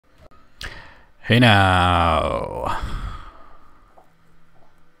Hey now.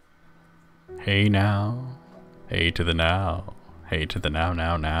 Hey now. Hey to the now. Hey to the now,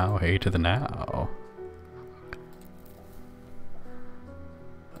 now, now. Hey to the now.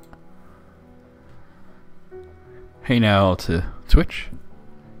 Hey now to Twitch.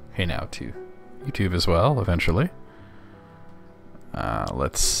 Hey now to YouTube as well, eventually.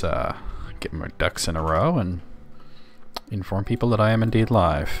 Let's get my ducks in a row and inform people that I am indeed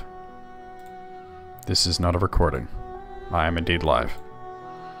live. This is not a recording. I am indeed live.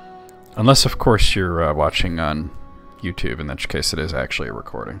 Unless, of course, you're watching on YouTube, in which case it is actually a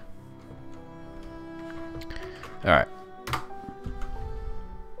recording. Alright.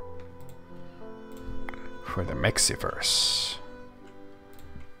 For the Mexiverse.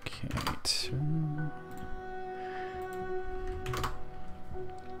 Okay.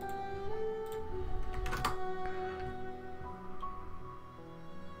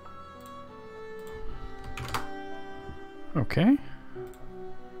 Okay.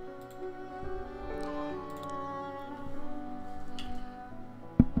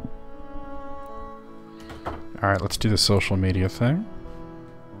 Alright, let's do the social media thing.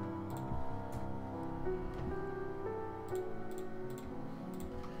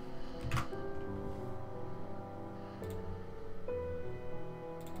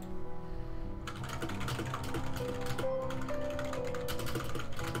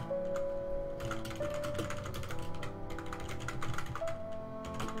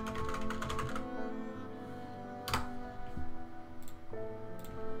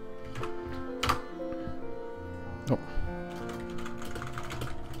 Oh.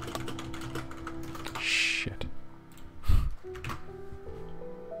 Shit.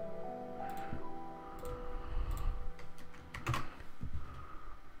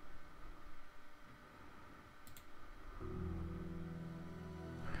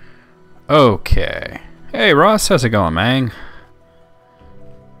 Okay. Hey Ross, how's it going, man?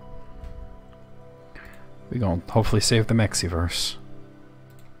 We gonna hopefully save the Mexiverse.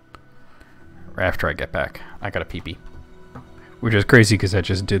 Or after I get back. I got a pee-pee. Which is crazy because I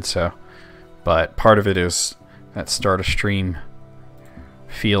just did so. But part of it is that start a stream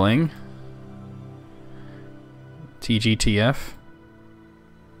feeling. TGTF.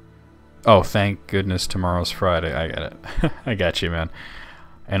 Oh, thank goodness tomorrow's Friday. I get it. I got you, man.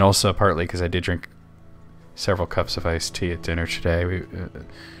 And also partly because I did drink several cups of iced tea at dinner today.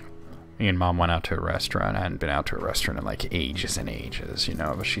 Me and Mom went out to a restaurant. I hadn't been out to a restaurant in like ages and ages, you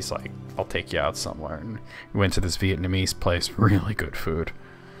know. But she's like, I'll take you out somewhere. And we went to this Vietnamese place. Really good food.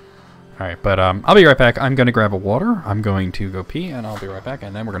 Alright, but I'll be right back. I'm going to grab a water. I'm going to go pee, and I'll be right back.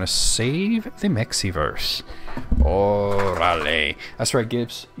 And then we're going to save the Mexiverse. Orale. That's right,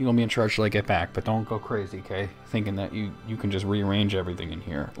 Gibbs. You're going to be in charge till I get back. But don't go crazy, okay? Thinking that you can just rearrange everything in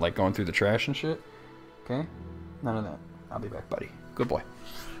here. Like going through the trash and shit. Okay? None of that. I'll be back, buddy. Good boy.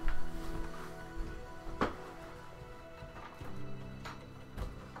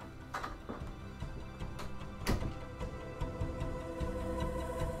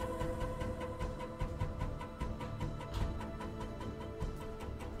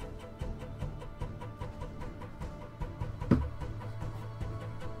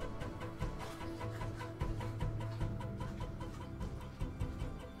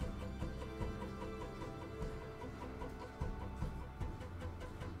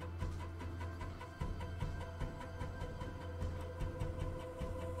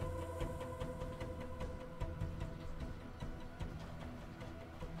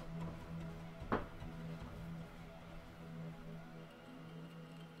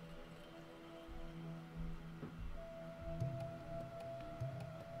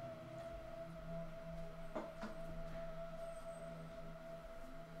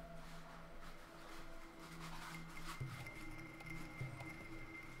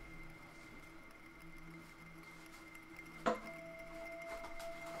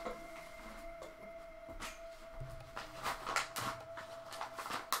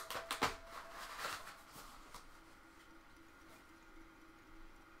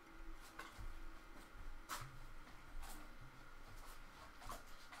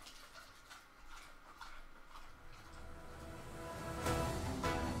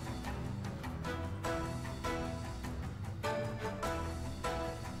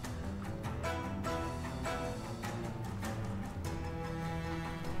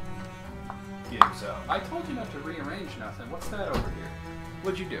 So I told you not to rearrange nothing. What's that over here?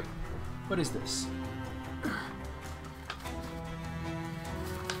 What'd you do? What is this?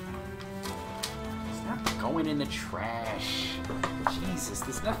 It's not going in the trash. Jesus,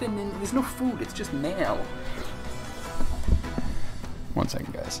 there's nothing in, there's no food, it's just mail. One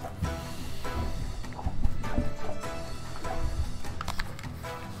second, guys.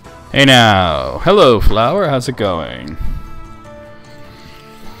 Hey now. Hello, Flower. How's it going?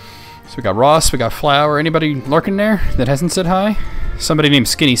 So we got Ross, we got Flower. Anybody lurking there that hasn't said hi? Somebody named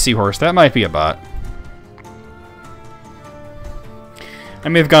Skinny Seahorse. That might be a bot. I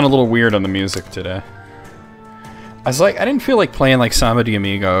may have gone a little weird on the music today. I didn't feel like playing like Samba de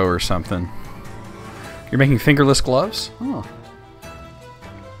Amigo or something. You're making fingerless gloves? Oh.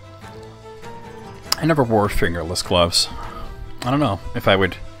 I never wore fingerless gloves. I don't know if I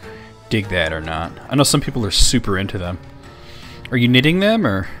would dig that or not. I know some people are super into them. Are you knitting them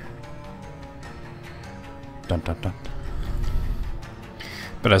or? Dun dun dun.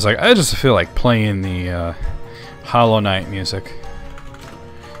 But I just feel like playing the Hollow Knight music.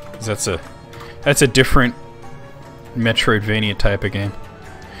 'Cause that's a different Metroidvania type of game.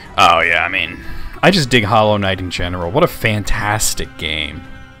 Oh yeah, I mean, I just dig Hollow Knight in general. What a fantastic game.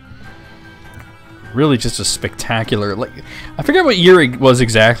 Really just a spectacular, like, I forget what year it was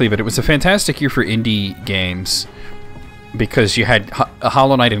exactly, but it was a fantastic year for indie games because you had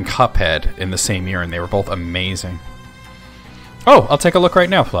Hollow Knight and Cuphead in the same year and they were both amazing. Oh, I'll take a look right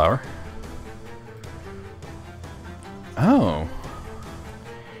now, Flower. Oh.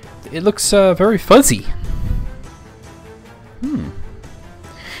 It looks very fuzzy.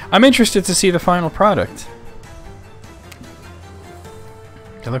 I'm interested to see the final product.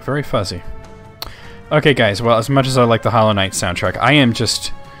 They look very fuzzy. Okay, guys, well, as much as I like the Hollow Knight soundtrack, I am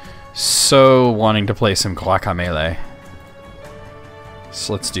just so wanting to play some Guacamelee.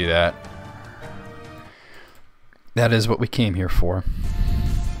 So let's do that. That is what we came here for.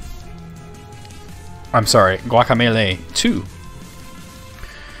 I'm sorry, Guacamelee 2.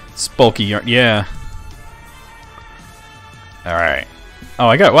 It's bulky yarn, yeah. Alright.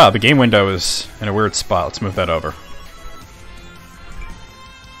 Oh, wow, the game window is in a weird spot. Let's move that over.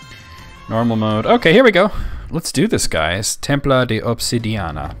 Normal mode. Okay, here we go. Let's do this, guys. Templa de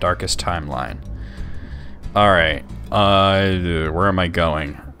Obsidiana, Darkest Timeline. Alright. Where am I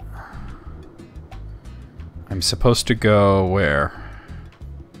going? I'm supposed to go where?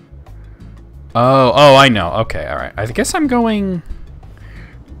 Oh, I know. Okay, alright. I guess I'm going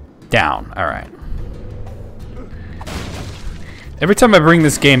down. Alright. Every time I bring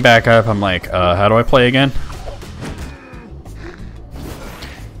this game back up, I'm like, how do I play again?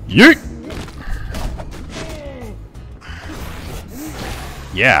 Yeet!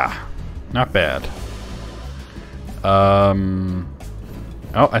 Yeah, not bad. Oh,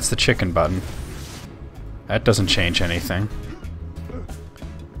 that's the chicken button. That doesn't change anything.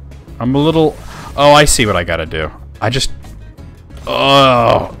 I'm a little... Oh, I see what I gotta do. I just...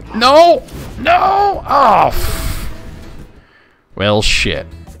 Oh, no! No! Oh! Well, shit.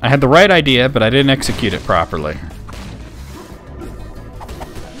 I had the right idea, but I didn't execute it properly.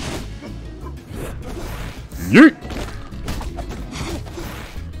 Yeet!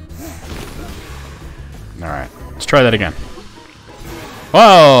 Alright, let's try that again.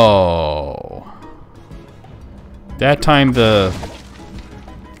 Whoa! That time the...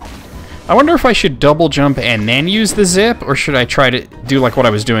 I wonder if I should double jump and then use the zip, or should I try to do like what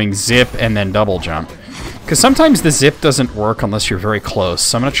I was doing, zip and then double jump? Because sometimes the zip doesn't work unless you're very close.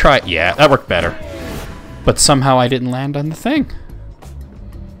 So I'm going to try it. Yeah, that worked better. But somehow I didn't land on the thing.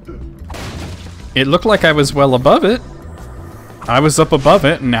 It looked like I was well above it. I was up above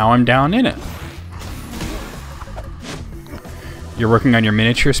it, and now I'm down in it. You're working on your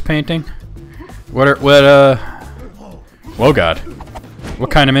miniatures painting? Whoa, God. What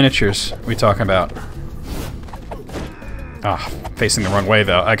kind of miniatures are we talking about? Ah, facing the wrong way,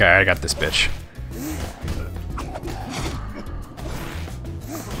 though. Okay, I got this bitch.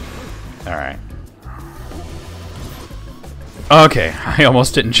 Alright. Okay, I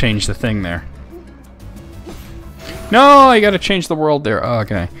almost didn't change the thing there. No, I gotta change the world there. Oh,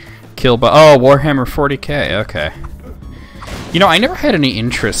 okay. Kill by... Oh, Warhammer 40k. Okay. You know, I never had any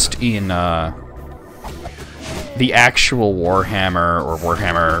interest in the actual Warhammer or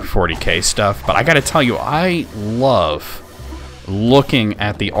Warhammer 40k stuff, but I gotta tell you, I love looking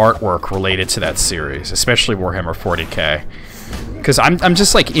at the artwork related to that series, especially Warhammer 40k. Because I'm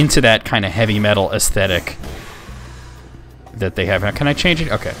just like into that kind of heavy metal aesthetic that they have. Now, can I change it?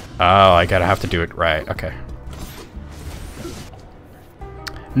 Okay. Oh, I gotta have to do it right. Okay.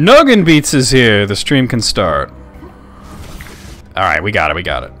 Noggin Beats is here. The stream can start. Alright, we got it, we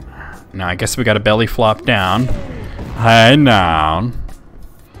got it. Now I guess we gotta belly flop down. Head down.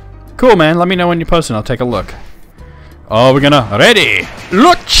 Cool, man. Let me know when you post and I'll take a look. Oh, we're gonna... Ready!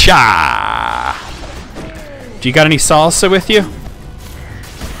 Lucha! Do you got any salsa with you?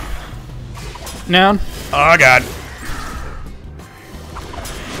 Noun? Oh, God.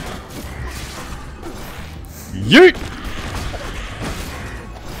 Yeet!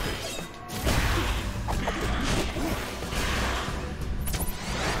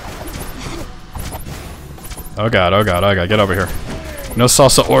 Oh god, oh god, oh god, get over here. No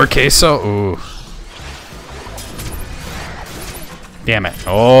salsa or queso? Ooh. Damn it.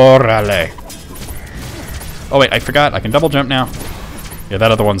 Orale. Oh wait, I forgot. I can double jump now. Yeah,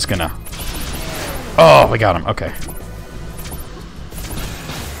 that other one's gonna... Oh, we got him. Okay.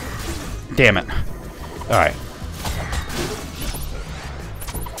 Damn it. Alright.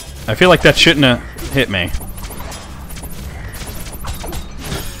 I feel like that shouldn't have hit me.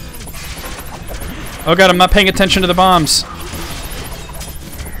 Oh god, I'm not paying attention to the bombs.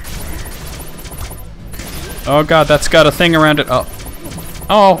 Oh god, that's got a thing around it. Oh.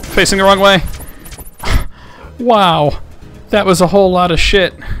 Oh, facing the wrong way. Wow. That was a whole lot of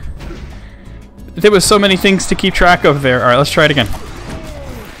shit. There was so many things to keep track of there. Alright, let's try it again.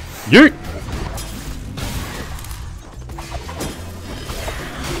 Yeet!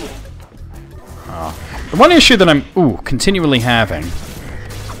 Oh. The one issue that I'm continually having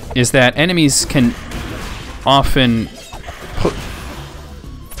is that enemies can often put...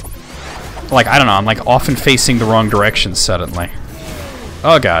 Like, I don't know, I'm like often facing the wrong direction suddenly.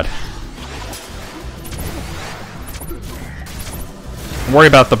 Oh god. Worry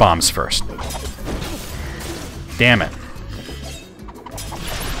about the bombs first. Damn it.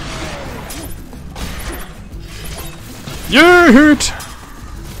 Yeet!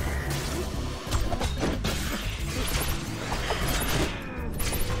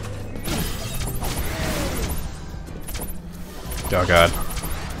 Oh god.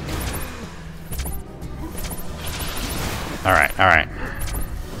 Alright, alright.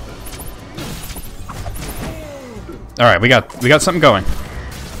 Alright, we got something going.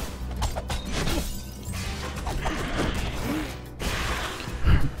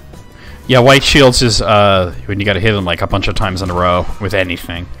 Yeah, white shields is when you gotta hit them like a bunch of times in a row with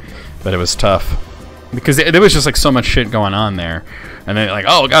anything. But it was tough. Because there was just like so much shit going on there. And then like,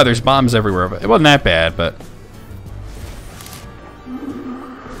 oh god, there's bombs everywhere. But it wasn't that bad, but...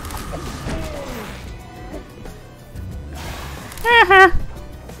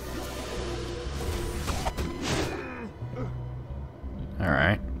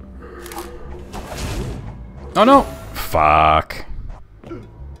 Alright. Oh no! Fuck.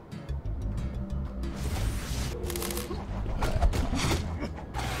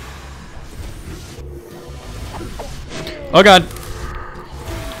 Oh god.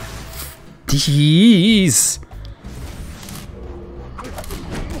 Jeez.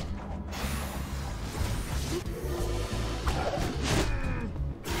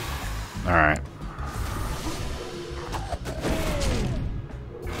 Alright.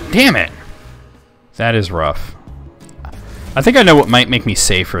 Damn it! That is rough. I think I know what might make me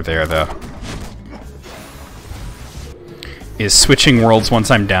safer there, though. Is switching worlds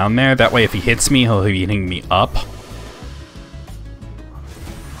once I'm down there. That way if he hits me, he'll be hitting me up.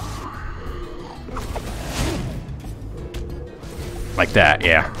 Like that,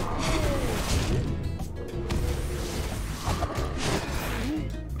 yeah.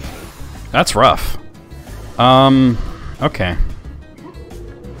 That's rough. Okay.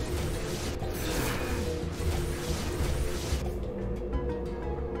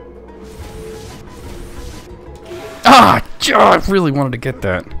 Ah, I really wanted to get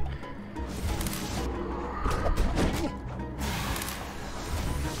that.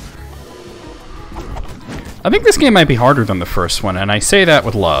 I think this game might be harder than the first one, and I say that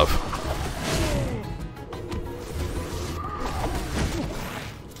with love.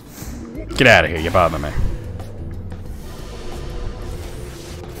 Get out of here, you bother me.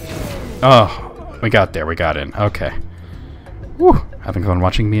 Oh, we got there, we got in. Okay. Woo, having fun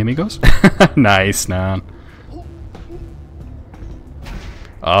watching me, amigos? Nice, man.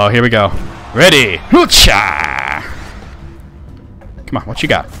 Oh, here we go. Ready! Hoocha! Come on, what you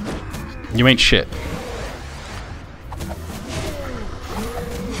got? You ain't shit.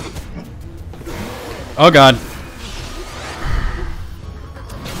 Oh god.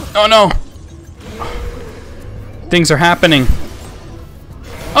 Oh no! Things are happening.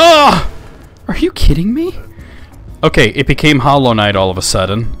 Oh! Are you kidding me? Okay, it became Hollow Knight all of a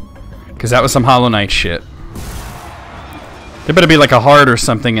sudden. Because that was some Hollow Knight shit. There better be like a heart or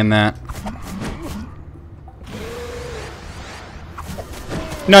something in that.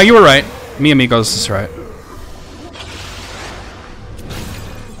 No, you were right. Me amigos is right.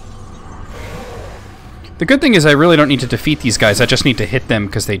 The good thing is I really don't need to defeat these guys. I just need to hit them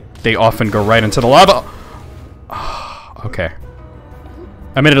because they often go right into the lava. Oh, okay.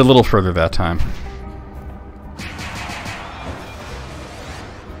 I made it a little further that time.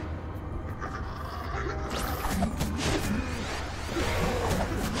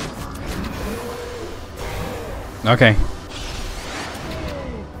 Okay.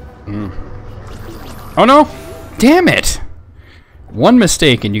 Oh no! Damn it! One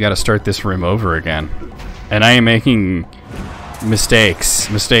mistake and you gotta start this room over again. And I am making mistakes.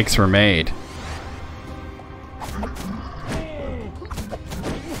 Mistakes were made.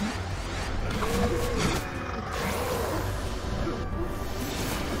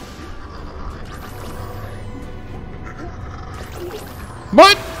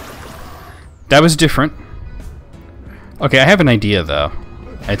 What? That was different. Okay, I have an idea though.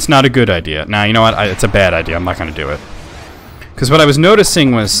 It's not a good idea. Now, you know what? It's a bad idea. I'm not gonna do it. Because what I was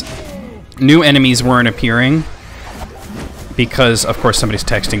noticing was new enemies weren't appearing because, of course, somebody's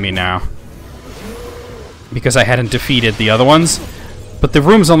texting me now. Because I hadn't defeated the other ones. But the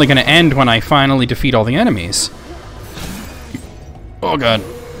room's only going to end when I finally defeat all the enemies. Oh, God.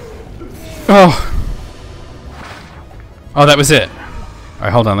 Oh. Oh, that was it.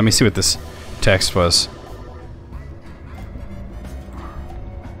 Alright, hold on. Let me see what this text was.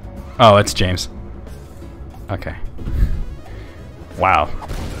 Oh, it's James. Okay. Wow.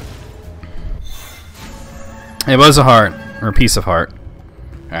 It was a heart, or a piece of heart.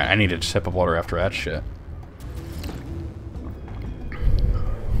 Alright, I need a sip of water after that shit.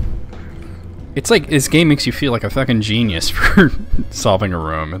 It's like, this game makes you feel like a fucking genius for solving a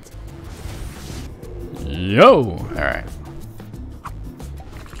room. It's... Yo! Alright.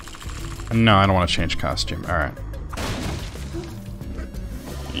 No, I don't want to change costume. Alright.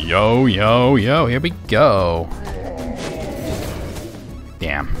 Yo, yo, yo, here we go.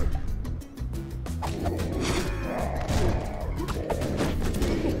 Damn.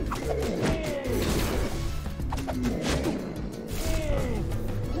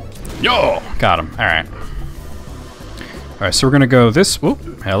 Yo! Got him. Alright. Alright, so we're gonna go this... Whoop.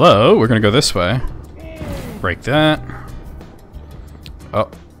 Hello. We're gonna go this way. Break that. Oh.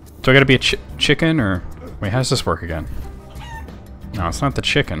 Do I gotta be a chicken, or... Wait, how does this work again? No, it's not the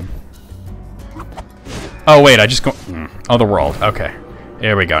chicken. Oh, wait, I just go... Oh, the world. Okay.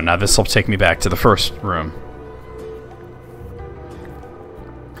 There we go. Now this will take me back to the first room.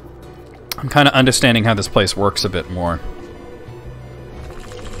 I'm kind of understanding how this place works a bit more.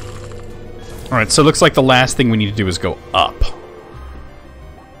 Alright, so it looks like the last thing we need to do is go up.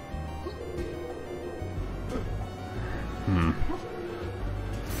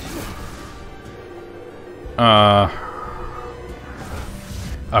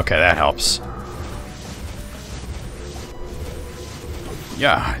 Okay, that helps.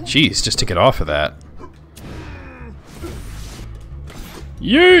 Yeah, geez, just to get off of that.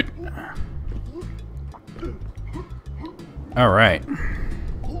 Yeet! Alright.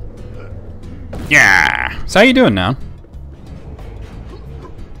 Yeah! So how you doing now?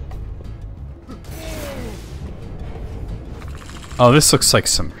 Oh, this looks like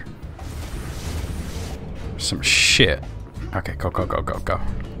some shit. Okay, go, go, go, go, go.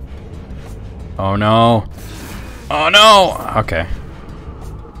 Oh no. Oh no! Okay.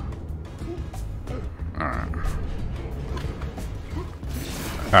 Alright.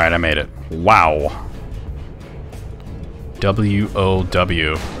 Alright, I made it. Wow.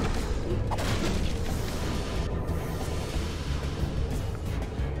 W-O-W.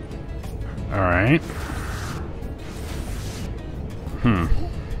 Alright.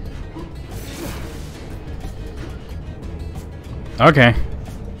 Okay.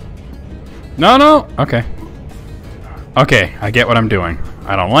 No, no! Okay. Okay, I get what I'm doing.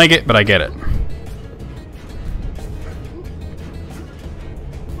 I don't like it, but I get it.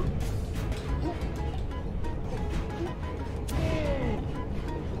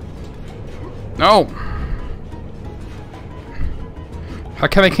 No! How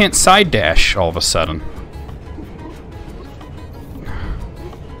come I can't side dash all of a sudden?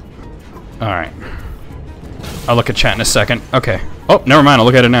 Alright. I'll look at chat in a second. Okay. Oh, never mind. I'll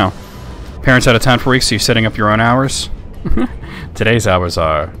look at it now. Parents out of town for weeks, so you're setting up your own hours? Today's hours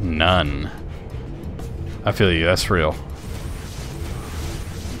are none. I feel you. That's real.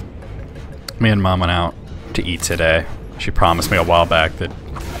 Me and Mom went out to eat today. She promised me a while back that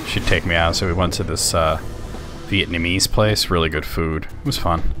she'd take me out, so we went to this Vietnamese place. Really good food. It was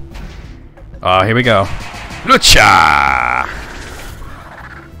fun. Here we go. Lucha!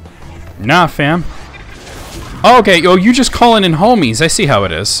 Nah, fam. Oh, okay, oh, you just calling in homies. I see how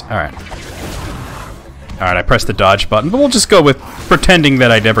it is. Alright. Alright, I pressed the dodge button, but we'll just go with pretending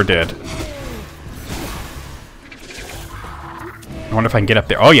that I never did. I wonder if I can get up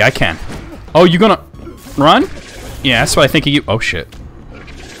there. Oh, yeah, I can. Oh, you gonna run? Yeah, that's what I think of you. Oh, shit.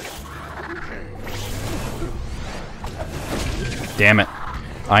 Damn it.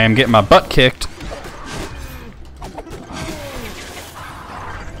 I am getting my butt kicked.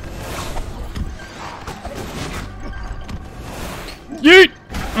 Yeet!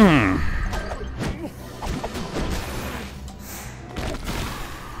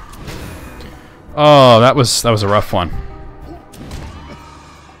 Oh, that was a rough one.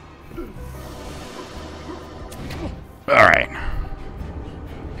 All right.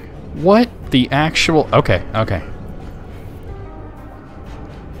 What the actual? Okay, okay.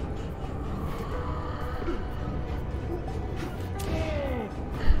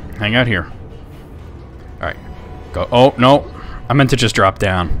 Hang out here. All right. Go. Oh no, I meant to just drop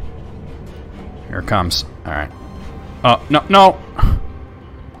down. Here it comes. All right. Oh no, no.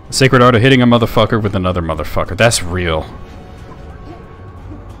 The sacred art of hitting a motherfucker with another motherfucker. That's real.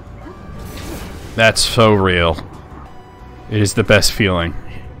 That's so real. It is the best feeling.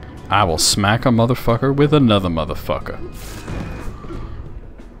 I will smack a motherfucker with another motherfucker.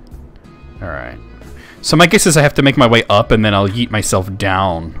 Alright. So my guess is I have to make my way up and then I'll yeet myself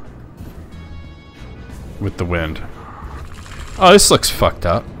down with the wind. Oh, this looks fucked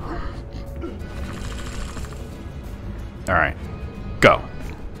up. Alright. Go.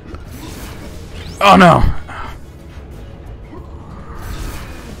 Oh no!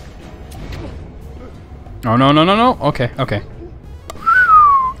 Oh no, no, no, no. Okay, okay.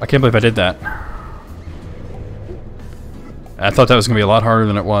 I can't believe I did that. I thought that was gonna be a lot harder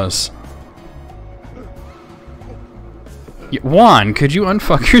than it was. Juan, could you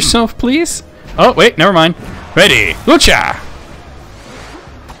unfuck yourself, please? Oh, wait, never mind. Ready, lucha!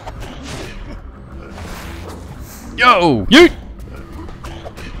 Yo, yeet!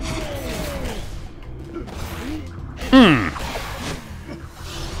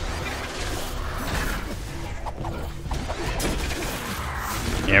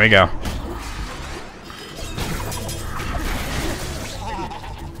 Here we go.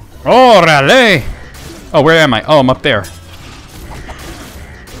 Orale! Oh, where am I? Oh, I'm up there.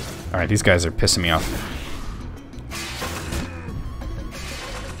 Alright, these guys are pissing me off.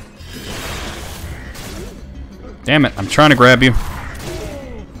 Damn it, I'm trying to grab you.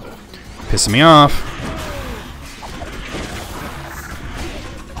 Pissing me off.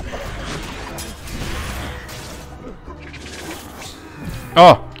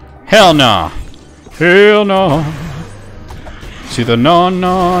 Oh, hell no. Hell no. To the no,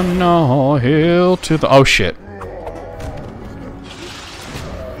 no, no. Hell to the... Oh, shit.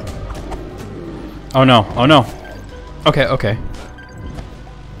 Oh, no. Oh, no. Okay, okay.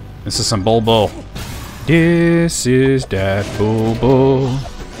 This is some bull bull. This is that bull bull.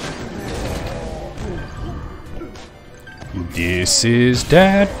 This is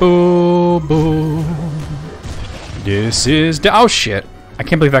that bull bull. This is... Oh, shit. I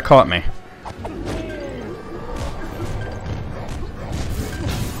can't believe that caught me.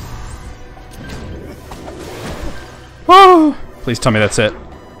 Whoa! Please tell me that's it.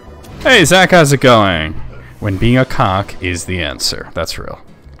 Hey, Zach, how's it going? When being a cock is the answer. That's real.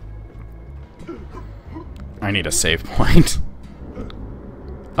 I need a save point.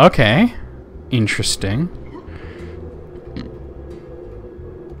 Okay. Interesting.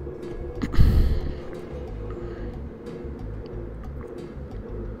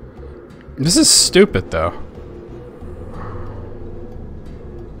 This is stupid, though.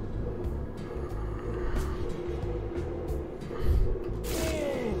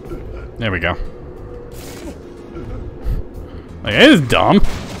 There we go. Like, it is dumb.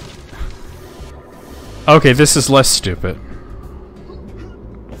 Okay, this is less stupid.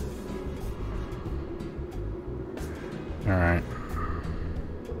 Alright.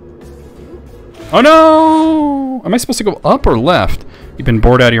 Oh no! Am I supposed to go up or left? You've been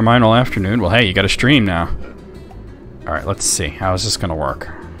bored out of your mind all afternoon? Well, hey, you got a stream now. Alright, let's see. How is this gonna work?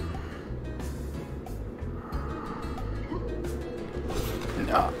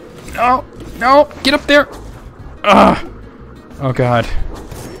 No. No! No! Get up there! Ugh! Oh, God.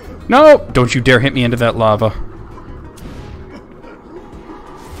 No! Don't you dare hit me into that lava.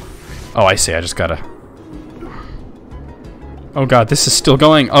 Oh, I see. I just gotta... Oh, God. This is still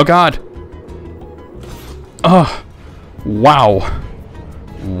going. Oh, God. Oh. Wow.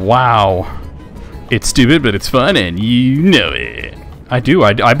 Wow. It's stupid, but it's fun, and you know it. I do.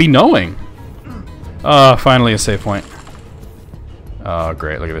 I be knowing. Finally a save point. Oh,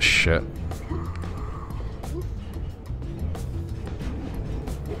 great. Look at this shit.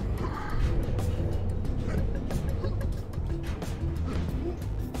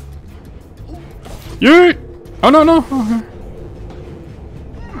 Yeet! Oh, no, no. Okay.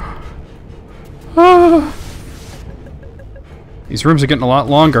 Ah. These rooms are getting a lot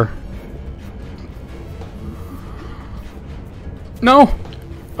longer. No!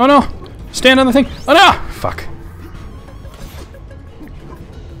 Oh, no! Stand on the thing! Oh, no! Fuck.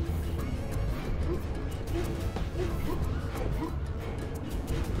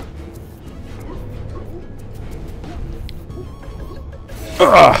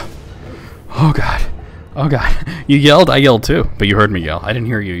 Ugh. Oh god. Oh god. You yelled? I yelled too. But you heard me yell. I didn't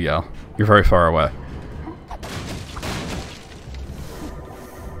hear you yell. You're very far away.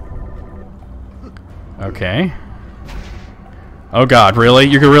 Okay. Oh god, really?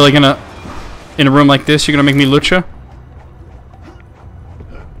 You're really gonna... In a room like this, you're gonna make me lucha?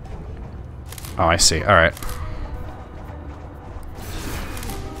 Oh, I see. Alright.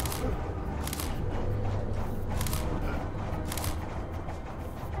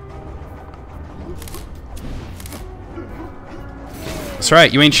 That's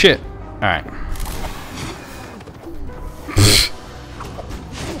right, you ain't shit. Alright.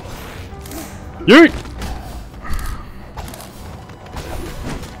 Yeet!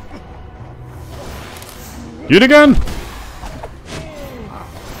 Yeet again!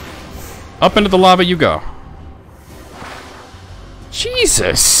 Up into the lava you go.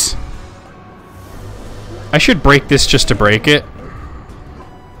 Jesus! I should break this just to break it.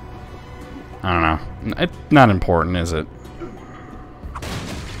 I don't know. It's not important, is it?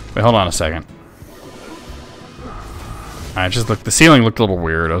 Wait, hold on a second. I just looked. The ceiling looked a little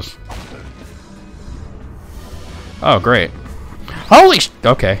weird. Oh, great. Holy sh...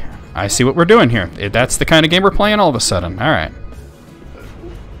 Okay. I see what we're doing here. That's the kind of game we're playing all of a sudden. Alright.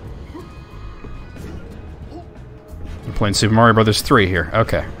 We're playing Super Mario Brothers 3 here.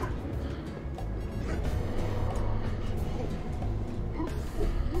 Okay.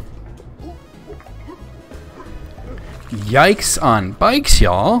 Yikes on bikes,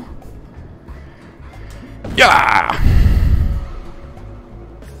 y'all. Yeah!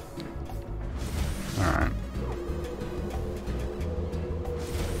 Alright.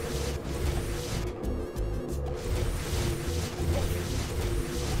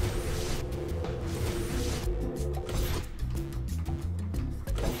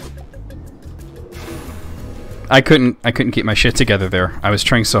 I couldn't keep my shit together there. I was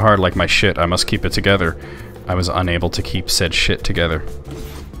trying so hard like my shit. I must keep it together. I was unable to keep said shit together.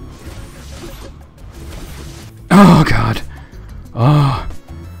 Oh god. Oh.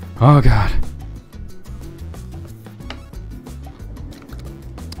 Oh god.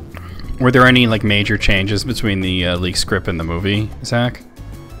 Were there any like major changes between the leak script and the movie, Zach?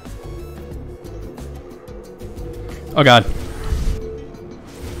 Oh god.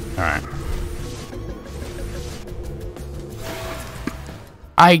 Alright.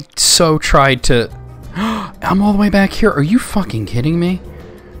 I so tried to... I'm all the way back here. Are you fucking kidding me?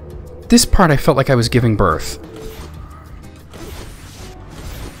 This part I felt like I was giving birth.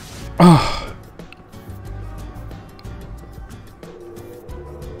 Oh.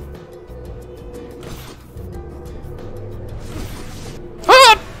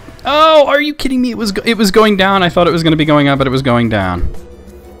 Ah! Oh, are you kidding me? It was going down. I thought it was going to be going up, but it was going down.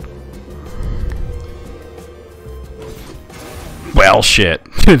 Well, shit.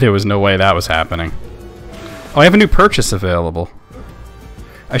 There was no way that was happening. Oh, I have a new purchase available.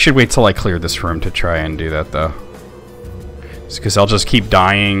 I should wait till I clear this room to try and do that, though. Because I'll just keep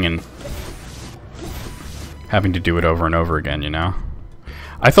dying and having to do it over and over again, you know?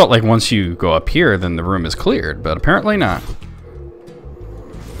 I thought, like, once you go up here, then the room is cleared, but apparently not.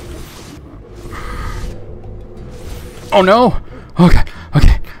 Oh, no! Okay,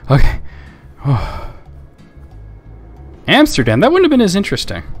 okay, okay. Oh. Amsterdam, that wouldn't have been as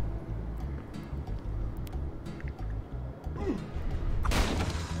interesting.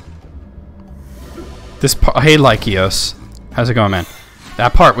 This part, hey Lykios, how's it going, man?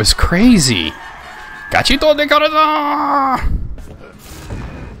 That part was crazy. Cachito de corazón.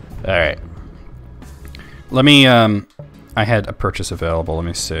 All right. Let me. I had a purchase available. Let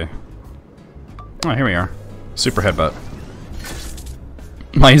me see. Oh, here we are. Super headbutt.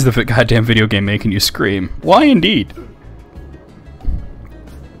 Why is the goddamn video game making you scream? Why indeed?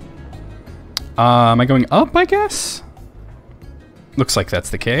 Am I going up? I guess. Looks like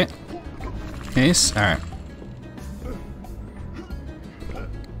that's the case. All right.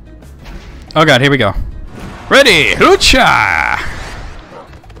 Oh god, here we go. Ready, hoocha!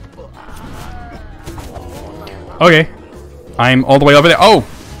 Okay, I'm all the way over there. Oh,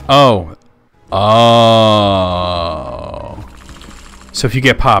 oh, oh. So if you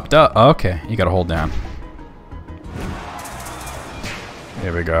get popped up, okay, you gotta hold down.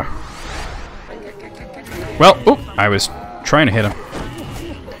 There we go. Well, oop, I was trying to hit him.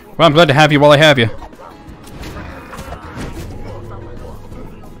 Well, I'm glad to have you while I have you.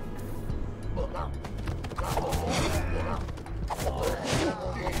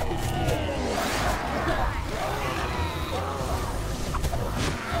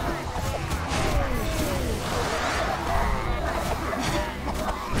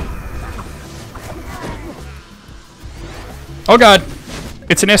 Oh god,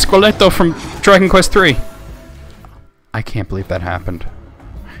 it's an Esqueleto from Dragon Quest 3. I can't believe that happened.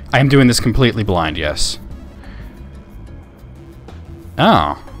 I am doing this completely blind, yes.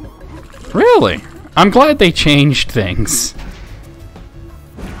 Oh. Really? I'm glad they changed things.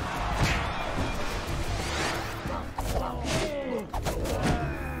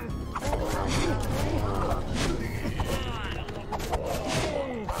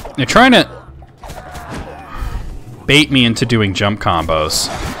 They're trying to bait me into doing jump combos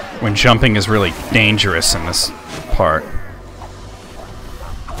when jumping is really dangerous in this part.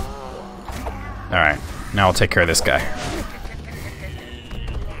 Alright, now I'll take care of this guy.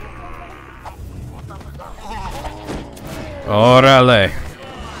 Orale.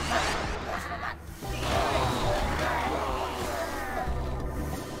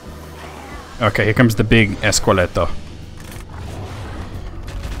 Okay, here comes the big Esqueleto.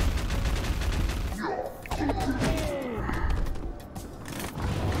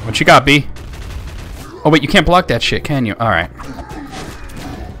 What you got, B? Oh wait, you can't block that shit, can you? Alright.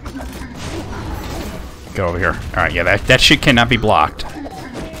 Go over here. Alright, yeah, that shit cannot be blocked.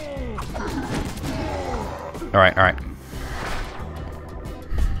 Alright, alright.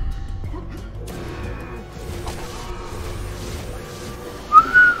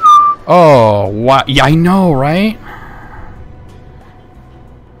 Oh, wow. Yeah, I know, right?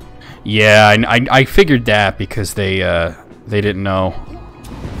 Yeah, I figured that because they didn't know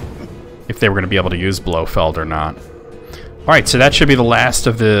if they were going to be able to use Blofeld or not. Alright, so that should be the last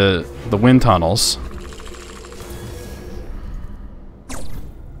of the wind tunnels.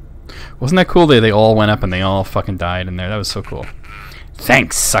 Wasn't that cool? They all went up and they all fucking died in there. That was so cool.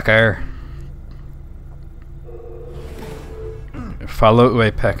 Thanks, sucker! Follow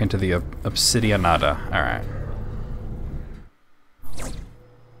Uepec into the Obsidianada. Alright.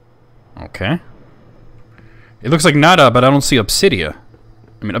 Okay. It looks like Nada, but I don't see Obsidia.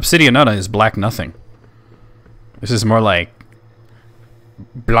 I mean, Obsidianada is black nothing. This is more like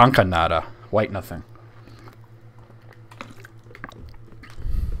Blanca Nada, white nothing.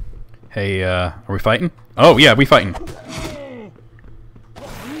 Hey, are we fighting? Oh, yeah, we fighting.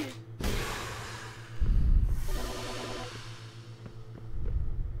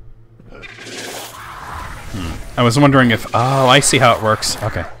 I was wondering if... Oh, I see how it works.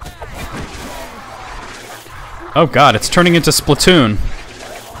 Okay. Oh god, it's turning into Splatoon.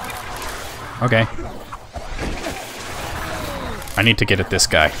 Okay. I need to get at this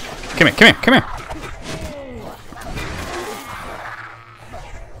guy. Come here, come here, come here!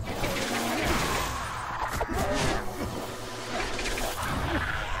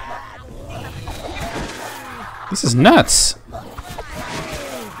 This is nuts!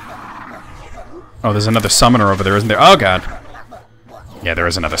 Oh, there's another summoner over there, isn't there? Oh god! Yeah, there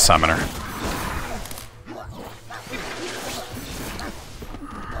is another summoner.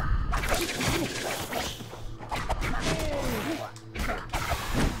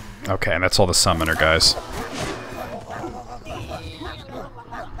 Okay, that's all the summoner guys.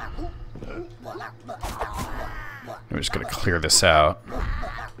 We're just gonna clear this out.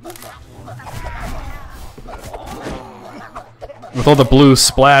 With all the blue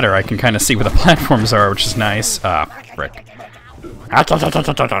splatter, I can kind of see where the platforms are, which is nice. Ah, frick.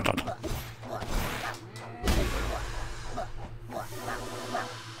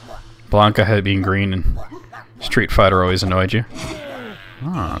 Blanca had being green and Street Fighter always annoyed you.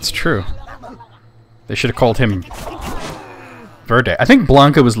 Oh, that's true. They should have called him Verde. I think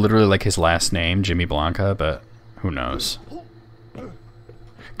Blanca was literally like his last name, Jimmy Blanca, but who knows?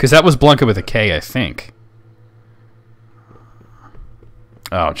 Because that was Blanca with a K, I think.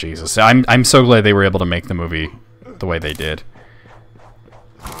 Oh, Jesus. I'm so glad they were able to make the movie the way they did.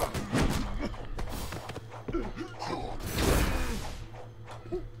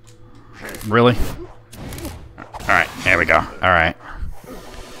 Really? Alright, there we go. Alright.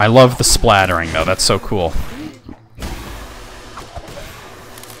 I love the splattering, though. That's so cool.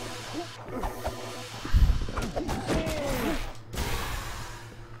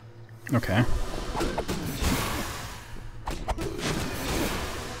 Okay.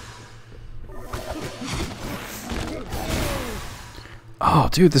 Oh,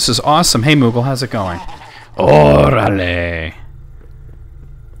 dude, this is awesome. Hey, Moogle, how's it going? Orale.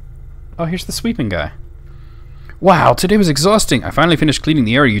 Oh, here's the sweeping guy. Wow, today was exhausting. I finally finished cleaning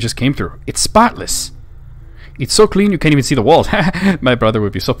the area you just came through. It's spotless. It's so clean you can't even see the walls. My brother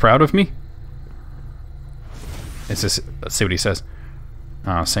would be so proud of me. Is this... Let's see what he says.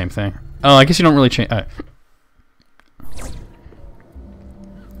 Oh, same thing. Oh, I guess you don't really change...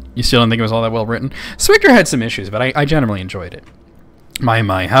 You still don't think it was all that well written? Swigger had some issues, but I generally enjoyed it.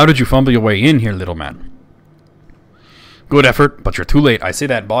 My, how did you fumble your way in here, little man? Good effort, but you're too late. I see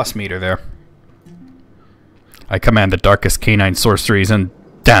that boss meter there. I command the darkest canine sorceries and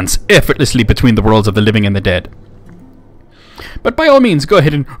dance effortlessly between the worlds of the living and the dead. But by all means, go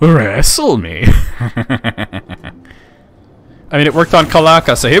ahead and wrestle me. I mean, it worked on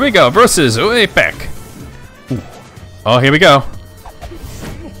Kalaka, so here we go. Versus Uepek. Oh, here we go.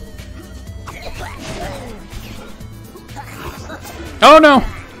 Oh, no.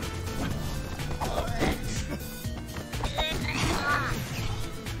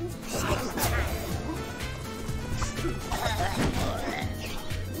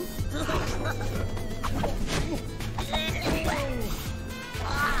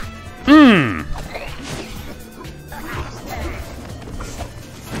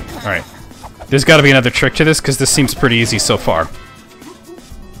 Alright. There's got to be another trick to this, because this seems pretty easy so far.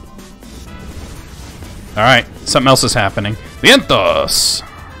 Alright, something else is happening. Vientos!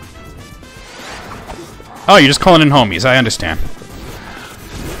 Oh, you're just calling in homies, I understand.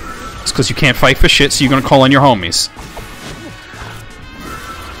 It's because you can't fight for shit, so you're going to call in your homies.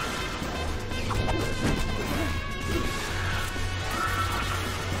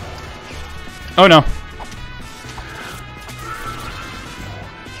 Oh no.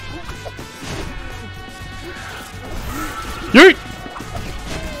 Yeet!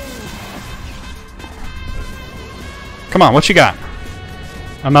 Come on, what you got?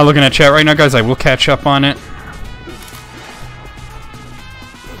 I'm not looking at chat right now, guys. I will catch up on it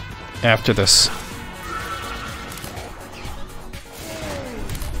after this.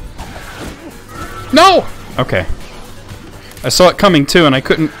 No! Okay. I saw it coming too, and I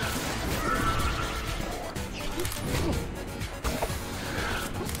couldn't...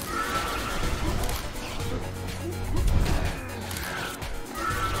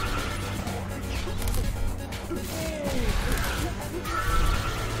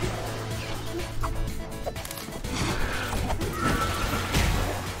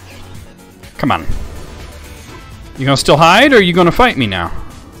 Come on. You gonna still hide, or are you gonna fight me now?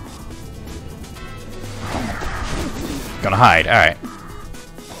 Gonna hide, alright.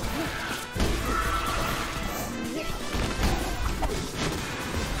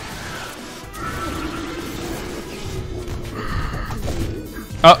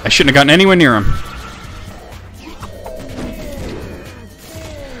 Oh, I shouldn't have gotten anywhere near him.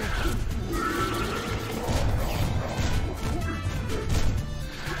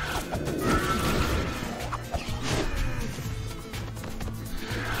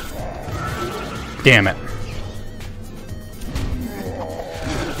 Damn it.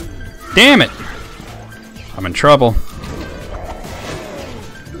 Damn it! I'm in trouble.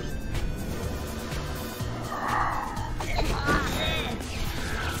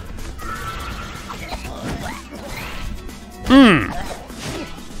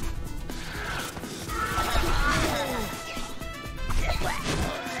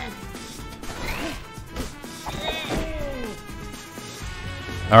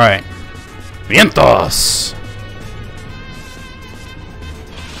 Alright. Vientos!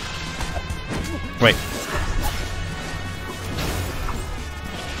 Wait.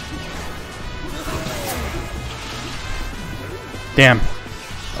 Damn.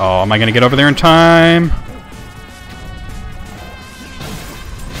 Oh, am I gonna get over there in time?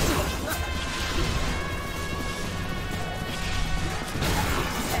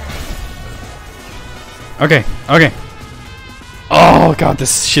 Okay, okay. Oh god,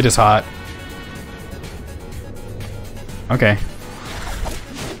 this shit is hot. Okay.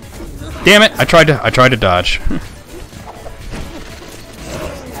 Damn it! I tried to dodge.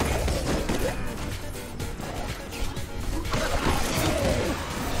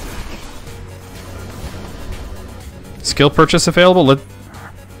 Skill purchase available?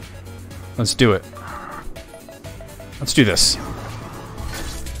 Let's do it. Let's do this.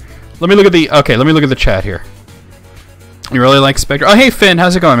 Let me look at the let me look at the chat here. You really like Spectre? Oh hey Finn,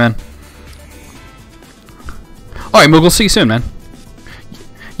 how's it going, man? Alright, Moogle, see you soon, man.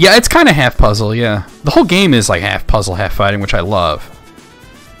 Yeah, it's kind of half puzzle, yeah. The whole game is like half puzzle, half fighting, which I love.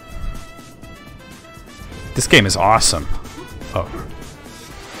 This game is awesome. Oh.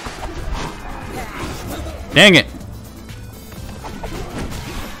 Dang it.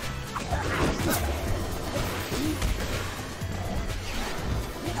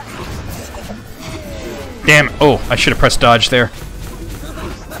 Damn it. Oh, I should have pressed dodge there.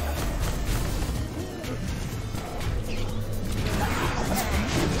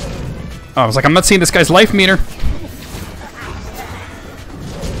 Oh, I was like, I'm not seeing this guy's life meter.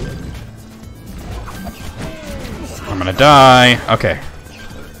 I'm gonna die. Okay.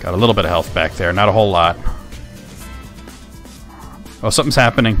 Got a little bit of health back there, not a whole lot. Oh, something's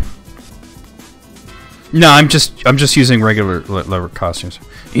happening. No, I'm just using regular costumes.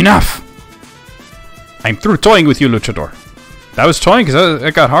 Enough! I'm through toying with you, Luchador. That was toying because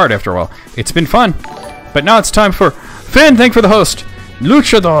it got hard after a while. It's been fun. But now it's time for fan thank for the host,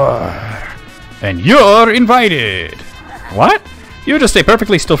 Luchador. And you're invited. What? You just stay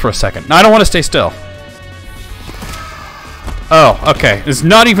perfectly still for a second. No, I don't want to stay still. Oh, okay. It's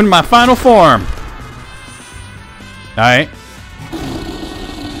not even my final form. Alright.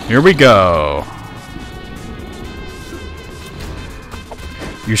 Here we go.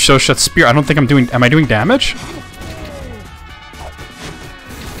 You show shut spear. I don't think I'm doing... Am I doing damage?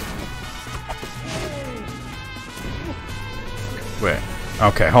 Wait.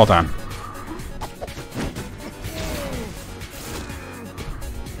 Okay, hold on.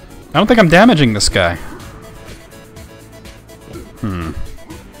 I don't think I'm damaging this guy.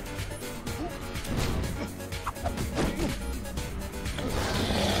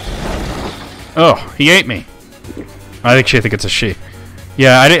 Oh, he ate me. I actually think it's a she.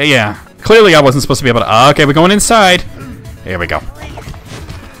 Yeah, yeah. Clearly I wasn't supposed to be able to... okay, we're going inside. Here we go.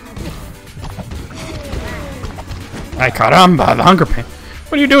 Ay caramba, the hunger pain.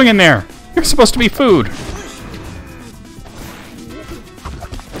 What are you doing in there? You're supposed to be food.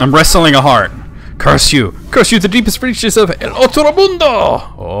 I'm wrestling a heart. Curse you! Curse you to the deepest reaches of El Otro Mundo!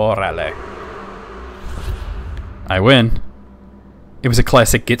 Orale. I win. It was a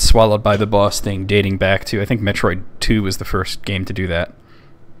classic get swallowed by the boss thing dating back to, I think Metroid 2 was the first game to do that.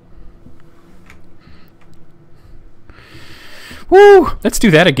 Woo! Let's do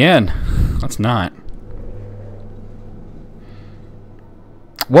that again. Let's not.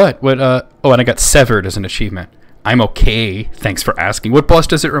 What? What, oh, and I got severed as an achievement. I'm okay. Thanks for asking. What boss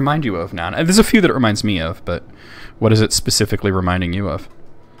does it remind you of now? There's a few that it reminds me of, but what is it specifically reminding you of?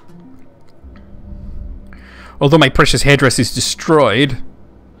 Although my precious headdress is destroyed,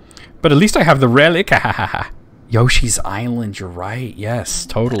 but at least I have the relic. Yoshi's Island, you're right. Yes,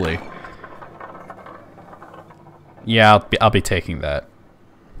 totally. Yeah, I'll be taking that.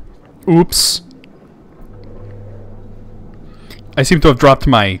 Oops. I seem to have dropped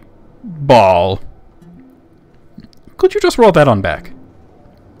my ball. Could you just roll that on back?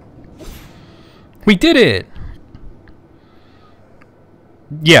 We did it!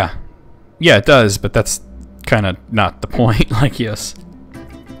 Yeah. Yeah, it does, but that's kind of not the point. Like, yes.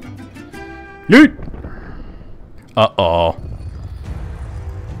 Yeet! Uh-oh.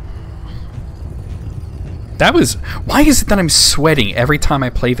 That was... Why is it that I'm sweating every time I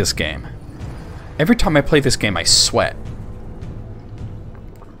play this game? Every time I play this game, I sweat.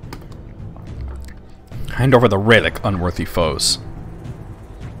 Hand over the relic, unworthy foes.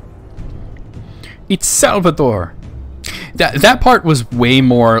 It's Salvador. That part was way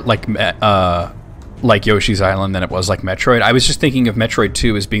more like Yoshi's Island than it was like Metroid. I was just thinking of Metroid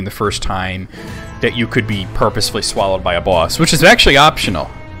 2 as being the first time that you could be purposefully swallowed by a boss, which is actually optional.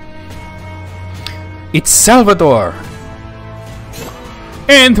 It's Salvador.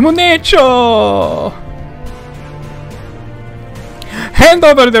 And Munecho. Hand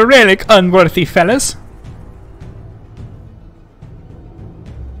over the relic, unworthy fellas.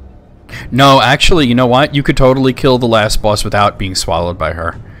 No, actually, you know what? You could totally kill the last boss without being swallowed by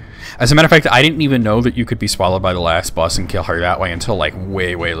her. As a matter of fact, I didn't even know that you could be swallowed by the last boss and kill her that way until, like,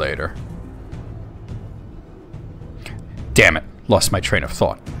 way, way later. Damn it. Lost my train of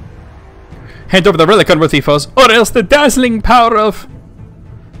thought. Hand over the relic, unworthy foes, or else the dazzling power of...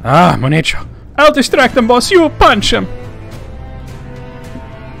 Ah, Monecho. I'll distract them, boss. You punch him.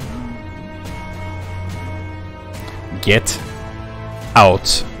 Get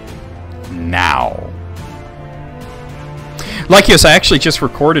out now. Like, yes, I actually just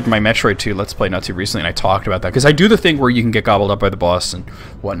recorded my Metroid 2 Let's Play not too recently, and I talked about that, because I do the thing where you can get gobbled up by the boss and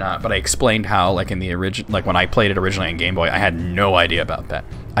whatnot, but I explained how, like, in the original, like, when I played it originally on Game Boy, I had no idea about that.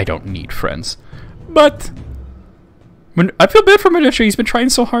 I don't need friends. But I feel bad for Monecho. He's been trying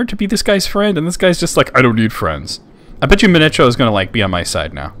so hard to be this guy's friend, and this guy's just like, I don't need friends. I bet you Monecho is gonna, like, be on my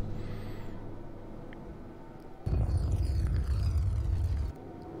side now.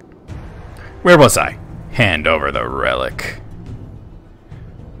 Where was I? Hand over the relic.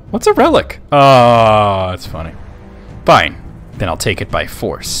 What's a relic? Oh, that's funny. Fine. Then I'll take it by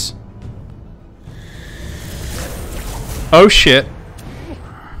force. Oh, shit.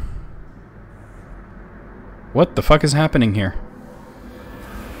 What the fuck is happening here?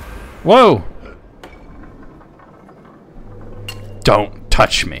 Whoa! Don't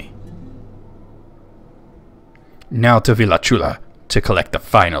touch me. Now to Villa Chula to collect the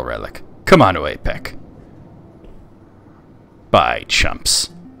final relic. Come on away, Peck. Bye, chumps.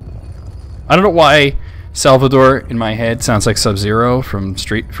 I don't know why Salvador in my head sounds like Sub-Zero from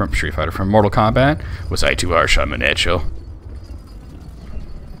Street Fighter, from Mortal Kombat. Was I too harsh on Monecho?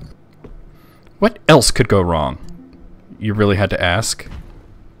 What else could go wrong? You really had to ask?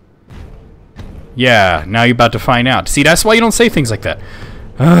 Yeah, now you're about to find out. See, that's why you don't say things like that.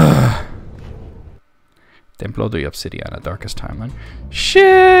 Templo de Obsidiana, Darkest Timeline. Shit!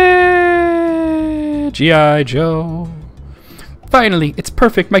 G.I. Joe. Finally, it's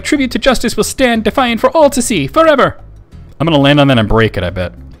perfect. My tribute to justice will stand defiant for all to see, forever. I'm gonna land on that and break it, I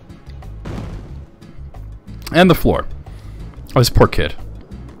bet. And the floor. Oh, this poor kid.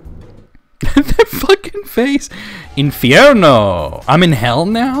 That fucking face. Infierno. I'm in hell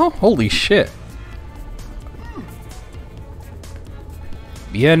now? Holy shit.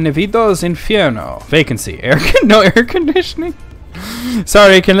 Bienvenidos Infierno. Vacancy. No air conditioning?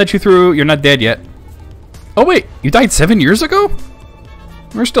 Sorry, I can let you through. You're not dead yet. Oh wait, you died 7 years ago?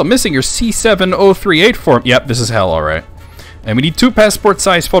 We're still missing your C7038 form. Yep, this is hell, alright. And we need 2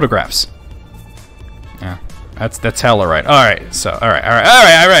 passport-sized photographs. Yeah, that's hell, alright. Alright, so,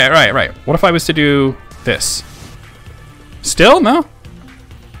 alright. What if I was to do this? Still? No?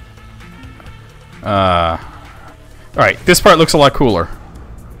 Alright, this part looks a lot cooler.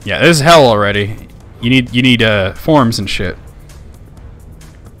 Yeah, this is hell already. You need forms and shit.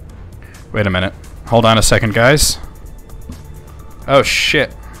 Wait a minute. Hold on a second, guys. Oh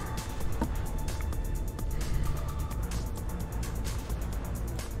shit.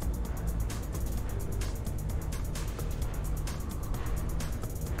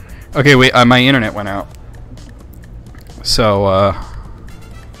 Okay, wait, my internet went out. So,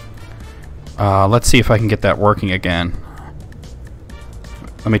 let's see if I can get that working again.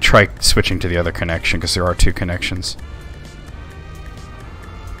 Let me try switching to the other connection, because there are 2 connections.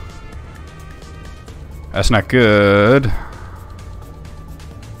 That's not good.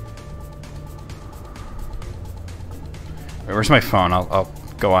 Wait, where's my phone? I'll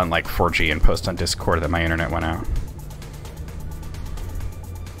go on like 4G and post on Discord that my internet went out.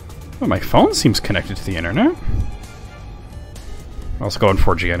 Oh, my phone seems connected to the internet. I'll go on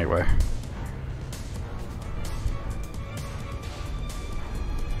 4G anyway.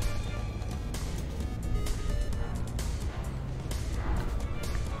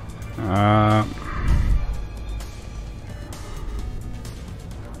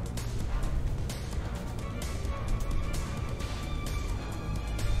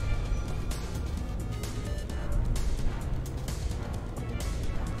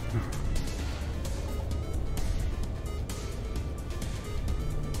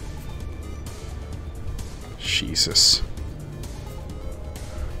 Jesus.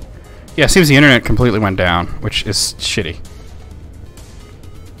 Yeah, it seems the internet completely went down, which is shitty.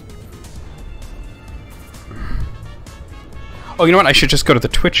 Oh, you know what? I should just go to the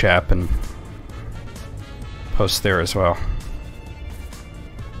Twitch app and post there as well.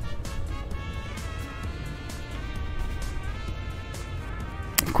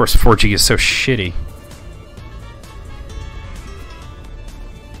 Of course, 4G is so shitty.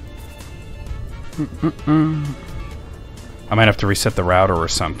 I might have to reset the router or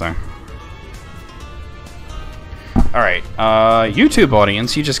something. Alright, YouTube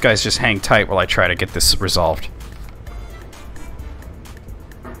audience, you guys just hang tight while I try to get this resolved.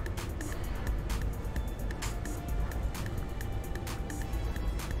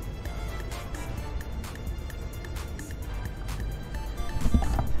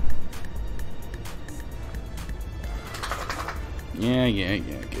 Yeah,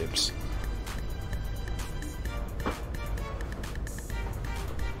 Gibbs.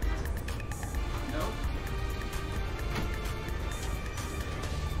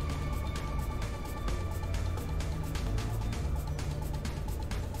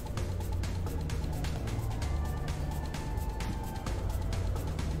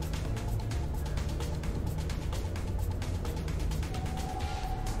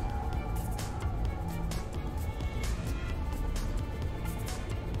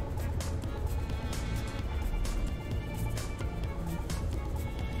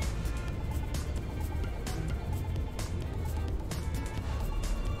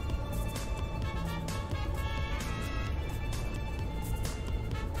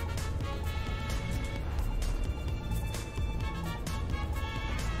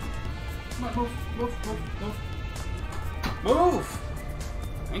 Move!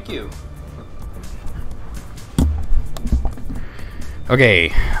 Thank you. Okay,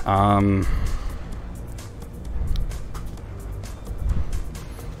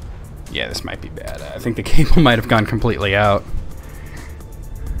 yeah, this might be bad. I think the cable might have gone completely out.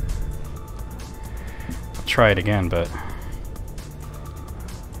 I'll try it again, but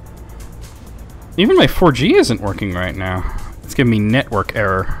even my 4G isn't working right now. It's giving me network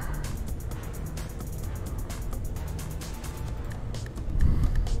error.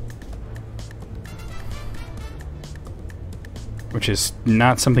 which is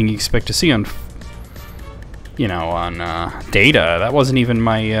not something you expect to see on, you know, on data. That wasn't even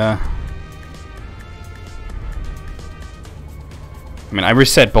my. I mean, I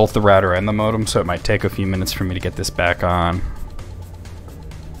reset both the router and the modem, so it might take a few minutes for me to get this back on.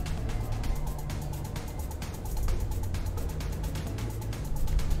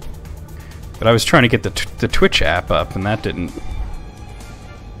 But I was trying to get the Twitch app up, and that didn't.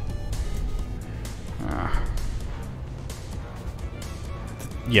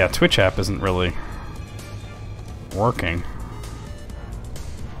 Yeah, Twitch app isn't really working.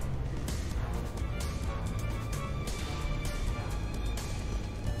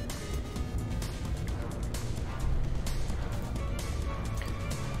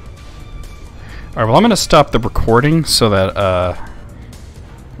 Alright, well, I'm going to stop the recording so that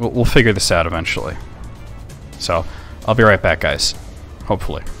we'll figure this out eventually. So, I'll be right back, guys.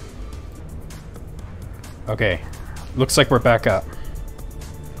 Hopefully. Okay, looks like we're back up.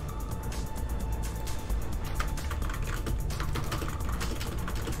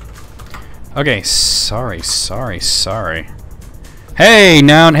 Okay, sorry. Hey,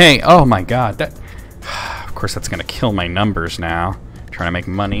 now, hey, oh my god, that... Of course, that's gonna kill my numbers now. Trying to make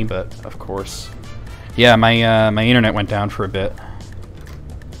money, but of course... Yeah, my internet went down for a bit.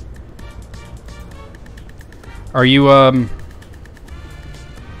 Are you,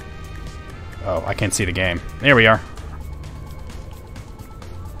 Oh, I can't see the game. There we are.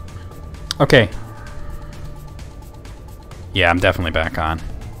 Okay. Yeah, I'm definitely back on.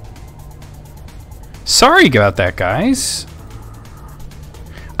 Sorry about that, guys.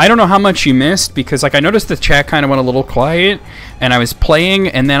 I don't know how much you missed, because like I noticed the chat kind of went a little quiet, and I was playing,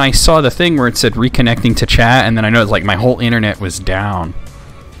 and then I saw the thing where it said reconnecting to chat, and then I noticed like my whole internet was down.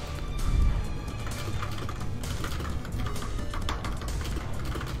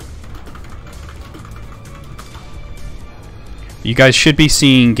 You guys should be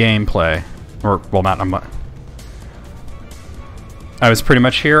seeing gameplay, or well, not much. I was pretty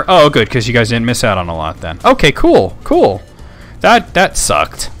much here. Oh, good, because you guys didn't miss out on a lot then. Okay, cool. That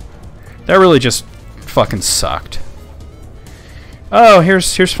sucked. That really just fucking sucked. Oh, here's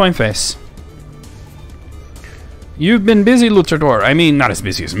Flameface. You've been busy, Luchador. I mean, not as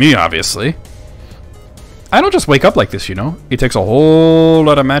busy as me, obviously. I don't just wake up like this, you know. It takes a whole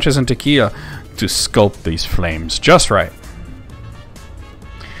lot of matches and tequila to sculpt these flames just right.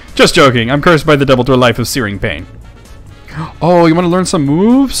 Just joking. I'm cursed by the devil to a life of searing pain. Oh, you want to learn some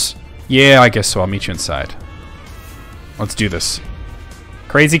moves? Yeah, I guess so. I'll meet you inside. Let's do this.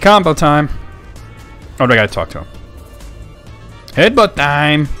 Crazy combo time. Oh, I gotta talk to him. Headbutt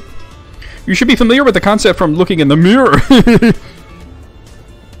time. You should be familiar with the concept from looking in the mirror.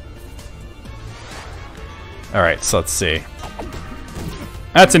 Alright, so let's see.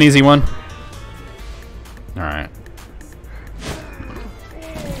 That's an easy one. Alright.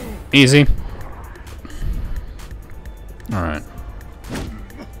 Easy. Alright.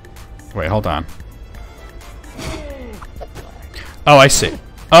 Wait, hold on. Oh, I see.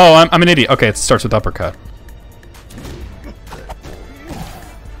 Oh, I'm an idiot. Okay, it starts with uppercut.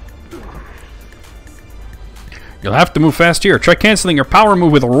 You'll have to move fast here. Try canceling your power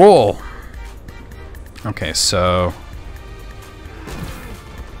move with a roll. Okay, so...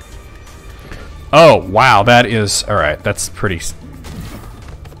 Oh, wow, that is... Alright, that's pretty...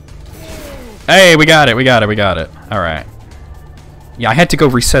 Hey, we got it. Alright. Yeah, I had to go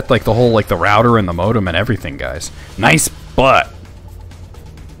reset, like, the whole, like, the router and the modem and everything, guys. Nice butt.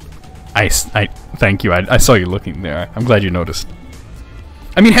 I thank you. I saw you looking there. I'm glad you noticed.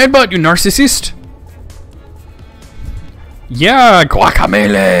 I mean, headbutt, you narcissist. Yeah,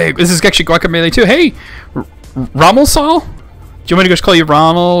 Guacamelee. This is actually Guacamelee too. Hey, Rommel Saul? Do you want me to just call you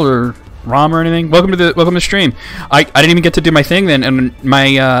Rommel or Rom or anything? Welcome to the stream. I didn't even get to do my thing then, and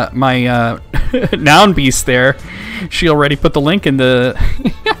my noun beast there. She already put the link in the.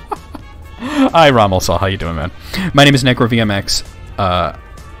 Hi, Rommel Saul. How you doing, man? My name is NecroVMX.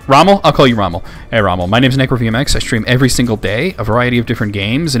 Rommel? I'll call you Rommel. Hey, Rommel. My name is NecroVMX. I stream every single day, a variety of different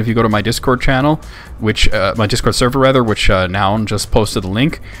games, and if you go to my Discord channel, which, my Discord server rather, which Noun just posted the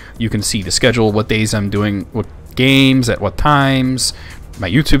link, you can see the schedule, what days I'm doing, what games, at what times, my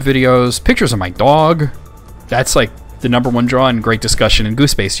YouTube videos, pictures of my dog. That's like the #1 draw and great discussion and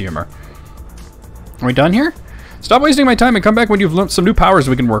goose space humor. Are we done here? Stop wasting my time and come back when you've learned some new powers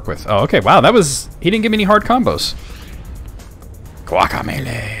we can work with. Oh, okay. Wow, that was... He didn't give me any hard combos.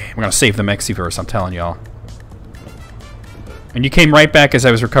 Guacamelee. We're gonna save the Mexiverse, I'm telling y'all. And you came right back as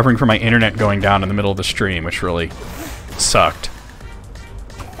I was recovering from my internet going down in the middle of the stream, which really sucked.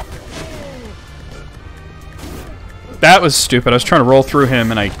 That was stupid. I was trying to roll through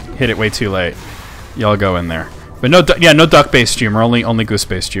him and I hit it way too late. Y'all go in there. But no, yeah, no duck-based humor. Only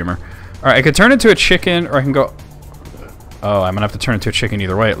goose-based humor. All right, I could turn into a chicken, or I can go. Oh, I'm gonna have to turn into a chicken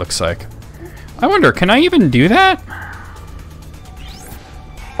either way. It looks like. I wonder, can I even do that?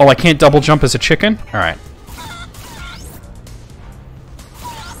 Oh, I can't double jump as a chicken. All right.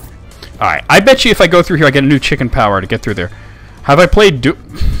 All right. I bet you if I go through here, I get a new chicken power to get through there. Have I played Doom?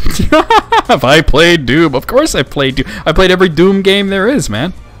 Have I played Doom? Of course I played Doom. I played every Doom game there is,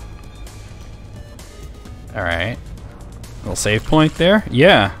 man. Alright. Little save point there.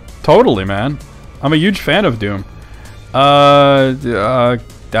 Yeah, totally, man. I'm a huge fan of Doom.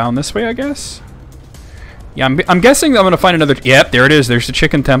 Down this way, I guess? Yeah, I'm guessing I'm going to find another... Yep, there it is. There's the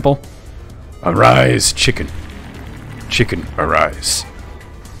chicken temple. Arise, chicken. Chicken, arise.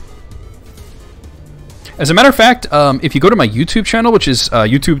 As a matter of fact, if you go to my YouTube channel, which is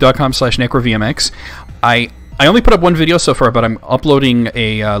youtube.com/necrovmx, I only put up one video so far, but I'm uploading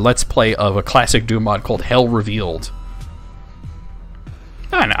a Let's Play of a classic Doom mod called Hell Revealed.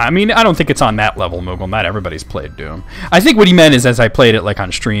 I mean, I don't think it's on that level, Moogle. Not everybody's played Doom. I think what he meant is as I played it like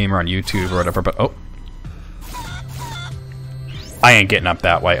on stream or on YouTube or whatever, but oh. I ain't getting up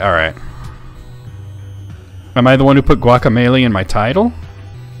that way. Alright. Am I the one who put Guacamelee in my title?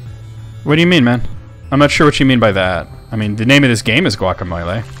 What do you mean, man? I'm not sure what you mean by that. I mean, the name of this game is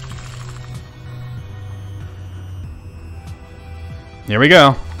Guacamelee. Here we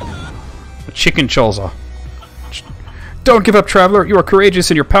go. A chicken cholza. Don't give up, traveler. You are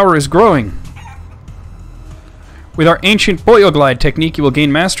courageous and your power is growing. With our ancient boyo glide technique, you will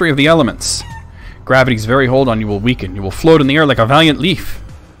gain mastery of the elements. Gravity's very hold on you will weaken. You will float in the air like a valiant leaf.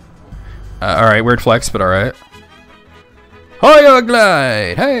 Alright, weird flex, but alright. Boyo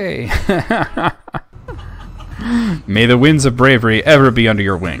glide! Hey! May the winds of bravery ever be under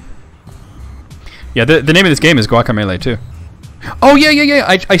your wing. Yeah, the name of this game is Guacamelee too. Oh yeah.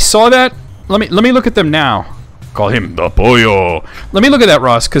 I saw that. Let me look at them now. Call him the Pollo. Let me look at that,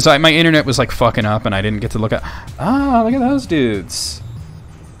 Ross, because my internet was like fucking up and I didn't get to look at. Ah, look at those dudes.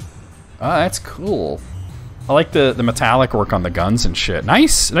 Ah, that's cool. I like the metallic work on the guns and shit.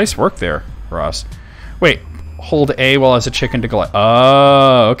 Nice work there, Ross. Wait, hold A while as a chicken to glide.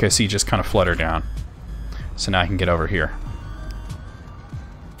 Oh, okay. So you just kind of flutter down. So now I can get over here.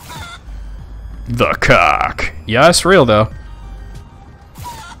 The cock. Yeah, it's real though.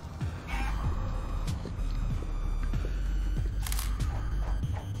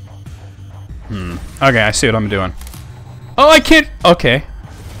 Okay, I see what I'm doing. Oh, I can't. Okay.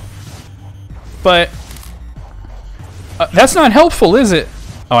 But that's not helpful, is it?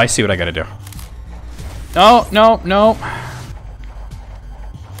 Oh, I see what I gotta do. No.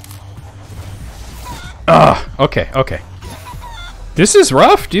 Okay. This is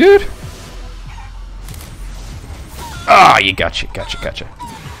rough, dude. Ah, you gotcha.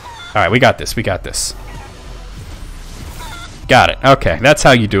 Alright, we got this. Got it. Okay, that's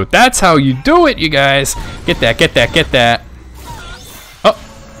how you do it. That's how you do it, you guys. Get that. Oh.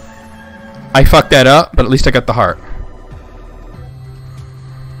 I fucked that up, but at least I got the heart.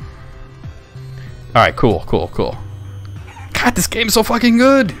 Alright, cool. God, this game's so fucking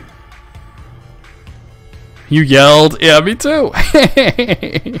good. You yelled? Yeah, me too.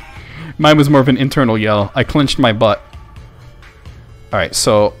 Mine was more of an internal yell. I clenched my butt. Alright,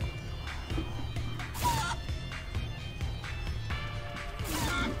 so...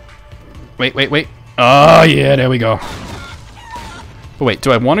 Wait. Oh, yeah, there we go. But wait,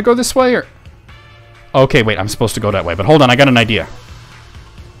 do I want to go this way, or... Okay, wait, I'm supposed to go that way, but hold on, I got an idea.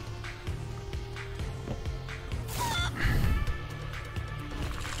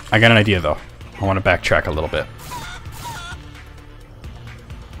 I got an idea, though. I want to backtrack a little bit.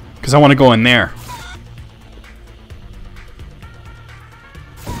 Because I want to go in there.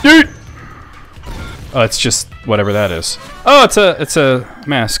 Dude! Oh, it's just whatever that is. Oh, it's a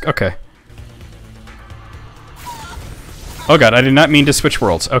mask. Okay. Oh god, I did not mean to switch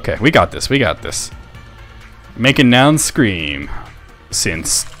worlds. Okay, we got this. Making nouns scream.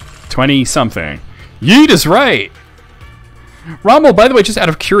 Since 20-something. Yeet is right! Rommel, by the way, just out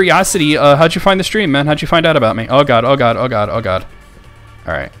of curiosity, how'd you find the stream, man? How'd you find out about me? Oh god.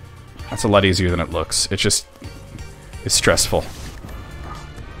 Alright. That's a lot easier than it looks. It's stressful.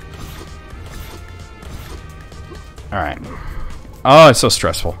 Alright. Oh, it's so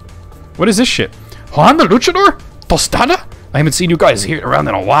stressful. What is this shit? Juan the Luchador? Tostada? I haven't seen you guys here around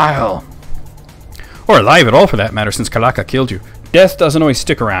in a while. Or alive at all, for that matter, since Kalaka killed you. Death doesn't always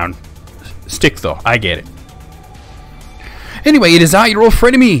stick around. Stick, though. I get it. Anyway, it is I, your old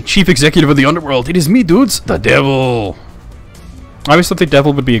frenemy, chief executive of the underworld. It is me, dudes. The devil. I always thought the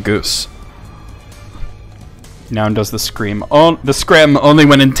devil would be a goose. Noun does the scream. Oh, the scream only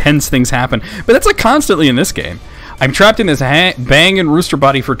when intense things happen. But that's like constantly in this game. I'm trapped in this banging rooster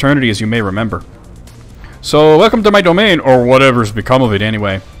body fraternity, as you may remember. So, welcome to my domain, or whatever's become of it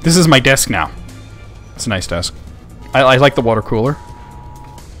anyway. This is my desk now. It's a nice desk. I like the water cooler.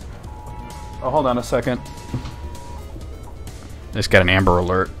 Oh, hold on a second. Just got an Amber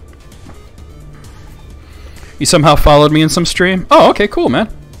Alert. You somehow followed me in some stream? Oh, okay, cool,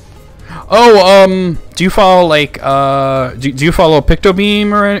 man. Oh, do you follow, like, do you follow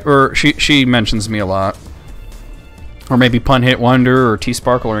Pictobeam or she mentions me a lot. Or maybe Pun Hit Wonder or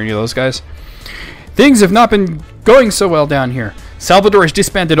T-Sparkle or any of those guys. Things have not been going so well down here. Salvador has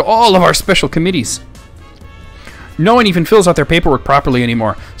disbanded all of our special committees. No one even fills out their paperwork properly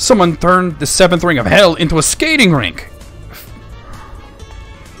anymore. Someone turned the 7th ring of hell into a skating rink.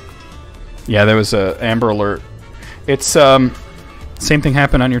 Yeah, there was a Amber Alert. It's, same thing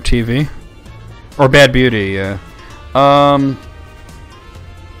happened on your TV. Or Bad Beauty, yeah.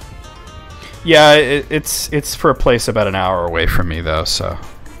 Yeah, it's for a place about an hour away from me, though, so...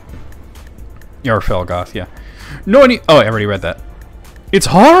 Or Felgoth, yeah. No one... Oh, I already read that. It's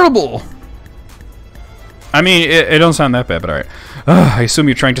horrible! I mean, it don't sound that bad, but alright. I assume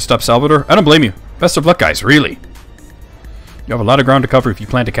you're trying to stop Salvador? I don't blame you. Best of luck, guys, really. You have a lot of ground to cover if you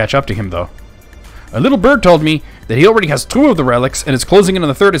plan to catch up to him, though. A little bird told me that he already has 2 of the relics and is closing in on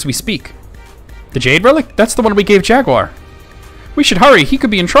the 3rd as we speak. The Jade Relic? That's the one we gave Jaguar. We should hurry, he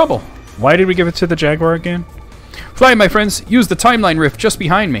could be in trouble. Why did we give it to the Jaguar again? Fly, my friends, use the timeline rift just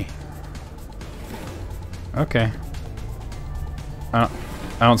behind me. Okay. I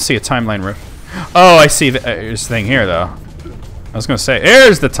don't see a timeline rift. Oh, I see this thing here, though. I was gonna say,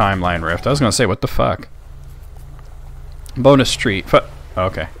 there's the timeline rift. I was gonna say, what the fuck? Bonus street.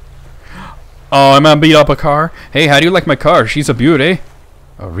 Okay. Oh, I'm gonna beat up a car. Hey, how do you like my car? She's a beaut, eh?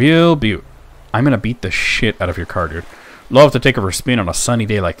 A real beaut. I'm gonna beat the shit out of your car, dude. Love to take her for a spin on a sunny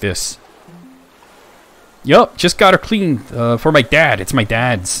day like this. Yup, just got her clean for my dad. It's my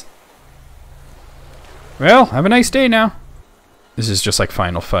dad's. Well, have a nice day now. This is just like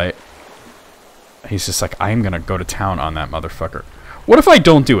Final Fight. He's just like, I'm gonna go to town on that motherfucker. What if I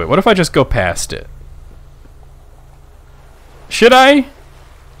don't do it? What if I just go past it? Should I?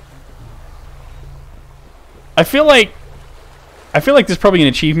 I feel like there's probably an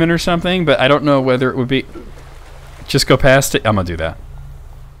achievement or something, but I don't know whether it would be... Just go past it? I'm gonna do that.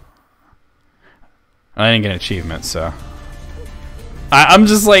 I didn't get an achievement, so... I'm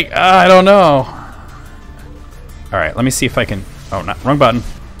just like, I don't know. Alright, let me see if I can... Oh, not wrong button.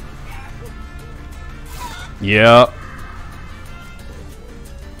 Yep.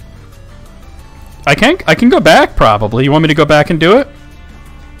 I can go back, probably. You want me to go back and do it?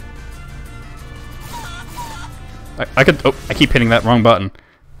 I could... Oh, I keep hitting that wrong button.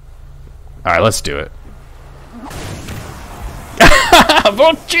 Alright, let's do it.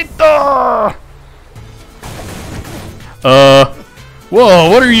 Bochito! Whoa,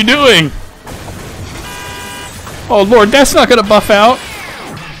 what are you doing? Oh lord, that's not gonna buff out.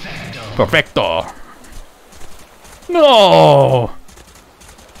 Perfecto. No!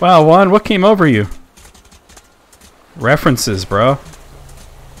 Wow, Juan, what came over you? References, bro.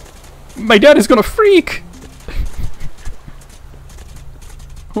 My dad is gonna freak!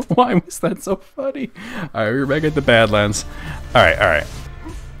 Why was that so funny? Alright, we're back at the Badlands. Alright, alright.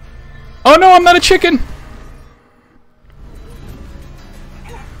 Oh no, I'm not a chicken!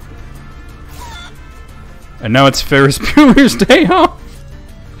 And now it's Ferris Bueller's Day Off!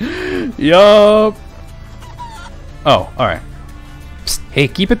 Yup! Oh, alright. Hey,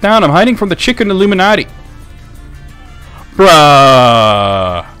 keep it down, I'm hiding from the chicken Illuminati.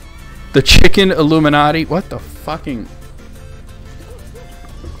 Bruh! The chicken Illuminati? What the fucking...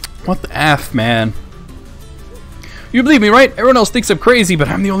 What the F, man? You believe me, right? Everyone else thinks I'm crazy, but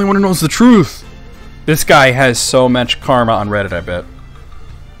I'm the only one who knows the truth. This guy has so much karma on Reddit, I bet.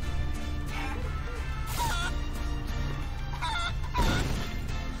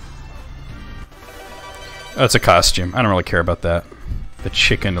 That's a costume. I don't really care about that. The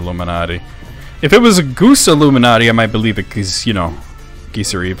chicken Illuminati. If it was a goose Illuminati, I might believe it because, you know,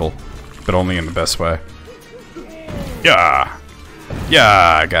 geese are evil. But only in the best way. Yeah!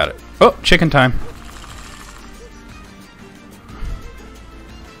 Yeah, I got it. Oh, chicken time.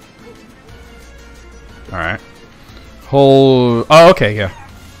 Alright. Hold... Oh, okay, yeah.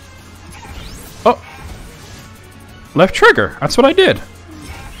 Oh! Left trigger. That's what I did.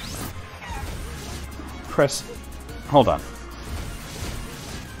 Press... Hold on.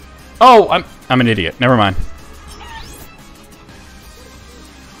 Oh, I'm an idiot. Never mind.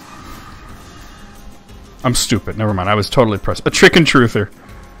 I'm stupid. Never mind. I was totally pressed. A chicken truther.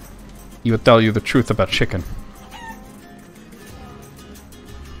 He would tell you the truth about chicken.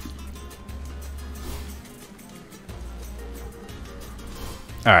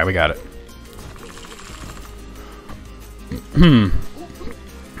 Alright, we got it.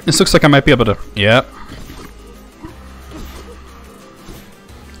 This looks like I might be able to... Yep.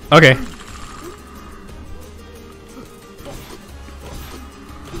 Okay.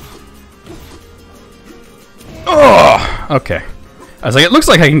 Oh! Okay. I was like, it looks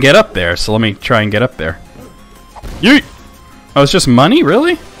like I can get up there, so let me try and get up there. Yeet! Oh, it's just money?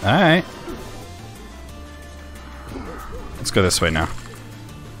 Really? Alright. Let's go this way now.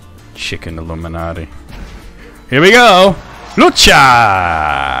 Chicken Illuminati. Here we go!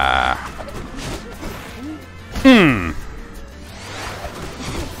 Lucha!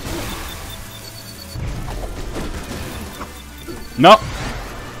 No.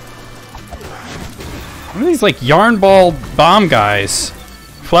 What are these, like, yarn ball bomb guys?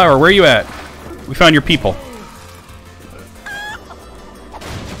 Flower, where are you at? We found your people.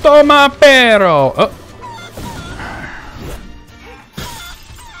 Toma pero! Oh.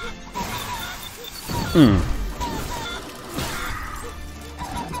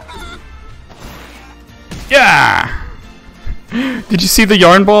 Yeah! Did you see the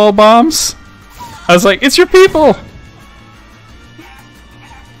yarn ball bombs? I was like, it's your people!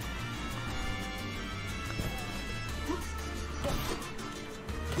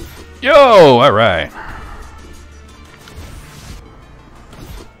 Yo! Alright.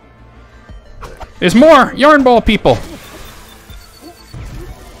 There's more yarn ball people!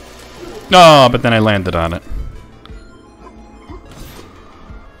 No, but then I landed on it.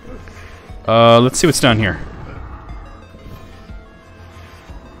 Let's see what's down here.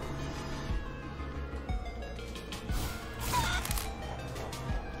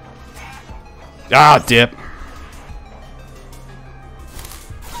 Ah, dip.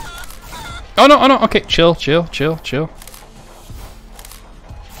 Oh no, okay, chill.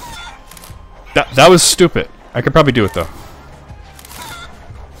 That was stupid. I could probably do it though.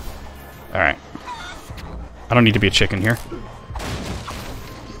 Alright. I don't need to be a chicken here.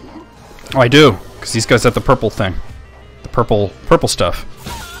 Oh, I do, because these guys have the purple thing. The purple stuff.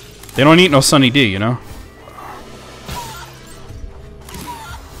 They don't eat no Sunny D, you know?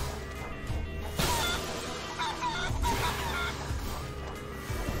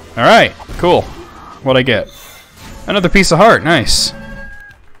 Alright, cool. What'd I get? Another piece of heart, nice.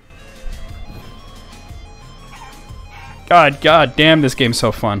 God damn, this game's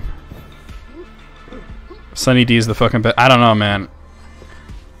so fun. Sunny D is the fucking best. I don't know, man.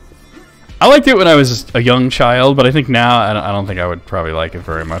 I liked it when I was a young child, but I think now, I don't think I would probably like it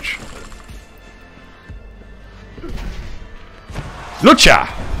very much.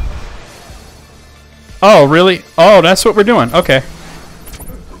 Lucha! Oh, really? Oh, that's what we're doing. Okay.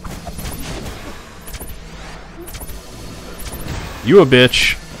 You a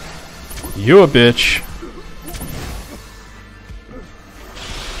bitch. You a bitch.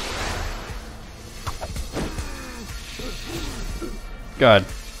 God.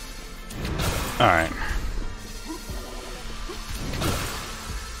 Alright.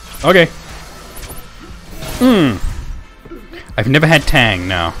 Okay. I've never had Tang,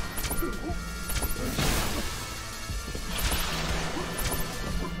 no.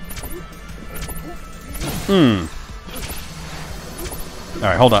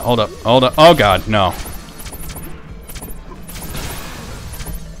 Alright, hold up. Oh god, no.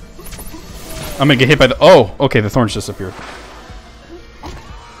 I'm gonna get hit by the... Oh, okay, the thorns disappeared.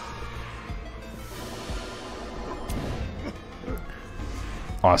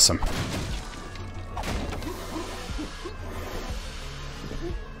 Awesome.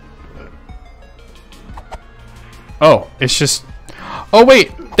 Oh, it's just... Oh,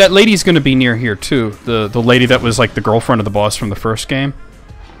 wait! That lady's gonna be near here, too. The lady that was, like, the girlfriend of the boss from the first game.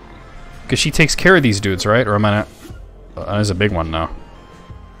 Because she takes care of these dudes, right? Or am I not... there's a big one, now.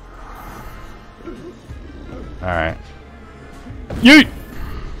 Alright. Yeet!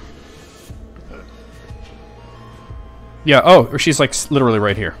 Yeah, oh, or she's like literally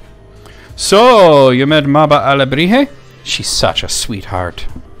right here. So, you met Maba Alebrije? She's such a sweetheart.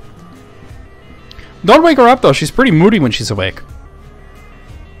 Don't wake her up though, she's pretty moody when she's awake.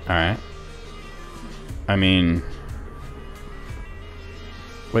 Alright. I mean...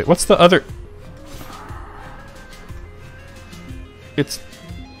 Wait, what's the other... It's...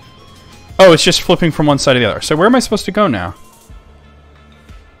 Oh, it's just flipping from one side to the other. So where am I supposed to go now?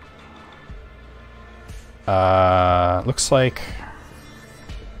 Looks like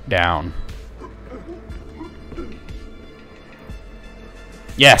down.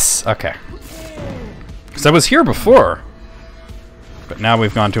 Yes, okay. Because I was here before. But now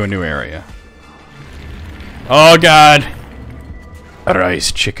we've gone to a new area. Oh god!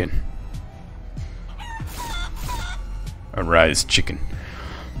 Arise, chicken. Arise, chicken.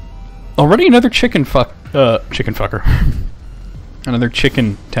 Already another chicken fucker. Another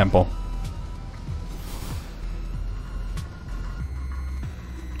chicken temple.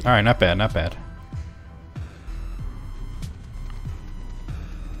 Alright, not bad, not bad.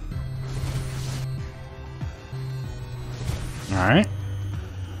 Alright.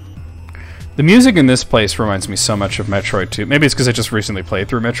 The music in this place reminds me so much of Metroid 2. Maybe it's because I just recently played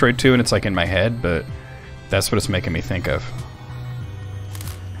through Metroid 2 and it's like in my head, but that's what it's making me think of.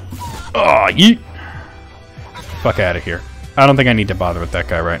 Oh, yeet! Fuck out of here. I don't think I need to bother with that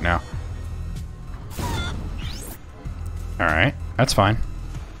guy right now. Alright, that's fine.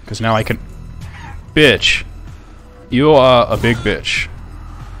 Because now I can... Bitch. You are a big bitch.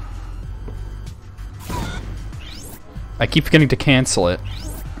 I keep forgetting to cancel it.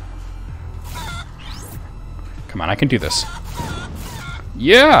 Come on, I can do this.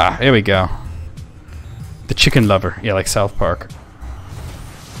 Yeah! There we go. The chicken lover. Yeah, like South Park.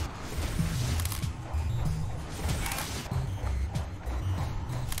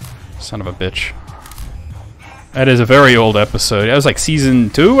 Son of a bitch. That is a very old episode. That was like season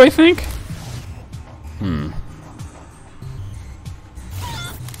 2, I think?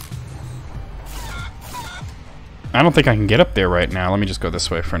 I don't think I can get up there right now. Let me just go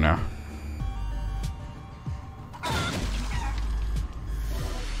this way for now.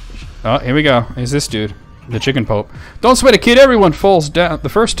 Oh, here we go. Is this dude. The chicken pope. Don't sweat a kid, everyone falls down the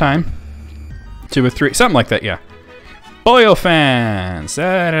first time. 2 or 3. Something like that, yeah. Boyo fans.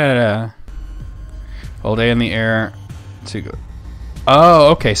 Da, da, da. Hold A in the air to go. Oh,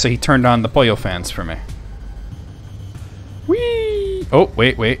 okay. So he turned on the Boyo fans for me. Whee! Oh,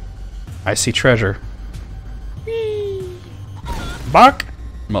 wait, wait. I see treasure. Whee! Bok!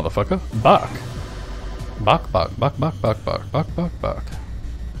 Motherfucker. Bok. Bok, bok, bok, bok, bok, bok, bok, bok, bok.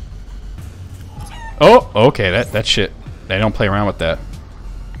 Oh, okay. That shit. They don't play around with that.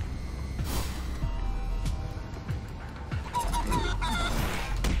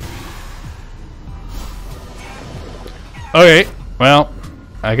 Okay, well,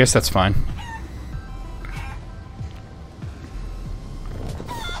 I guess that's fine.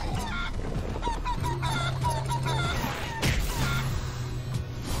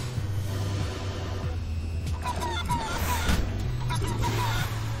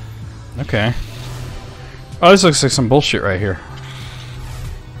 Okay. Oh, this looks like some bullshit right here.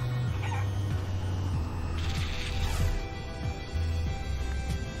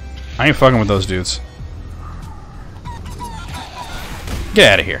 I ain't fucking with those dudes.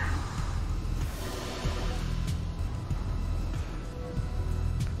 Get out of here.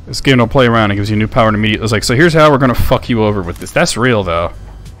 This game don't play around. It gives you new power and immediate. It's like, so here's how we're gonna fuck you over with this. That's real, though.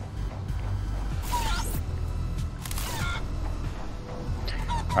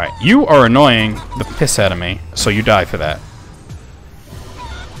 Alright, you are annoying the piss out of me, so you die for that.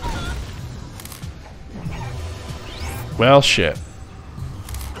 Well, shit.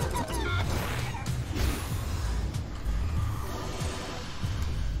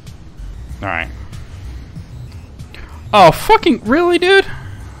 Alright. Oh, fucking really, dude?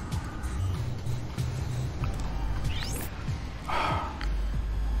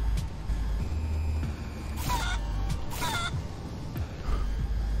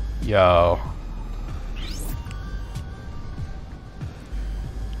 Yo.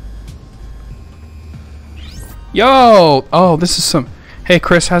 Yo! Oh, this is some... Hey,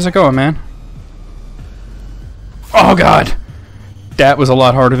 Chris, how's it going, man? Oh, God! That was a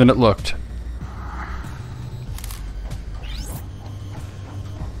lot harder than it looked.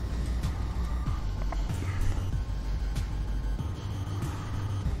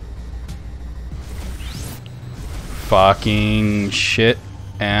 Fucking shit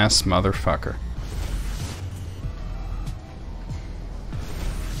ass motherfucker.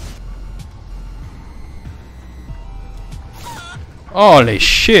 Holy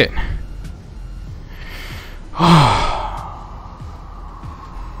shit.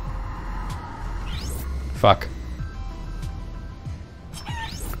 Fuck.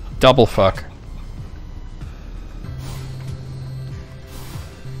 Double fuck.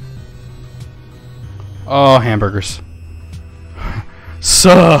 Oh, hamburgers.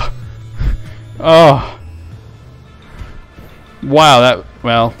 So. Oh. Wow, that...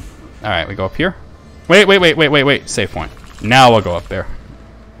 Well. Alright, we go up here. Wait. Save point. Now we'll go up there.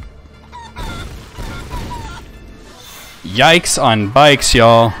 Yikes on bikes,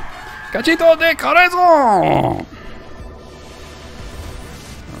 y'all. Cachito de corazón!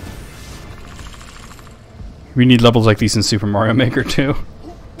 We need levels like these in Super Mario Maker too.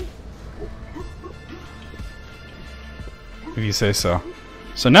 If you say so.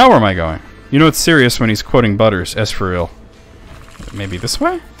 So now where am I going? You know it's serious when he's quoting Butters. S for real. Maybe this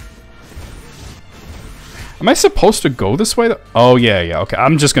way? Am I supposed to go this way? Oh, yeah, yeah. Okay,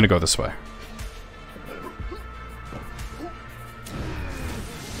 I'm just going to go this way.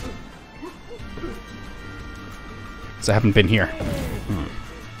 Because I haven't been here.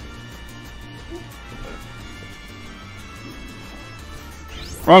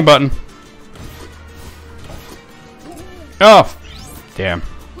 Wrong button. Oh! Damn.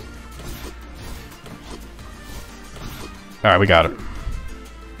 Alright, we got it.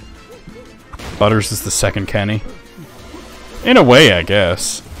 Butters is the second Kenny. In a way, I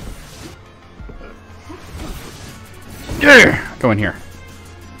guess. Yeah! Go in here.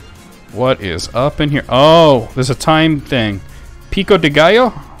 What is up in here? Oh, there's a time thing. Pico de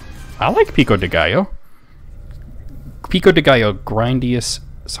Gallo? I like Pico de Gallo. Pico de Gallo, grindiest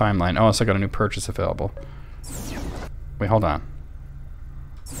timeline. Oh, so I got a new purchase available. Wait, hold on.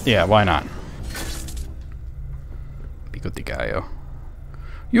 Yeah, why not? Pico de Gallo.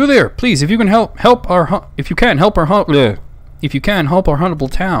 You there, please, if you can help our huntable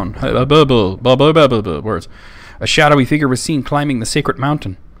town. Words. A shadowy figure was seen climbing the sacred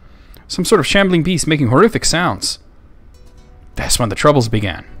mountain. Some sort of shambling beast making horrific sounds. That's when the troubles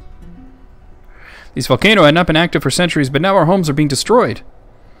began. These volcanoes had not been active for centuries, but now our homes are being destroyed.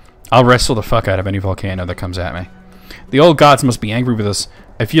 I'll wrestle the fuck out of any volcano that comes at me. The old gods must be angry with us.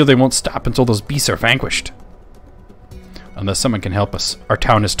 I feel they won't stop until those beasts are vanquished. Unless someone can help us. Our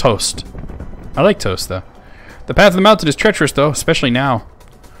town is toast. I like toast, though. The path of the mountain is treacherous, though, especially now.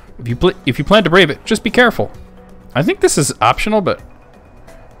 If you plan to brave it, just be careful. I think this is optional, but...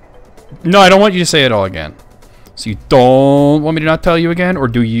 No, I don't want you to say it all again. So you don't want me to not tell you again? Or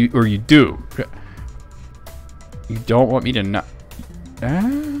do you... Or you do? You don't want me to not...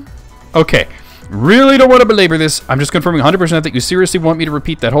 Okay. Really don't want to belabor this. I'm just confirming 100% that you seriously want me to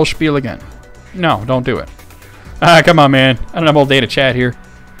repeat that whole spiel again. No, don't do it. Ah, come on, man. I don't have all day to chat here.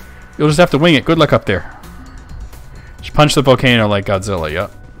 You'll just have to wing it. Good luck up there. Just punch the volcano like Godzilla,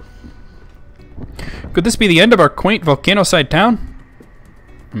 yup. Could this be the end of our quaint volcano-side town?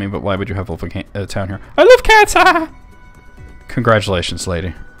 I mean, but why would you have a town here? I love cats! Ah! Congratulations,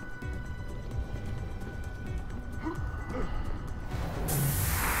 lady.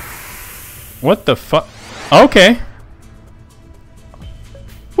 What the fuck? Okay.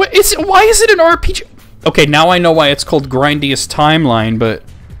 What is it? Why is it an RPG? Okay, now I know why it's called Grindiest Timeline, but...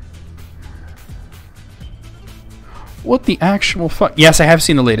 What the actual fuck? Yes, I have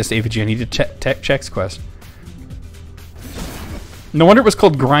seen the latest AVG. I need to check Check's quest. No wonder it was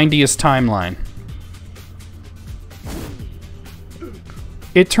called Grindiest Timeline.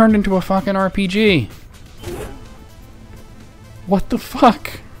 It turned into a fucking RPG. What the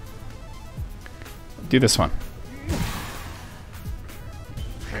fuck? Do this one.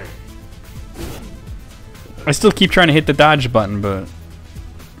 I still keep trying to hit the dodge button, but...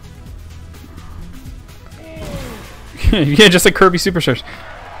 Yeah, just like Kirby Superstars.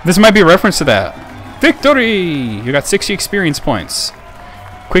 This might be a reference to that. Victory! You got 60 experience points.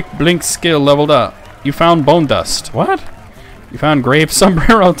 Quick blink skill leveled up. You found bone dust. What? You found grave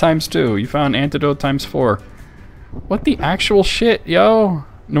sombrero ×2. You found antidote ×4. What the actual shit, yo?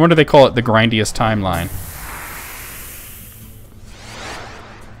 No wonder they call it the Grindiest Timeline.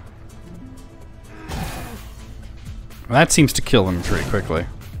 Well, that seems to kill them pretty quickly.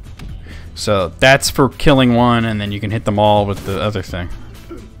 So that's for killing one, and then you can hit them all with the other thing.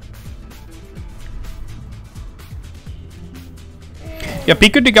 Yeah,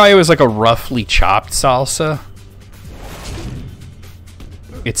 pico de gallo is like a roughly chopped salsa.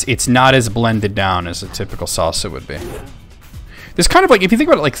 It's not as blended down as a typical salsa would be. There's kind of like, if you think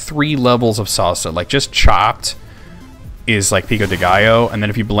about it, like 3 levels of salsa. Like just chopped is like pico de gallo, and then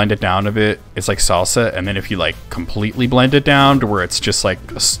if you blend it down a bit, it's like salsa, and then if you like completely blend it down to where it's just like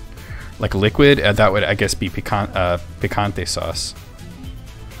liquid, that would, I guess, be picante sauce.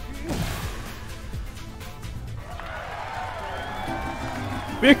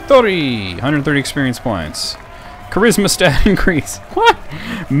 Victory! 130 experience points. Charisma stat increase. What?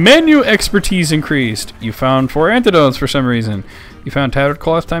 Menu expertise increased. You found 4 antidotes for some reason. You found tattered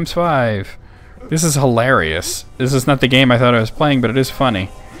cloth ×5. This is hilarious. This is not the game I thought I was playing, but it is funny.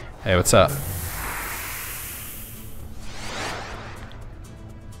 Hey, what's up?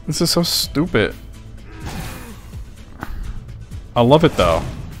 This is so stupid. I love it though.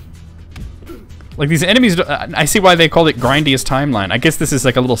 Like these enemies, I see why they called it Grindiest Timeline. I guess this is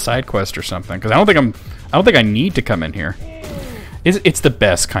like a little side quest or something. Because I don't think I need to come in here. It's the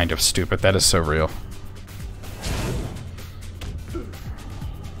best kind of stupid. That is so real.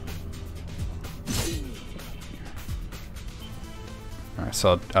 All right,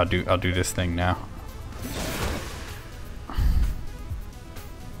 so I'll do this thing now.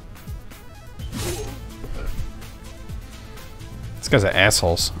 guys are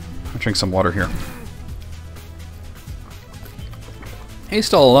assholes. I'll drink some water here. He's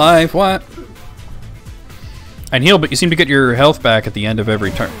still alive. What? And heal, but you seem to get your health back at the end of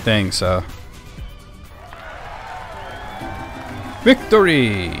every thing, so.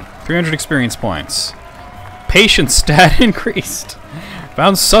 Victory! 300 experience points. Patience stat increased.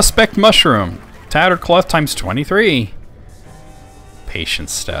 Found suspect mushroom. Tattered cloth times 23.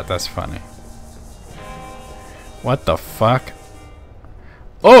 Patience stat, that's funny. What the fuck?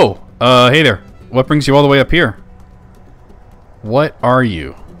 Oh! Hey there. What brings you all the way up here? What are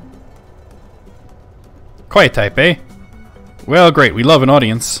you? Quiet type, eh? Well, great. We love an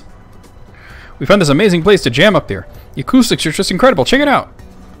audience. We found this amazing place to jam up there. The acoustics are just incredible. Check it out.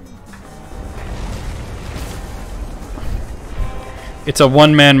 It's a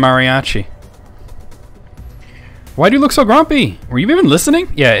one-man mariachi. Why do you look so grumpy? Were you even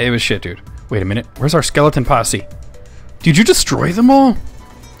listening? Yeah, it was shit, dude. Wait a minute. Where's our skeleton posse? Did you destroy them all?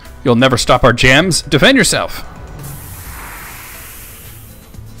 You'll never stop our jams. Defend yourself.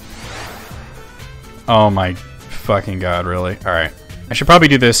 Oh my fucking god, really? Alright. I should probably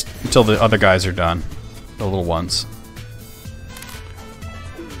do this until the other guys are done. The little ones.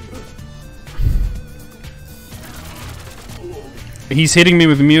 He's hitting me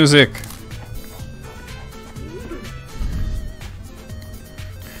with music.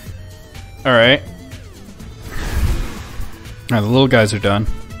 Alright. Alright, the little guys are done.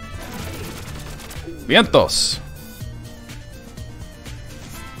 Vientos.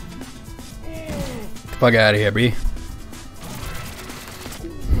 Fuck out of here, B.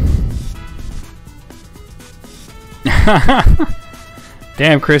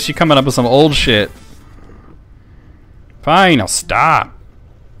 Damn, Chris, you coming up with some old shit. Fine, I'll stop.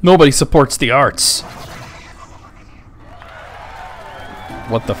 Nobody supports the arts.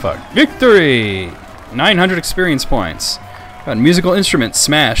 What the fuck? Victory! 900 experience points. Got musical instrument,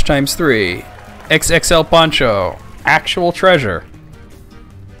 smash times 3. XXL poncho. Actual treasure.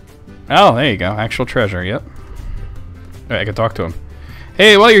 Oh, there you go. Actual treasure, yep. Alright, I can talk to him.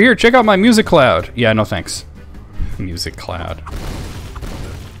 Hey, while you're here, check out my music cloud. Yeah, no thanks. Music cloud.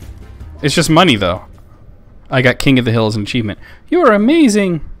 It's just money, though. I got King of the Hill as an achievement. You are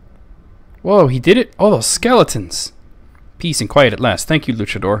amazing! Whoa, he did it? Oh, those skeletons. Peace and quiet at last. Thank you,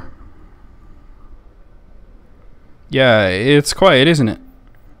 Luchador. Yeah, it's quiet, isn't it?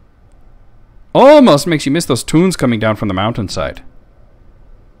 Almost makes you miss those tunes coming down from the mountainside.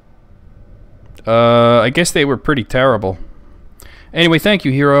 I guess they were pretty terrible. Anyway, thank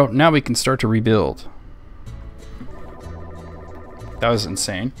you, hero. Now we can start to rebuild. That was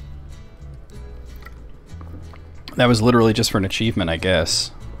insane. That was literally just for an achievement, I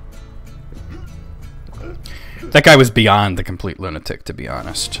guess. That guy was beyond the complete lunatic, to be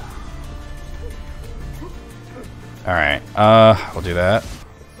honest. Alright, we'll do that.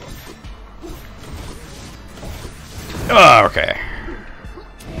 Oh, okay.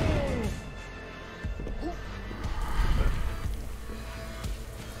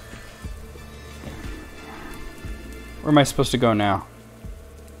 Where am I supposed to go now?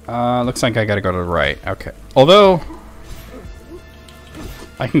 Looks like I gotta go to the right. Okay. Although,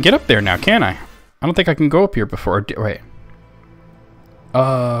 I can get up there now, can I? I don't think I can go up here before. Wait.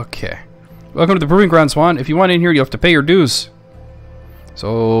 Okay. Welcome to the Proving Ground, Swan. If you want in here, you have to pay your dues.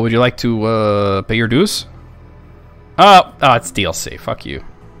 So, would you like to pay your dues? Oh, it's DLC. Fuck you.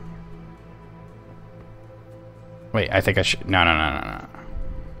 Wait, I think I should. No.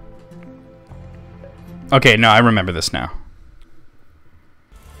 Okay, no, I remember this now.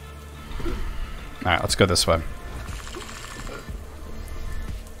 Alright, let's go this way.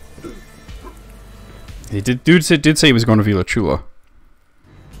 Dude did say he was going to Villa Chula.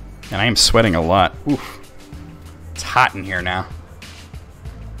 And I am sweating a lot. Oof. It's hot in here now.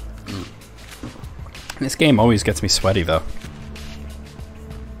 This game always gets me sweaty, though.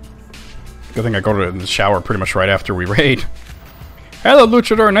 Good thing I go to the shower pretty much right after we raid. Hello,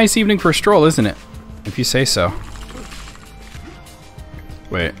 Luchador. Nice evening for a stroll, isn't it? If you say so.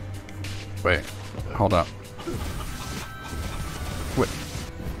 Wait. Hold up. Wait.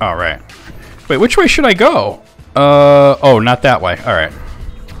 All right. Wait, which way should I go? Oh, not that way. All right.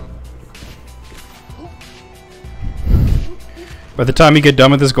 By the time you get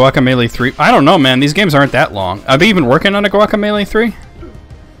done with this Guacamelee 3... I don't know, man. These games aren't that long. Are they even working on a Guacamelee 3?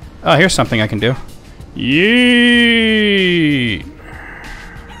 Oh, here's something I can do. Yeet!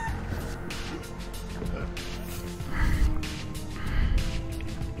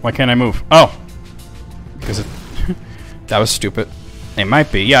 Why can't I move? Oh! Because it... that was stupid. It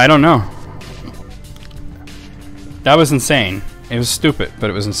might be. Yeah, I don't know. That was insane. It was stupid, but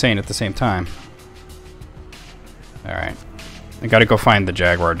it was insane at the same time. Alright. I gotta go find the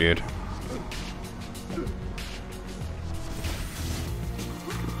Jaguar dude.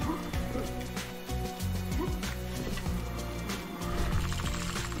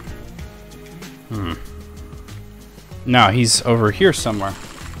 No, he's over here somewhere.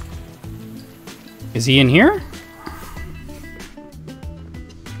 Is he in here?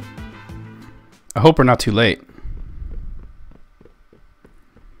 I hope we're not too late.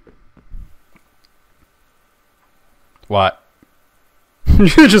 What?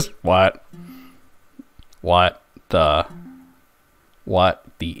 Just what? What the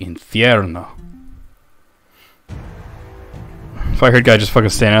infierno? Firehead guy just fucking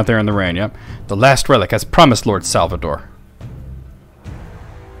standing out there in the rain, yep. The last relic as promised, Lord Salvador.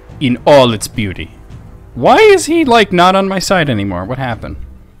 In all its beauty. Why is he, like, not on my side anymore? What happened?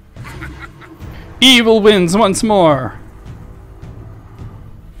 Evil wins once more!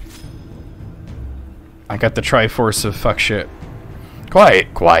 I got the Triforce of fuck shit.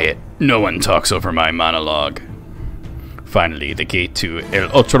 Quiet, quiet. No one talks over my monologue. Finally, the gate to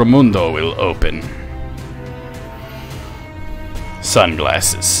El Otro Mundo will open.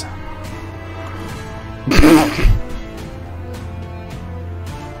 Sunglasses.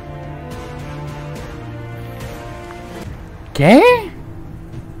 Okay?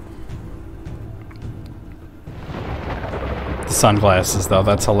 The sunglasses, though,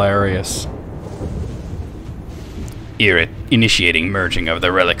 that's hilarious. Initiating merging of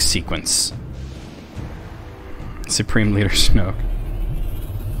the relic sequence. Supreme Leader Snoke.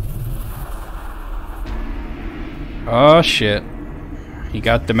 Oh shit. He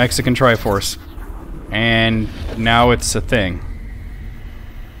got the Mexican Triforce. And now it's a thing.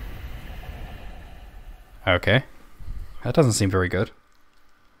 Okay. That doesn't seem very good.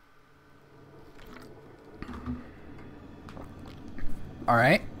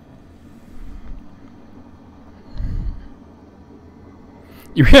 Alright.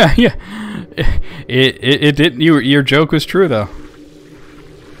 Yeah, yeah. It didn't. Your joke was true, though.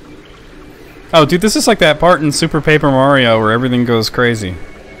 Oh, dude, this is like that part in Super Paper Mario where everything goes crazy.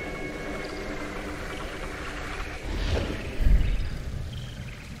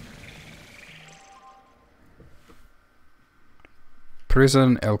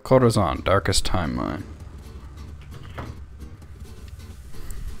 Prison El Corazon, Darkest Timeline.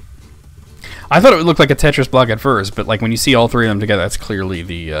 I thought it would look like a Tetris block at first, but like when you see all three of them together, that's clearly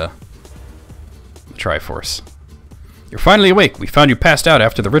the Triforce. You're finally awake. We found you passed out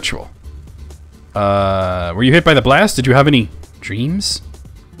after the ritual. Were you hit by the blast? Did you have any dreams?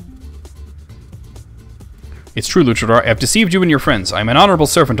 It's true, Luchador. I have deceived you and your friends. I am an honorable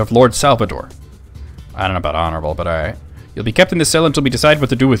servant of Lord Salvador. I don't know about honorable, but alright. You'll be kept in this cell until we decide what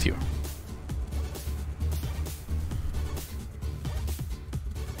to do with you.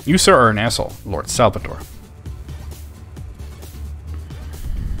 You, sir, are an asshole, Lord Salvador.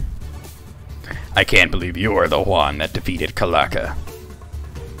 I can't believe you're the one that defeated Calaca.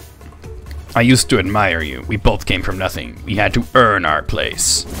 I used to admire you. We both came from nothing. We had to earn our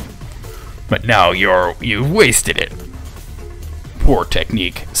place. But now you've wasted it. Poor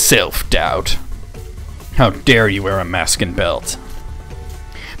technique. Self-doubt. How dare you wear a mask and belt?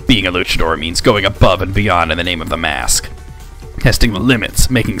 Being a luchador means going above and beyond in the name of the mask. Testing the limits,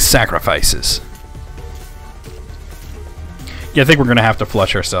 making sacrifices. Yeah, I think we're gonna have to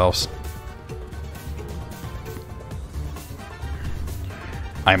flush ourselves.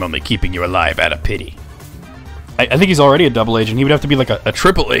 I'm only keeping you alive out of pity. I think he's already a double agent. He would have to be like a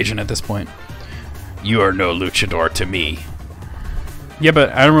triple agent at this point. You are no luchador to me. Yeah, but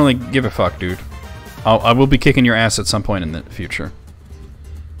I don't really give a fuck, dude. I will be kicking your ass at some point in the future.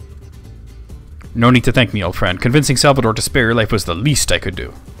 No need to thank me, old friend. Convincing Salvador to spare your life was the least I could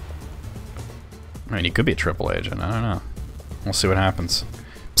do. I mean, he could be a triple agent. I don't know. We'll see what happens.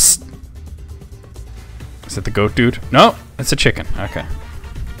 Psst. Is it the goat dude? No, it's a chicken. Okay.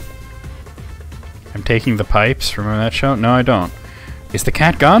 I'm taking the pipes. Remember that show? No, I don't. Is the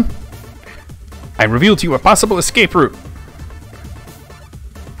cat gone? I revealed to you a possible escape route.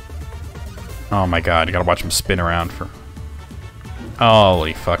 Oh my god, you gotta watch him spin around for...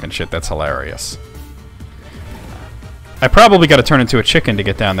 Holy fucking shit, that's hilarious. I probably gotta turn into a chicken to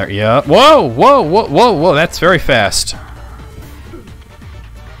get down there. Yeah. Whoa, whoa, whoa, whoa, whoa, that's very fast.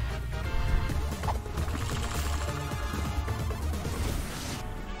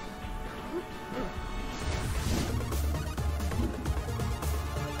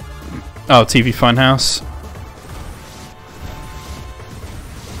 Oh, TV Funhouse.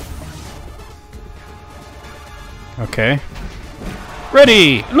 Okay.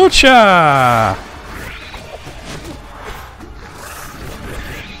 Ready! Lucha!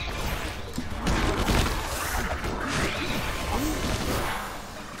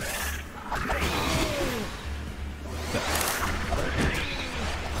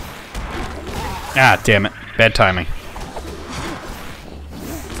 Ah, damn it. Bad timing.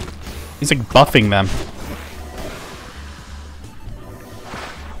 He's like buffing them.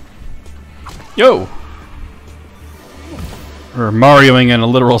 Yo! Or Marioing in a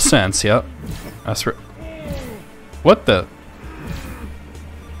literal sense, yep. That's right. What the?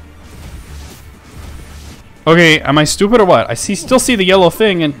 Okay, am I stupid or what? I still see the yellow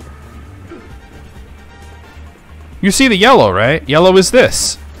thing and... You see the yellow, right? Yellow is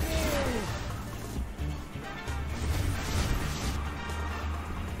this.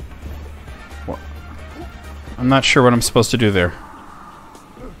 What? I'm not sure what I'm supposed to do there.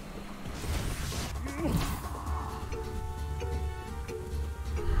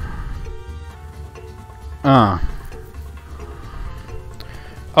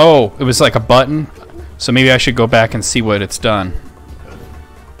 Oh, it was like a button. So maybe I should go back and see what it's done.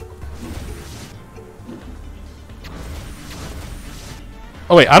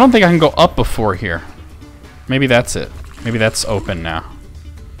 Oh wait, I don't think I can go up before here. Maybe that's it. Maybe that's open now.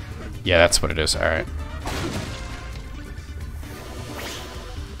 Yeah, that's what it is. Alright.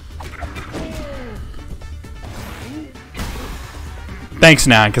 Thanks,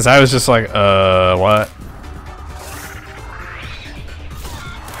 Nan, because I was just like, what?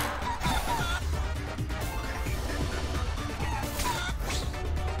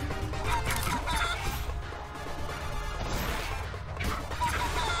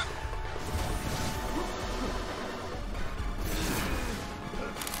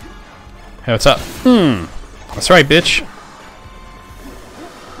 Hey, what's up? That's right, bitch.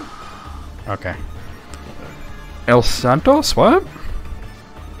 Okay. El Santos, what?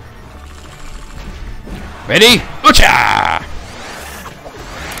 Ready? Ucha!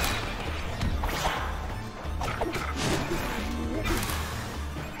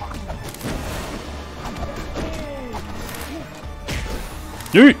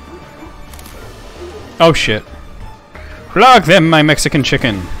 Yeet! Oh shit. Flog them, my Mexican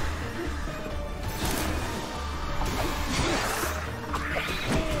chicken.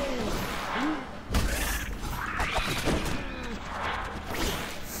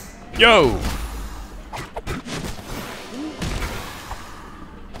 Yo!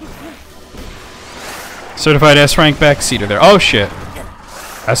 Certified S rank backseater there. Oh shit.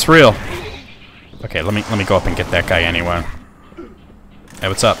 That's real. Okay, let me go up and get that guy anyway. Hey,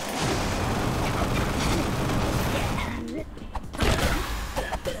 what's up?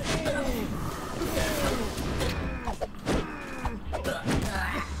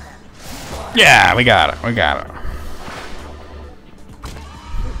 Yeah, we got it. We got it.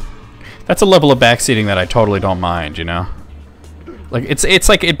 That's a level of backseating that I totally don't mind, you know? Like, it's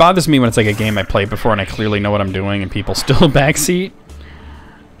like, it bothers me when it's like a game I played before and I clearly know what I'm doing and people still backseat.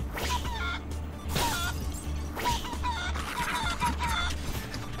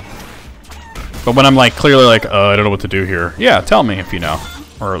 But when I'm like, clearly like, I don't know what to do here. Yeah, tell me if you know.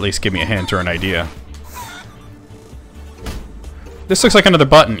 Or at least give me a hint or an idea. This looks like another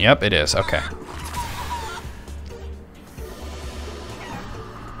button. Yep, it is. Okay.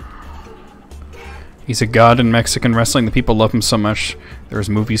 He's a god in Mexican wrestling. The people love him so much. There's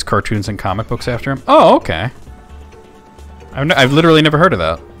movies, cartoons, and comic books after him. Oh, okay. I've literally never heard of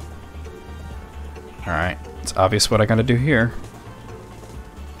that. Alright. It's obvious what I gotta do here.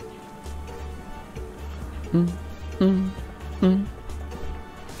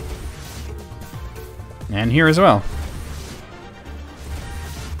 And here as well.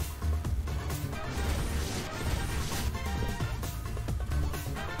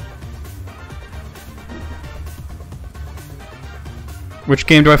 Which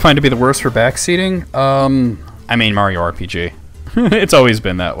game do I find to be the worst for backseating? I mean Mario RPG. It's always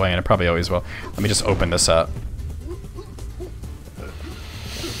been that way, and it probably always will. Let me just open this up.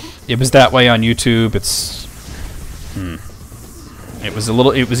 It was that way on YouTube. It's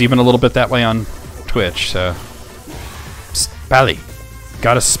It was even a little bit that way on Twitch. So, psst, Pally,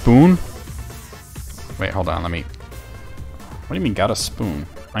 got a spoon? Wait, hold on. Let me. What do you mean, got a spoon?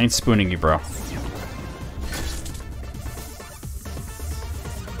 I ain't spooning you, bro.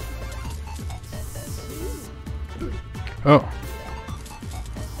 Oh.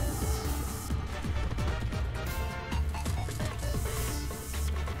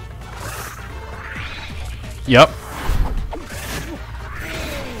 Yep.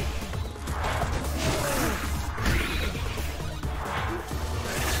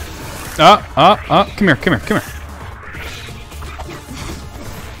 Come here, come here, come here.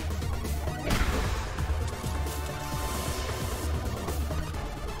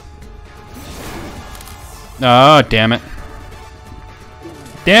 Oh, damn it.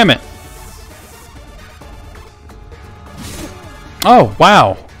 Damn it. Oh,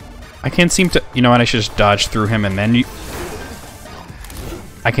 wow. I can't seem to... You know what? I should just dodge through him and then you...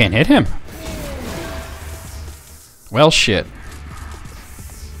 I can't hit him. Well, shit.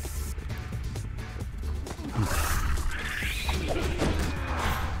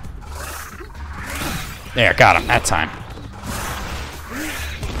 There, got him that time.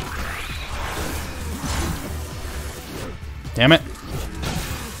 Damn it.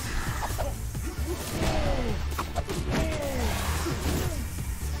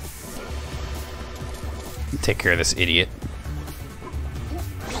 Take care of this idiot.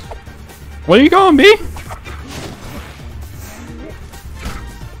 Where are you going, B?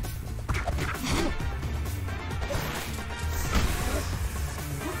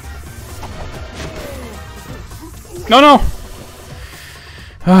 No, no.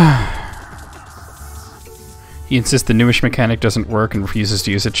 He insists the newish mechanic doesn't work and refuses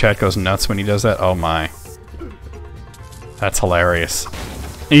to use it. Chat goes nuts when he does that. Oh my. That's hilarious.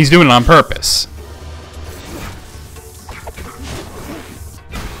 And he's doing it on purpose.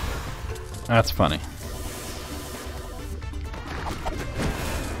 That's funny.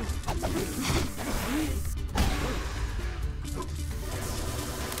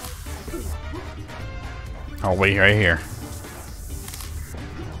 I'll wait right here.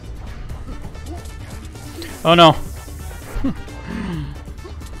 Oh no.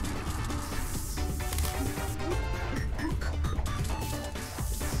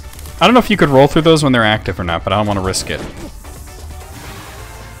 I don't know if you could roll through those when they're active or not, but I don't want to risk it.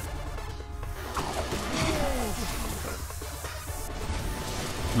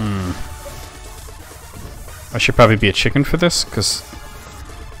 I should probably be a chicken for this, because...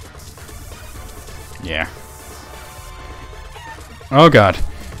 Yeah. Oh god.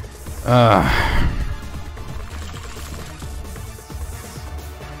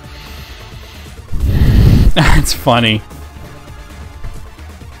 It's funny.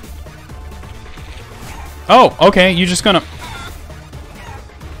 Oh, okay, you just gonna...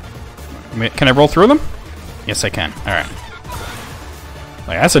 Can I roll through them? Yes, I can. Alright.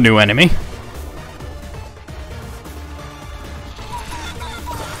 Like, that's a new enemy.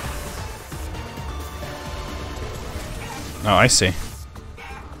 Oh, I see.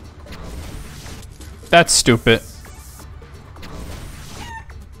 That's stupid.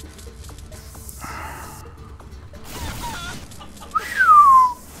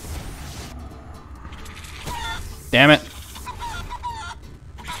 Damn it.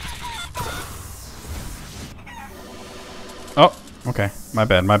 Oh, okay. My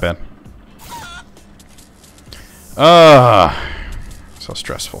bad, my bad. So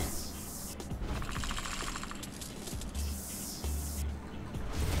stressful.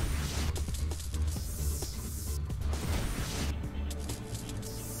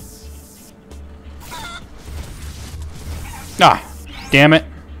 Ah, damn it.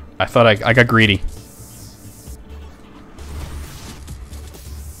 I thought I got greedy.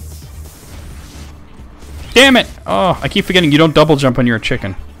 Damn it! Oh, I keep forgetting you don't double jump when you're a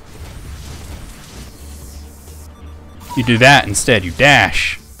chicken. You do that instead, you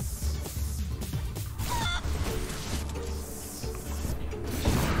dash.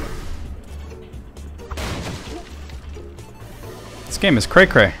 This game is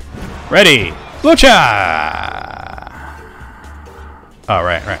cray-cray. Ready! Lucha! Oh,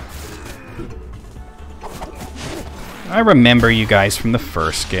 right. I remember you guys from the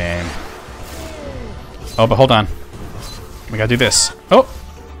first game. Oh, but hold on. We gotta do this. Oh!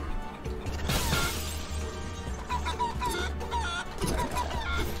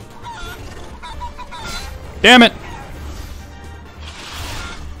 Damn it!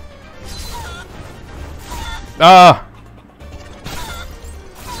 Ah!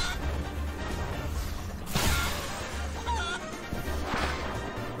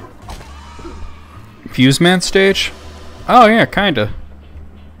 Fuse Man stage? Oh yeah, kinda.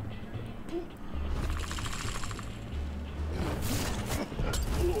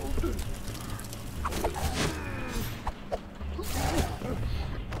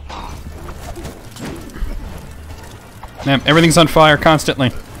 Man, everything's on fire constantly.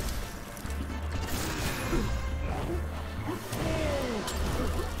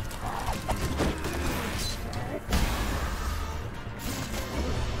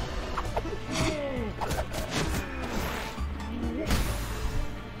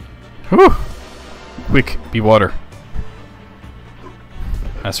 Whew. Quick, be water.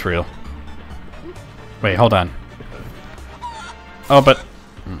 That's real. Wait, hold on. Oh, but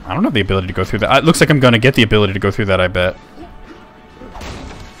I don't have the ability to go through that. It looks like I'm gonna get the ability to go through that, I bet.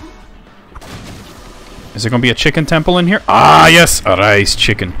 Is there gonna be a chicken temple in here? Ah, yes! Arise,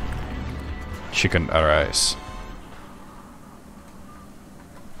 chicken. Chicken, arise.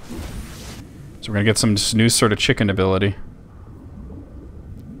 So we're gonna get some new sort of chicken ability.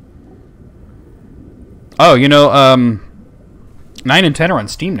 Oh, you know, 9 and 10 are on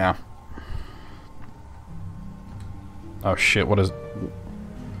Steam now. Oh shit, what is...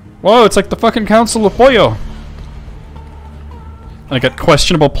 Whoa, it's like the fucking Council of Pollo! And I got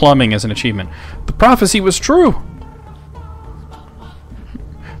questionable plumbing as an achievement. The prophecy was true!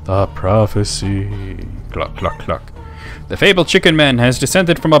 The prophecy... Cluck, cluck, cluck. The fabled chicken man has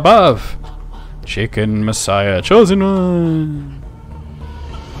descended from above. Chicken Messiah, chosen one.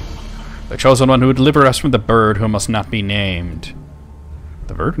 The chosen one who would deliver us from the bird who must not be named.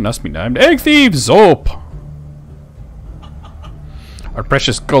 The bird who must be named? Egg thief, Zope! Our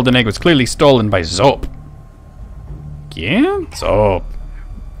precious golden egg was clearly stolen by Zope. Yeah? Zope.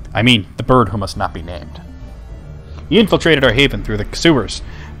 I mean, the bird who must not be named. He infiltrated our haven through the sewers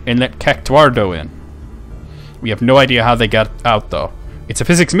and let Cactuardo in. We have no idea how they got out, though. It's a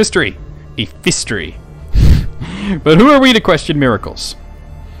physics mystery. A fistery. But who are we to question miracles?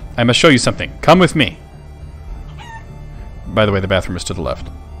 I must show you something. Come with me. By the way, the bathroom is to the left.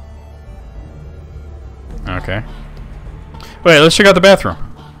 Okay. Wait, let's check out the bathroom.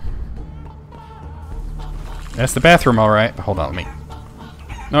 That's the bathroom, alright. Hold on, let me...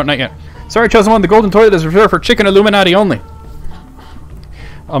 No, not yet. Sorry, Chosen One, the golden toilet is reserved for chicken Illuminati only.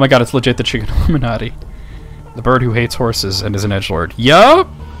 Oh my god, it's legit the chicken Illuminati. The bird who hates horses and is an edgelord. Yup!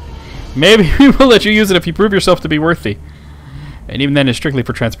 Maybe we will let you use it if you prove yourself to be worthy. And even then, it's strictly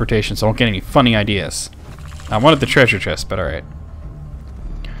for transportation, so don't get any funny ideas. I wanted the treasure chest, but alright.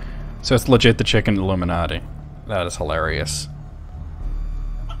 So it's legit the chicken Illuminati. That is hilarious.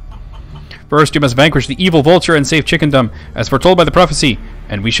 First, you must vanquish the evil vulture and save chickendom, as foretold by the prophecy,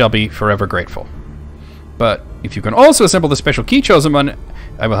 and we shall be forever grateful. But if you can also assemble the special key, Chosen One,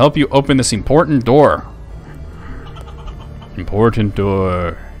 I will help you open this important door. Important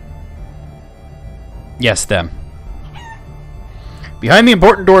door. Yes, them. Behind the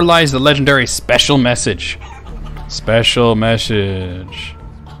important door lies the legendary special message. Special message.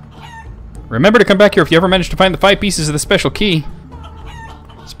 Remember to come back here if you ever manage to find the 5 pieces of the special key.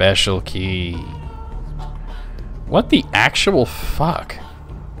 Special key. What the actual fuck?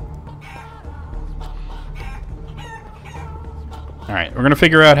 Alright, we're gonna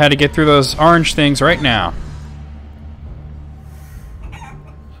figure out how to get through those orange things right now.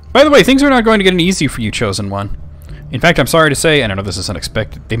 By the way, things are not going to get any easier for you, Chosen One. In fact, I'm sorry to say, and I know this is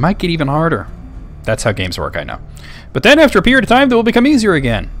unexpected, they might get even harder. That's how games work, I know. But then, after a period of time, they will become easier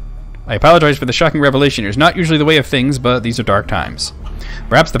again. I apologize for the shocking revelation. It is not usually the way of things, but these are dark times.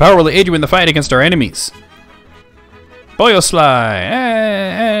 Perhaps the power will aid you in the fight against our enemies. Boyo Sly!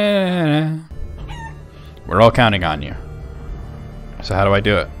 We're all counting on you. So how do I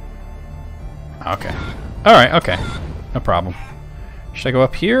do it? Okay. Alright, okay. No problem. Should I go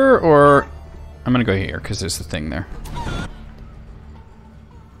up here, or... I'm gonna go here, because there's the thing there.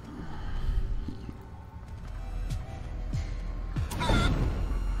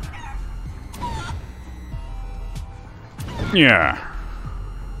 Yeah.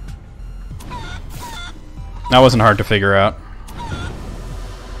 That wasn't hard to figure out.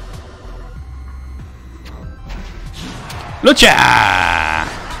 Lucha!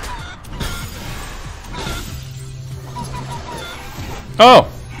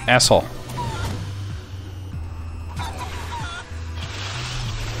 Oh! Asshole.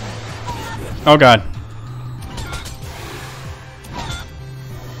 Oh god.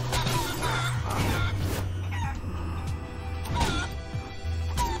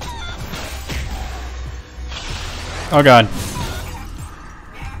 Oh god.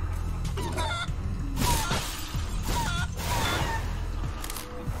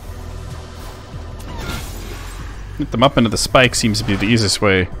 Get them up into the spike seems to be the easiest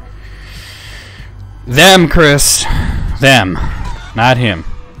way. Them, Chris. Them. Not him.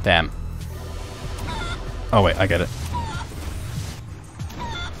 Them. Oh wait, I get it.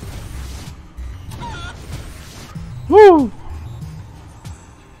 Woo!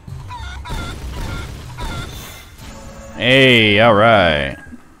 Hey, alright.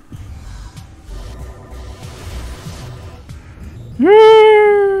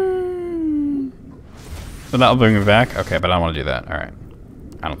 So that'll bring me back? Okay, but I don't want to do that. Alright.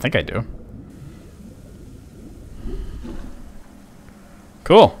 I don't think I do.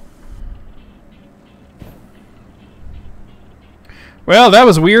 Cool. Well, that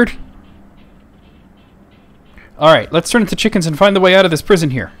was weird. Alright, let's turn into chickens and find the way out of this prison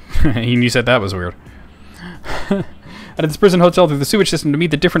here. You said that was weird. Out of this prison hotel through the sewage system to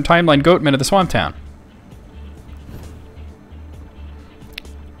meet the different timeline goatmen of the Swamp Town.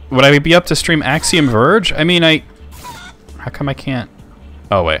 Would I be up to stream Axiom Verge? I mean, how come I can't?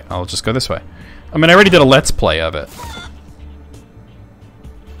 Oh, wait. I'll just go this way. I mean, I already did a Let's Play of it.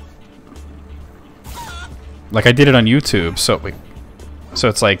 Like, I did it on YouTube, so... So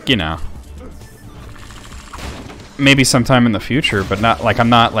it's like, you know... Maybe sometime in the future, but not... Like, I'm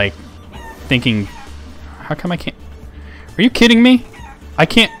not, like, thinking... How come I can't... Are you kidding me? I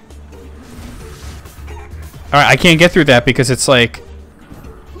can't... Alright, I can't get through that because it's like...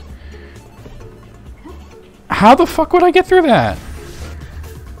 How the fuck would I get through that?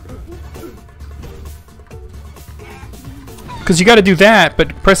 Because you gotta do that, but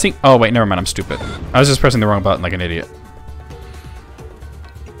pressing... Oh, wait, never mind, I'm stupid. I was just pressing the wrong button like an idiot.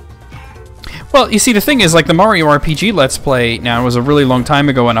 Well, you see, the thing is, like, the Mario RPG Let's Play, now, it was a really long time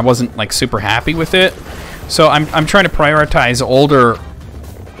ago, and I wasn't, like, super happy with it. So I'm trying to prioritize older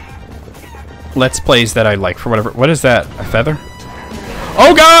Let's Plays that I like, for whatever... What is that? A feather?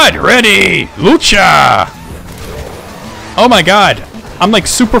 Oh, God! Ready! Lucha! Oh, my God. I'm, like,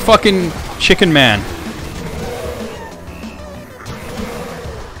 super fucking Chicken Man.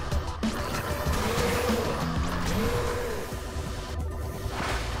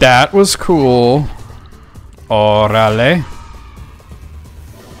 That was cool. Orale.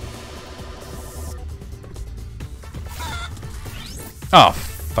 Oh,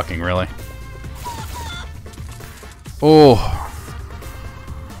 fucking really. Oh.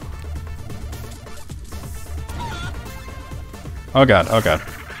 Oh god, oh god.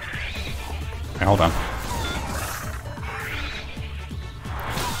 Hey, hold on.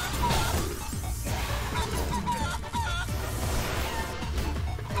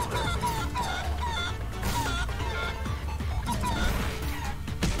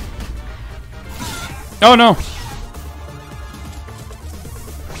 Oh no!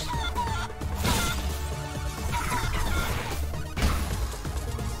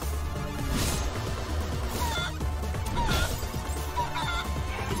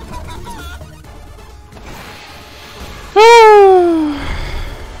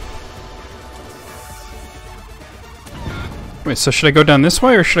 Wait, so should I go down this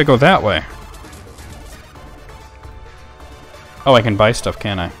way or should I go that way? Oh, I can buy stuff,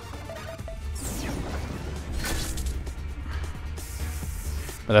 can't I?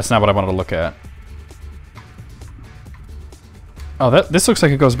 But that's not what I wanted to look at. Oh, this looks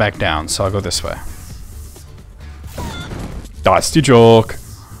like it goes back down, so I'll go this way. That's the joke.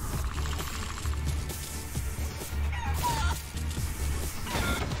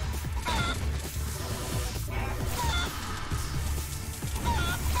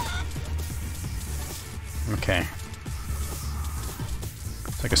 Okay.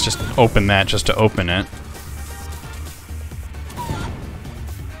 So I guess just open that just to open it.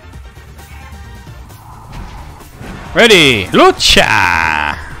 Ready!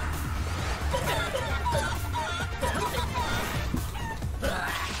 Lucha!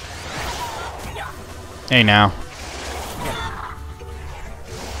 Hey now.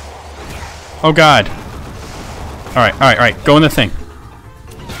 Oh god. Alright, alright, alright. Go in the thing.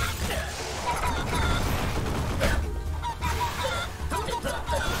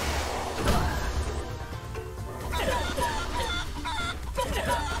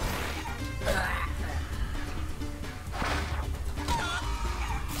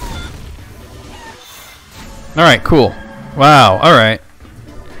 Alright, cool. Wow, alright.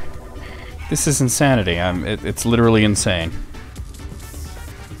 This is insanity. It's literally insane.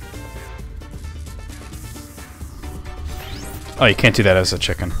 Oh, you can't do that as a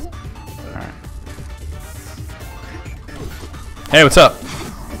chicken. Alright. Hey, what's up?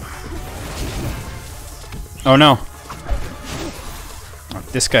 Oh no. Oh,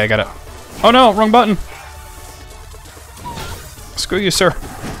 this guy gotta... Oh no, wrong button! Screw you, sir.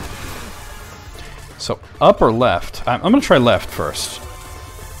 So, up or left? I'm gonna try left first.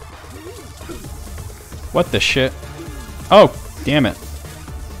 What the shit? Oh, damn it.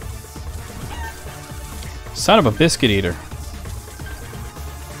 Son of a biscuit eater.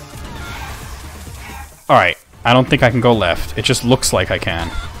 Alright, I don't think I can go left. It just looks like I can.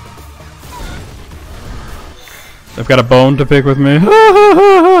 They've got a bone to pick with me.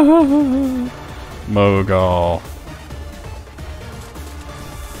 Mogul.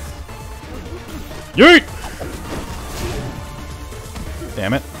 Yeet!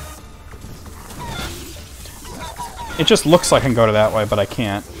 Damn it. It just looks like I can go to that way, but I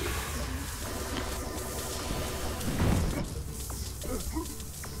can't.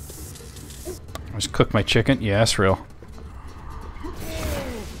 I just cook my chicken. Yeah, that's real.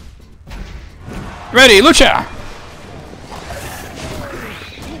 Ready, lucha!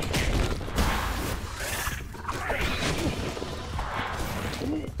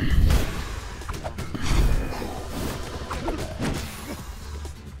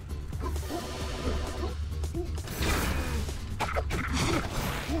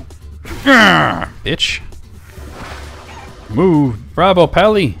 Bitch. Move. Bravo,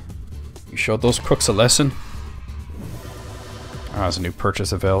 Pally. You showed those crooks a lesson. There's a new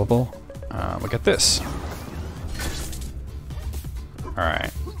purchase available. Look at this.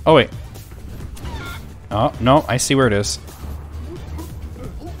 Alright. Oh, wait. Oh, no, I see where it is.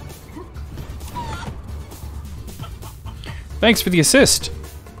 Thanks for the assist.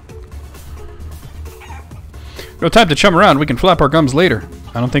 No time to chum around. We can flap our gums later.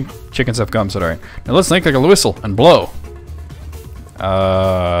 I don't think chickens have gums, but alright. Now let's make like a whistle and blow.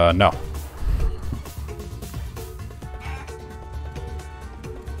 No.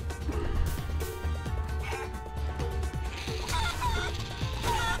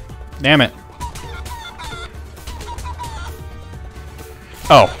 Damn it.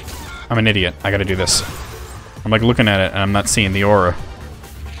 Oh, I'm an idiot. I gotta do this. I'm like looking at it and I'm not seeing the aura.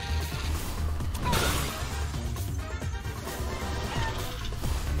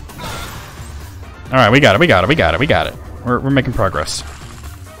 Alright, we got it. We're making progress.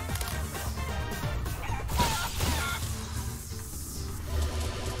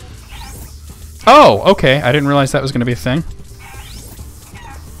 Oh, okay. I didn't realize that was gonna be a thing.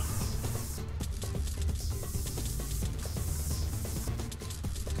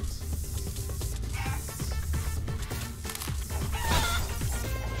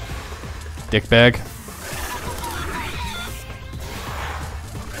 Dickbag.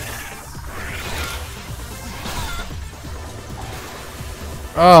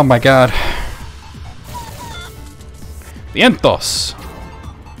 Oh my god. Vientos.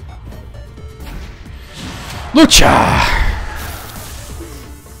 Lucha!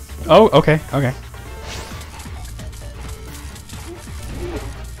 Oh, okay, okay.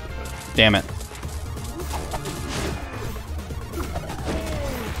 Damn it.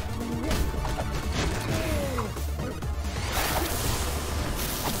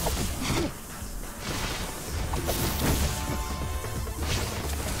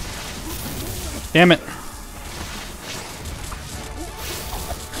 Damn it.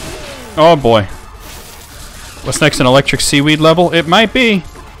 Oh boy. What's next, an electric seaweed level? It might be.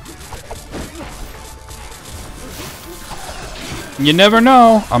 You never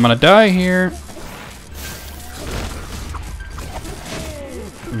know. I'm gonna die here.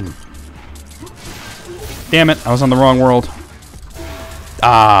 Damn it, I was on the wrong world.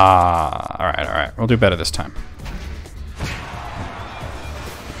 Ah, alright. We'll do better this time.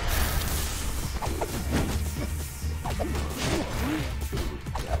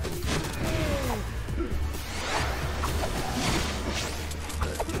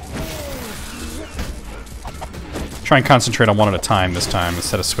 Try and concentrate on one at a time this time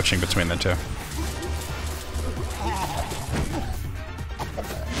instead of switching between the two.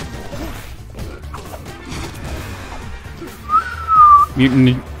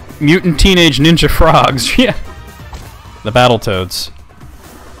 Mutant Teenage Ninja Frogs. Yeah. The Battletoads.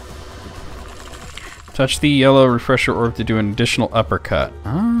 Touch the yellow refresher orb to do an additional uppercut.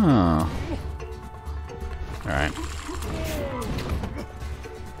 Ah. Alright.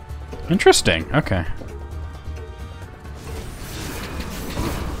 Interesting. Okay.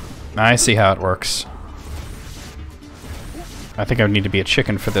 I see how it works. I think I would need to be a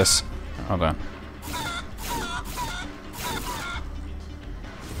chicken for this. Hold on.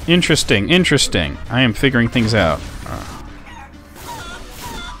 Interesting, interesting. I am figuring things out.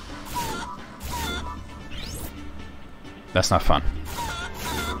 That's not fun.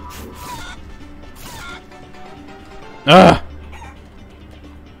 Ugh!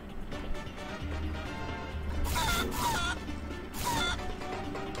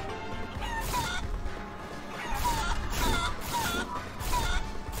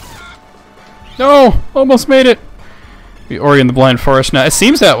 No! Almost made it! Be Ori in the Blind Forest now. It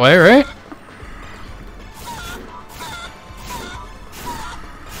seems that way, right?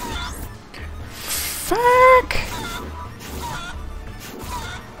 Fuck!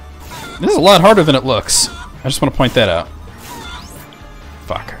 This is a lot harder than it looks. I just want to point that out.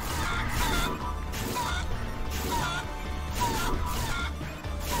 Fuck.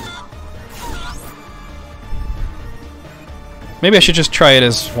 Maybe I should just try it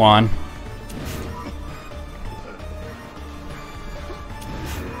as Juan.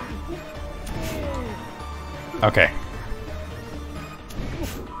 Okay.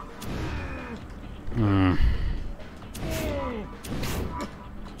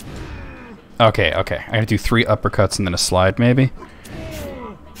 Okay. I gotta do 3 uppercuts and then a slide, maybe?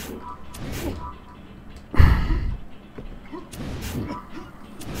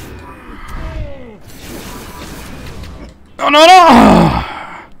 Oh, no!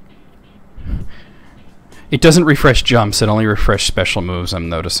 It doesn't refresh jumps, it only refreshes special moves, I'm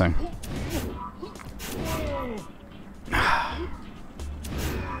noticing.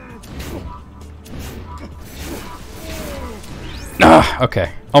 Ah,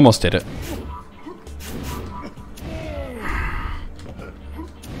 okay. Almost did it.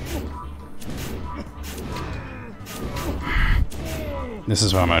 This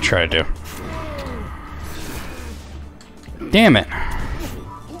is what I'm gonna try to do. Damn it.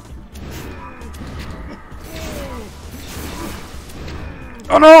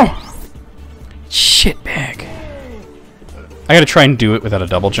 Oh no! Shitbag. I gotta try and do it without a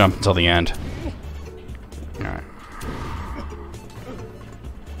double jump until the end. Alright.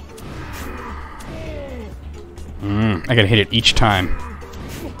 I gotta hit it each time.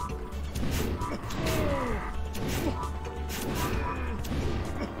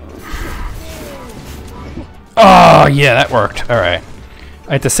 Oh, yeah, that worked. Alright.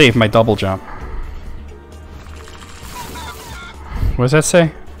 I had to save my double jump. What does that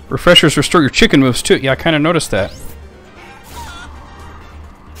say? Refreshers restore your chicken moves too. Yeah, I kind of noticed that.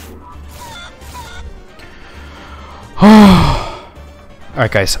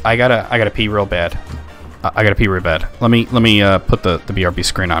 Alright, guys. I gotta pee real bad. I gotta pee real bad. Let me put the BRB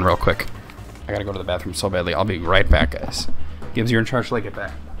screen on real quick. I gotta go to the bathroom so badly. I'll be right back, guys. Gibbs, you're in charge till I get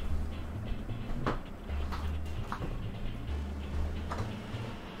back.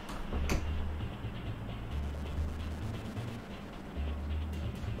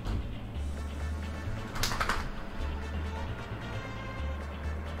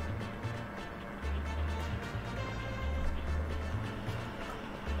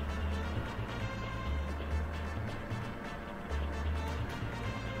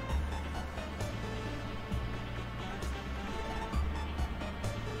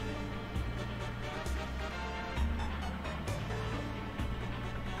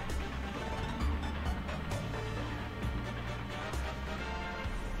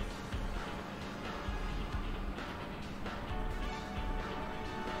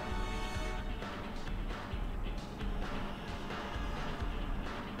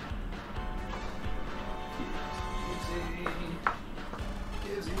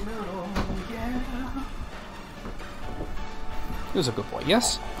 He was a good boy,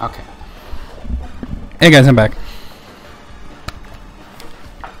 yes? Okay. Hey guys, I'm back.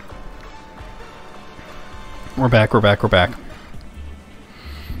 We're back.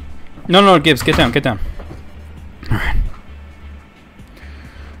 No, Gibbs, get down. Alright.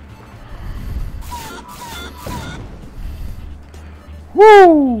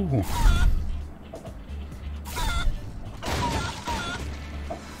 Woo!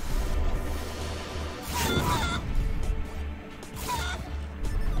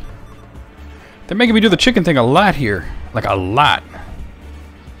 They're making me do the chicken thing a lot here. Like, a lot.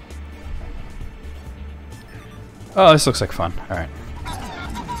 Oh, this looks like fun. Alright.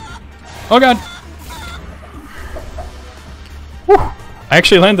 Oh, God. Whew. I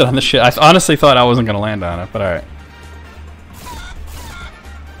actually landed on this shit. I honestly thought I wasn't going to land on it, but alright.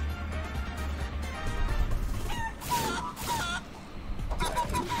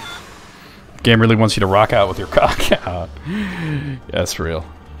 Game really wants you to rock out with your cock out. Yeah, that's real.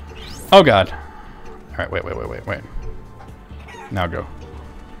 Oh, God. Alright, wait. Now go.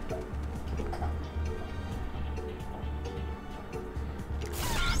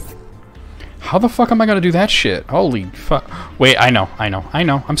 How the fuck am I gonna do that shit? Holy fuck. Wait, I know.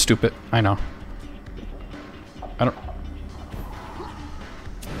 I'm stupid. I know. I don't...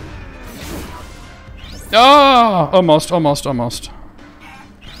 Oh! Almost.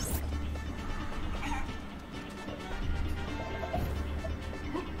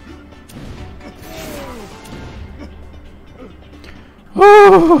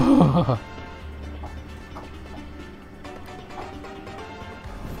 Oh.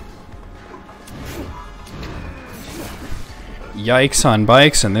 Yikes on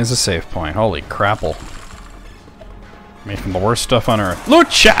bikes, and there's a save point. Holy crapple. Made from the worst stuff on earth.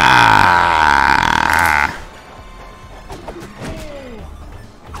 Lucha!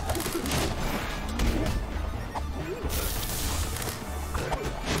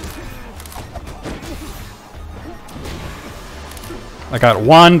 I got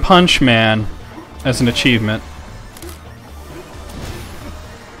One Punch Man as an achievement.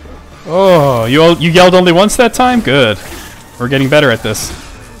 Oh, you yelled only once that time? Good. We're getting better at this.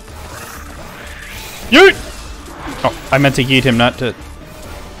 Yeet! Oh, I meant to yeet him, not to...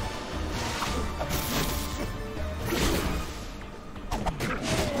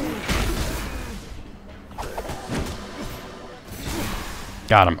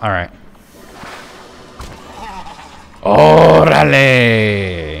 Got him, alright. Orale!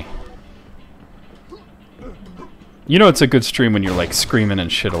 You know it's a good stream when you're like screaming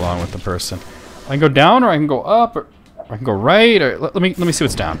and shit along with the person. I can go down or I can go up or I can go right or let me see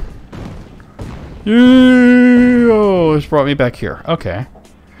what's down. Oh, it's brought me back here. Okay.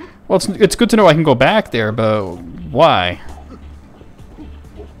 Well, it's good to know I can go back there, but why?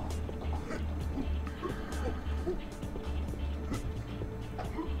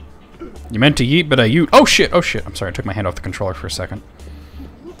 You meant to yeet, but I yeet. Oh shit! Oh shit! I'm sorry. I took my hand off the controller for a second.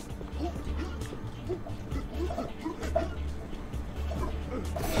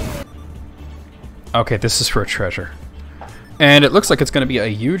 Okay, this is for a treasure. And it looks like it's going to be a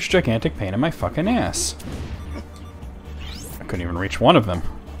huge, gigantic pain in my fucking ass. I couldn't even reach one of them.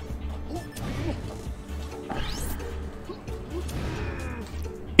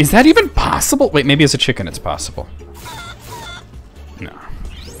 Is that even possible? Wait, maybe as a chicken it's possible. No.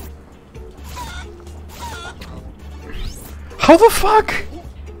 How the fuck?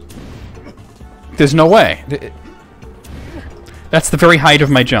 There's no way. That's the very height of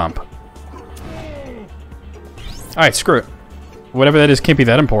my jump. Alright, screw it. Whatever that is can't be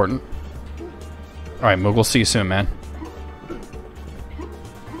that important. Alright, Moogle, see you soon, man.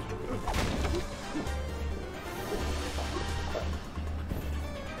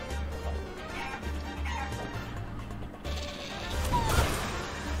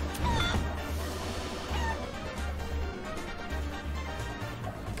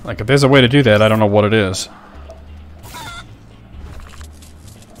 Like, if there's a way to do that, I don't know what it is.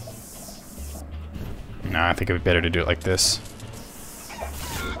 Nah, I think it would be better to do it like this.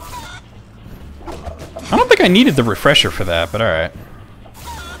 I don't think I needed the refresher for that, but alright.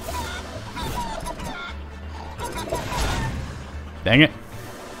 Dang it.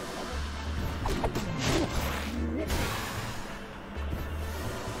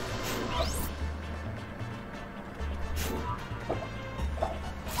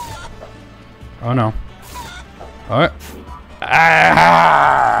 Oh no. Alright.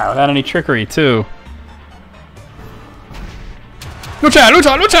 Ah! Without any trickery, too. Lucha!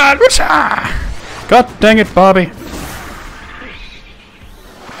 Lucha! Lucha! Lucha! God dang it, Bobby.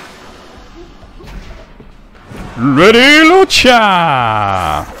 Ready,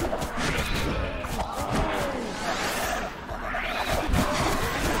 Lucha!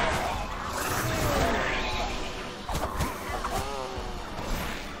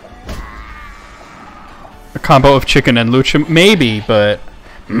 A combo of chicken and lucha? Maybe, but...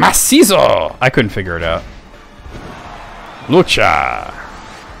 Macizo! I couldn't figure it out. Lucha!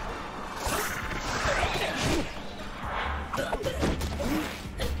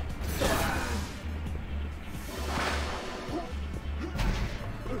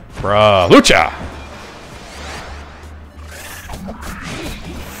 Bruh, Lucha!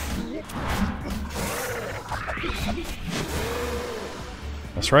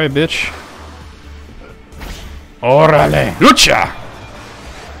 That's right, bitch. Orale! Lucha!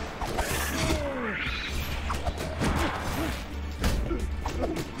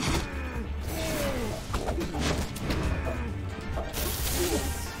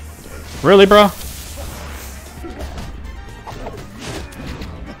 Really, bro?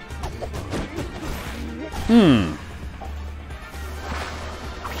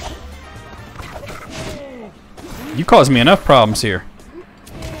 You caused me enough problems here.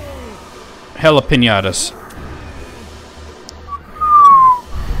 Hella pinatas.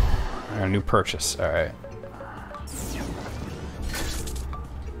 A new purchase. Alright.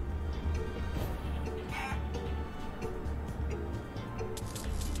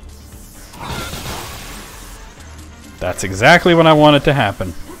 That's exactly what I wanted to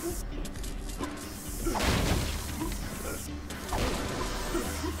happen.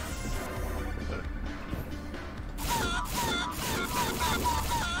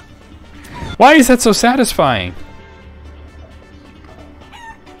 Why is that so satisfying?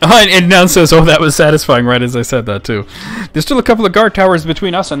 Oh, and now it says, oh, that was satisfying right as I said that, too. There's still a couple of guard towers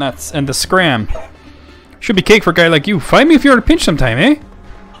between us and the scram. Should be cake for a guy like you. Find me if you're in a pinch sometime, eh?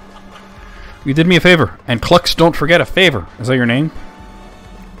 You did me a favor. And Clux, don't forget a favor. Is that your name?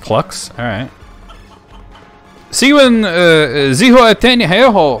 Clux? Alright. See you in Ziho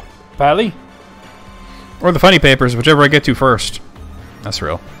Atenyeho, Pally. Or the funny papers, whichever I get to first. That's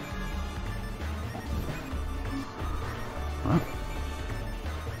real. Huh?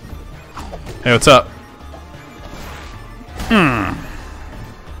 Hey, what's up?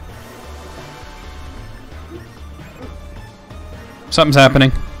 Something's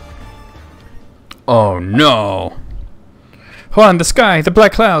happening. Oh no. Oh, in the sky, the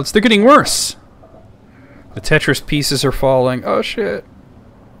black clouds, they're getting worse. The Tetris pieces are falling. Oh shit.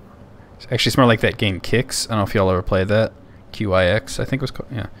 It's actually more like that game Kix. I don't know if y'all ever played that. QIX, I think it was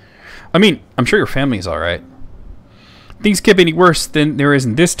called. Yeah. I mean, I'm sure your family's alright. Things kept getting worse than there is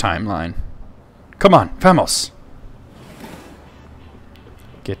in this timeline. Come on, vamos.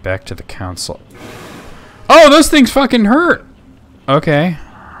 Get back to the council. Oh, those things fucking hurt! Okay.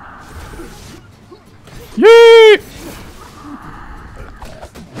 Yay!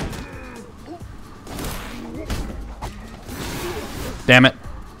 Damn it.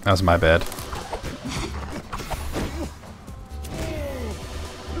 That was my bad.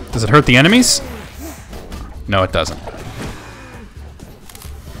 Does it hurt the enemies? No, it doesn't.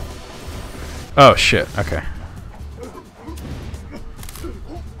 Oh, shit. Okay.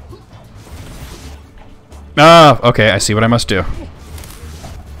 Oh, okay. I see what I must do.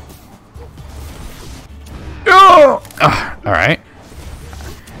 Oh! Alright.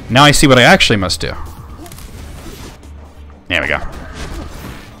 Now I see what I actually must do. There we go.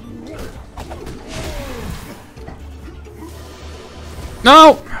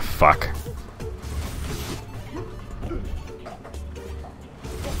 No! Fuck.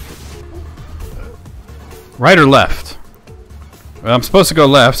 Right or left? Well, I'm supposed to go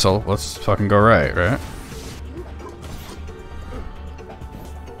left, so let's fucking go right, right?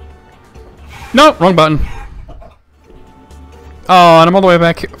 Nope, wrong button. Oh, and I'm all the way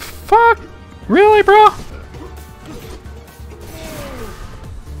back here. Fuck! Really, bro?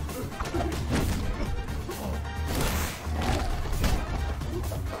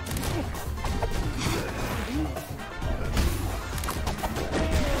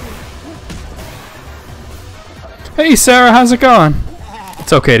 Hey, Sarah, how's it going?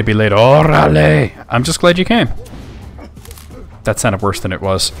 It's okay to be late. Orale! I'm just glad you came. That sounded worse than it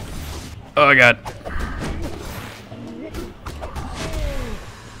was. Oh, God.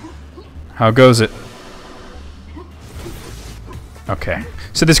 How goes it? Okay.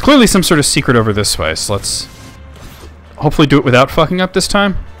 So there's clearly some sort of secret over this way, so let's hopefully do it without fucking up this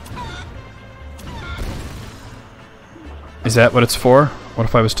time. Is that what it's for? What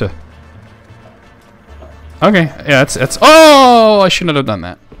if I was to... Okay, yeah, it's... Oh! I shouldn't have done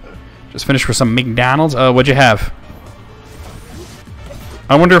that. Just finished with some McDonald's. What'd you have?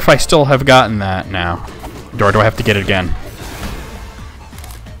 I wonder if I still have gotten that now. Or do I have to get it again?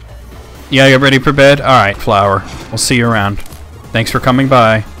 Yeah, you ready for bed? Alright, Flower. We'll see you around. Thanks for coming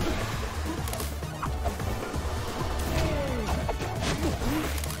by.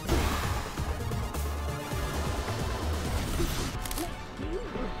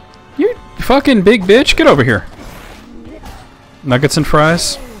 You fucking big bitch, get over here. Nuggets and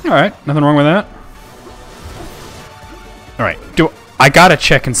fries. Alright, nothing wrong with that. Alright, I gotta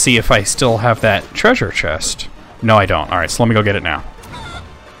check and see if I still have that treasure chest. No, I don't. Alright, so let me go get it now.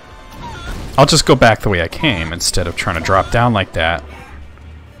 I'll just go back the way I came instead of trying to drop down like that.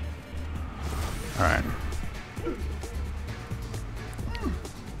 Alright.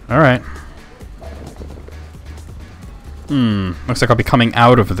 Alright. Looks like I'll be coming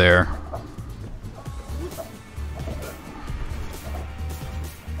out of there.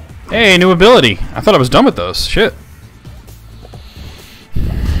 Hey, new ability. I thought I was done with those. Shit.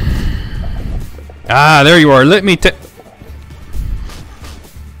 Ah, there you are. Let me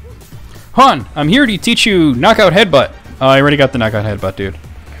Hon, I'm here to teach you knockout headbutt. Oh, I already got the knockout headbutt, dude.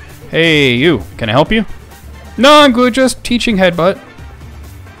 Hey, you. Can I help you? No, I'm good. Just teaching headbutt.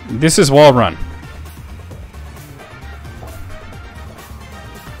 This is wall run.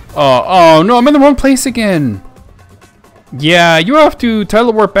 Oh, no, I'm in the wrong place again. Yeah, you have to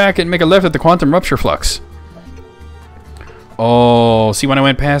teleport back and make a left at the quantum rupture flux. Oh, see when I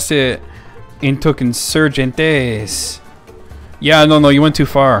went past it? Into Insurgentes. Yeah, no, you went too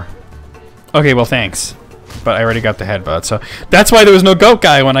far. Okay, well, thanks. But I already got the headbutt, so... That's why there was no goat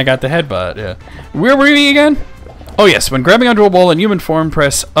guy when I got the headbutt, yeah. Where were we again? Oh, yes, when grabbing onto a wall in human form,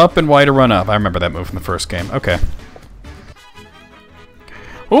 press up and Y to run up. I remember that move from the first game. Okay.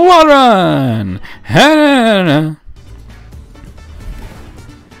 Wall run!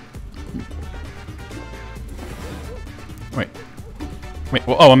 Wait,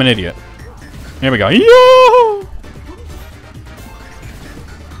 well, oh, I'm an idiot. Here we go. Yo!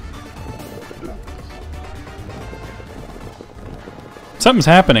 Something's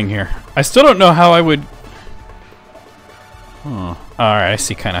happening here. I still don't know how I would... Oh. Alright, I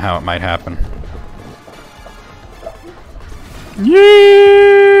see kind of how it might happen.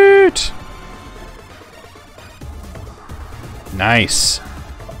 Yeet! Nice.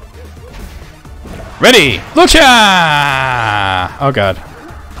 Ready! Lucha! Oh god.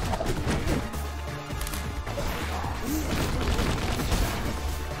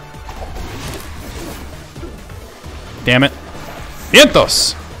 Damn it.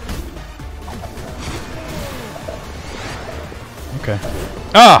 Vientos! Okay.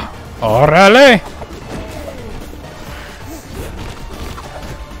 Ah! Orale!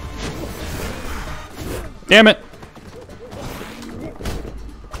 Damn it!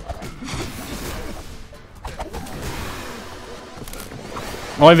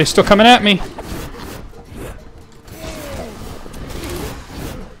 Oh, they're still coming at me.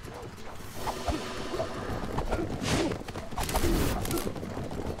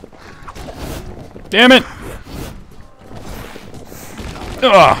 Damn it!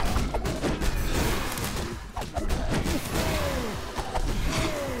 Ugh!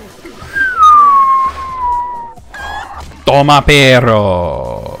 Toma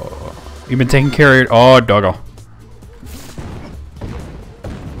perro! You've been taking care of your... Oh, doggo.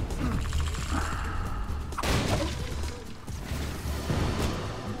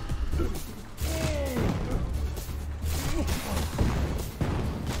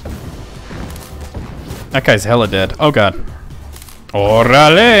 That guy's hella dead. Oh god.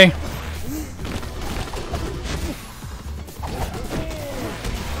 Orale!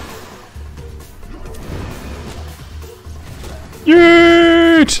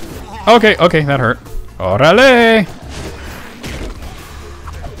 Yeet! Okay, okay, that hurt. Orale!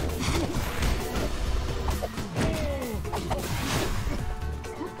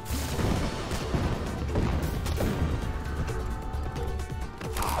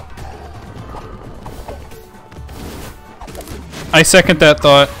 I second that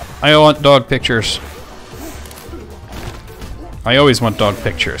thought. I want dog pictures. I always want dog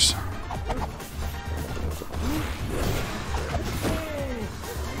pictures.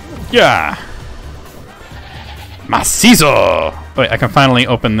 Yeah. Macizo! Wait, I can finally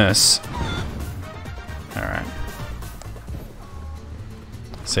open this. Alright.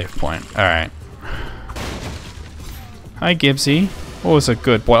 Save point. Alright. Hi, Gibbsy. Oh, was a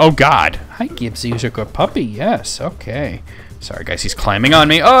good boy. Oh, God. Hi, Gibbsy. Who's a good puppy. Yes. Okay. Sorry, guys. He's climbing on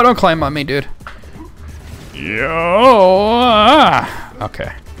me. Oh, don't climb on me, dude. Yo!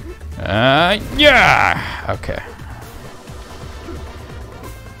 Okay. Yeah! Okay.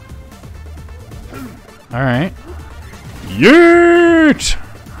 Alright. Yeet!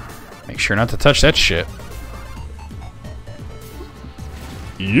 Make sure not to touch that shit.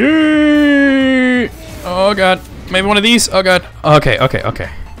 Yeet! Oh, God. Maybe one of these? Oh, God. Okay, okay, okay.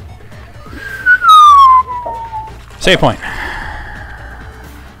 Save point.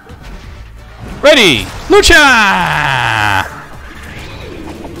 Ready! Lucha!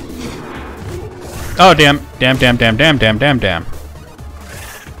 Oh, damn. Damn, damn, damn, damn, damn, damn, damn.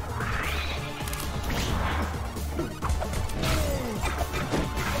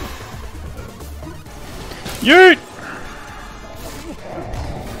 Yeet!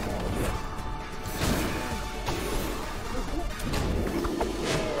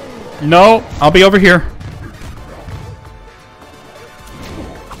 No, I'll be over here.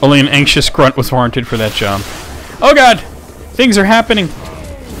 Only an anxious grunt was warranted for that jump. Oh god! Things are happening!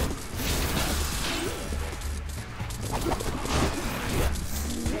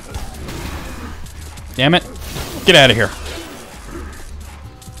 Damn it. Get out of here.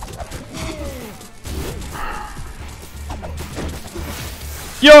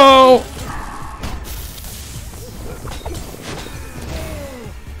 Yo!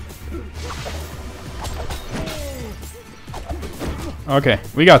 Okay,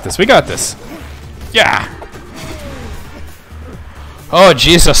 we got this. We got this. Yeah. Oh,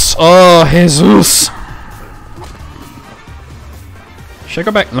 Jesus. Oh, Jesus. Should I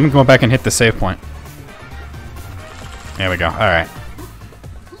go back? Let me go back and hit the save point. There we go. All right.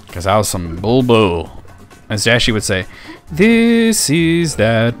 Because I was some bull. As Dashi would say, this is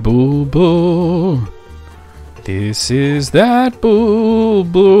that bull. This is that bull,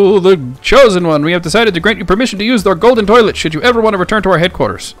 the chosen one. We have decided to grant you permission to use our golden toilet should you ever want to return to our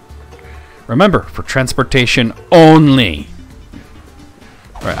headquarters. Remember, for transportation only.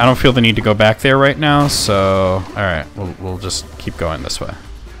 All right, I don't feel the need to go back there right now, so all right, we'll just keep going this way.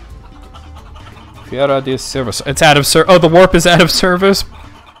 Fiera de service. It's out of service. Oh, the warp is out of service.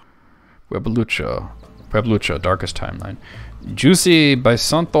 Pueblucho, darkest timeline. Juicy by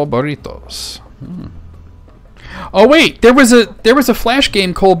Santo Burritos. Oh wait, there was a Flash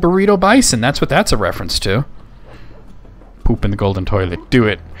game called Burrito Bison. That's what that's a reference to. Poop in the golden toilet. Do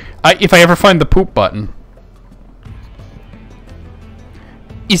it. If I ever find the poop button.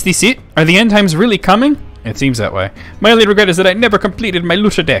 Is this it? Are the end times really coming? It seems that way. My only regret is that I never completed my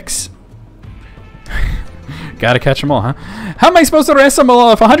Lucia decks. Gotta catch them all, huh? How am I supposed to wrestle them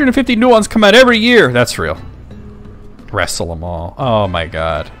all if 150 new ones come out every year? That's real. Wrestle them all. Oh my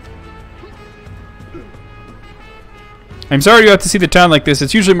god. I'm sorry you have to see the town like this.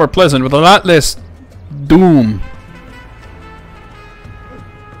 It's usually more pleasant with a lot less doom.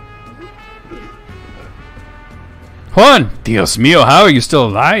 Juan! Dios mío, how are you still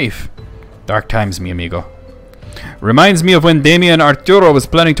alive? Dark times, mi amigo. Reminds me of when Damian Arturo was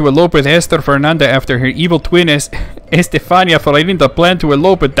planning to elope with Esther Fernanda after her evil twin Estefania Florinda planned to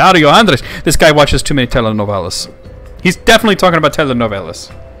elope with Dario Andres. This guy watches too many telenovelas. He's definitely talking about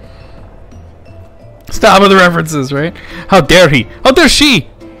telenovelas. Stop with the references, right? How dare he? How dare she?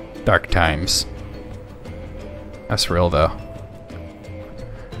 Dark times. That's real, though.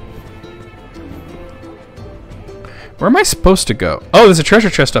 Where am I supposed to go? Oh, there's a treasure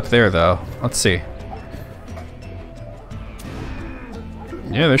chest up there, though. Let's see.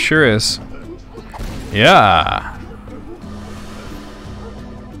 Yeah, there sure is. Yeah.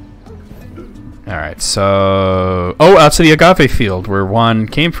 Alright, so... Oh, out to the agave field, where Juan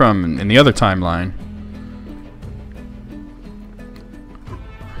came from in the other timeline.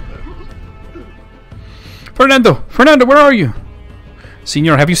 Fernando, where are you?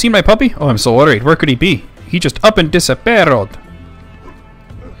 Senor, have you seen my puppy? Oh, I'm so worried. Where could he be? He just up and disappeared.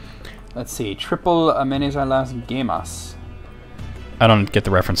 Let's see. Triple amenes a las gemas. I don't get the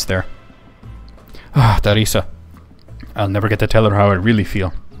reference there. Ah, Teresa. I'll never get to tell her how I really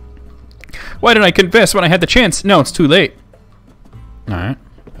feel. Why didn't I confess when I had the chance? No, it's too late. Alright.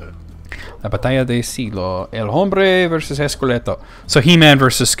 La batalla de siglo. El hombre versus Esqueleto. So He-Man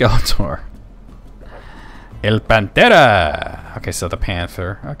versus Skeletor. El Pantera. Okay, so the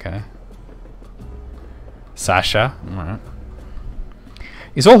Panther. Okay. Sasha. Alright.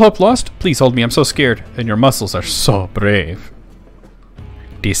 Is all hope lost? Please hold me, I'm so scared. And your muscles are so brave.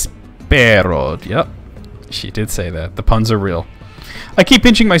 Disperod. Yep. She did say that. The puns are real. I keep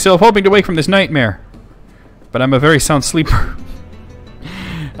pinching myself, hoping to wake from this nightmare. But I'm a very sound sleeper.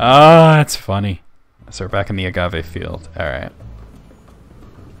 Ah, that's funny. So we're back in the agave field. Alright.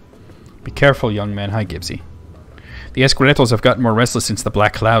 Be careful, young man. Hi, Gibbsy. The Esqueletos have gotten more restless since the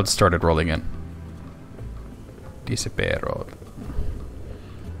black clouds started rolling in. Disperod.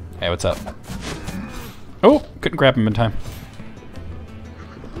 Hey, what's up? Oh, couldn't grab him in time.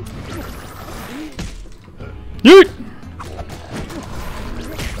 Yeet!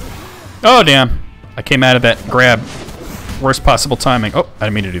 Oh, damn. I came out of that grab. Worst possible timing. Oh, I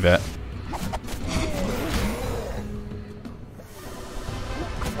didn't mean to do that.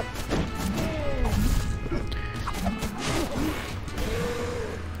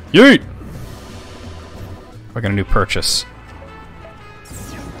 Yeet! We're gonna do purchase.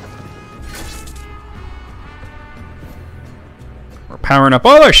 We're powering up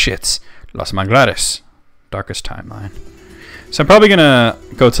all our shits. Los Manglares. Darkest timeline. So I'm probably gonna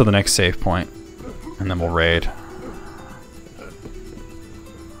go to the next save point, and then we'll raid.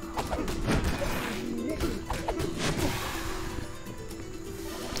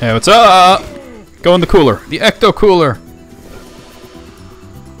 Hey, what's up? Go in the cooler. The Ecto Cooler.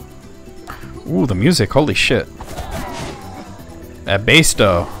 Ooh, the music. Holy shit. That bass,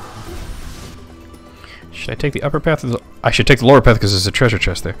 though. Should I take the upper path? I should take the lower path because there's a treasure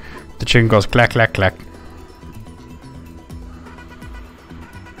chest there. The chicken goes clack, clack, clack.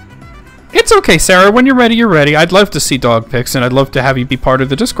 It's okay, Sarah. When you're ready, you're ready. I'd love to see dog pics, and I'd love to have you be part of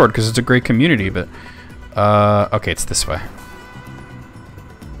the Discord because it's a great community, but... okay, it's this way.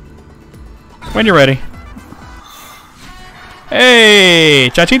 When you're ready. Hey!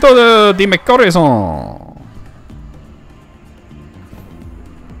 Chachito de mi corazón!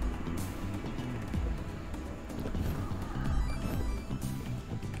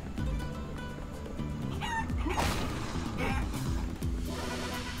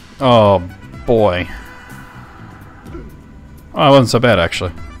 Oh, boy. Oh, it wasn't so bad,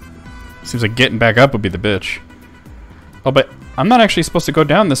 actually. Seems like getting back up would be the bitch. Oh, but I'm not actually supposed to go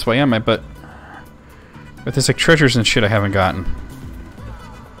down this way, am I? But there's like treasures and shit I haven't gotten.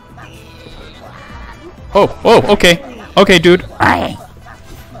 Oh, okay. Okay, dude.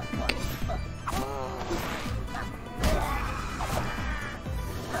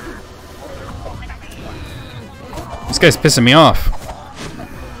 This guy's pissing me off.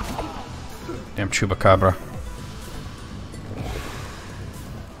 Damn Chupacabra.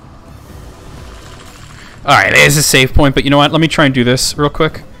 Alright, there's a save point, but you know what? Let me try and do this real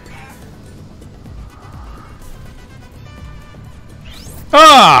quick.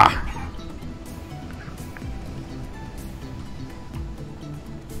 Ah!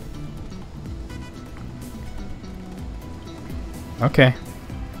 Okay.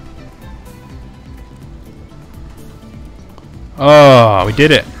 Oh, we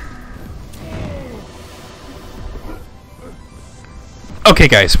did it. Okay,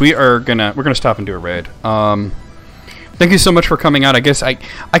 guys, we're gonna stop and do a raid. Thank you so much for coming out. I guess I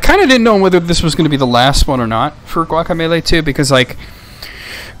kind of didn't know whether this was gonna be the last one or not for Guacamelee 2 because like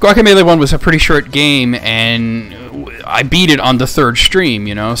Guacamelee 1 was a pretty short game and I beat it on the third stream,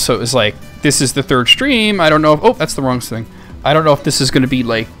 you know. So it was like this is the third stream. I don't know if... Oh, that's the wrong thing. I don't know if this is going to be,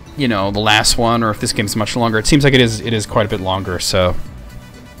 like, you know, the last one, or if this game's much longer. It seems like it is quite a bit longer, so...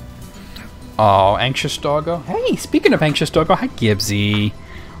 Oh, Anxious Doggo. Hey, speaking of Anxious Doggo, hi, Gibbsy.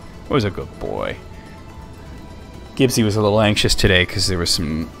 Was a good boy. Gibbsy was a little anxious today because there was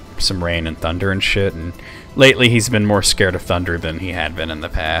some rain and thunder and shit, and lately he's been more scared of thunder than he had been in the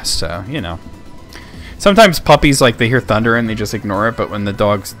past, so, you know. Sometimes puppies, like, they hear thunder and they just ignore it, but when the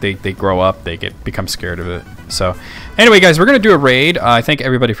dogs, they grow up, they become scared of it. So, anyway, guys, we're going to do a raid. I thank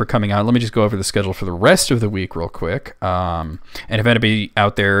everybody for coming out. Let me just go over the schedule for the rest of the week real quick. And if anybody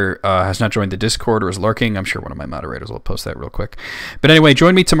out there has not joined the Discord or is lurking, I'm sure one of my moderators will post that real quick. But anyway,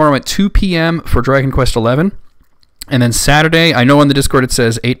 join me tomorrow at 2 p.m. for Dragon Quest XI. And then Saturday, I know on the Discord it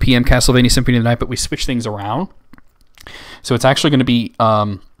says 8 p.m. Castlevania Symphony of the Night, but we switch things around. So it's actually going to be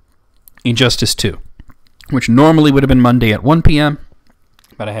Injustice 2. Which normally would have been Monday at 1 p.m.,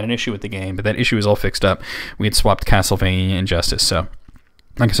 but I had an issue with the game, but that issue is all fixed up. We had swapped Castlevania and Injustice, so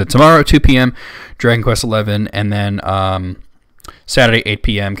like I said, tomorrow at 2 p.m., Dragon Quest XI, and then Saturday 8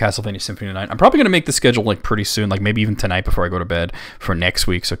 p.m., Castlevania Symphony of the Night. I'm probably going to make the schedule like pretty soon, like maybe even tonight before I go to bed for next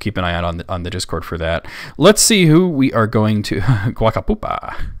week, so keep an eye out on the Discord for that. Let's see who we are going to...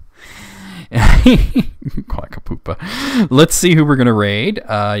 Guacapupa. Guacapupa. Let's see who we're going to raid.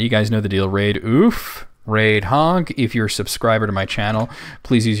 You guys know the deal. Raid Oof. Raid Honk. If you're a subscriber to my channel,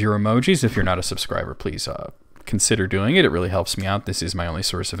 please use your emojis. If you're not a subscriber, please consider doing it. It really helps me out. This is my only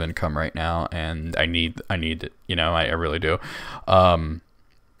source of income right now, and I need it. You know, I really do.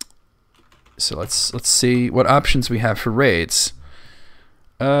 So let's see what options we have for raids.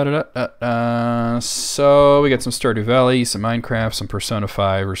 So we got some Stardew Valley, some Minecraft, some Persona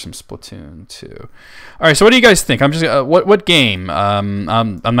 5, or some Splatoon 2. All right, so what do you guys think? I'm just what game? I'm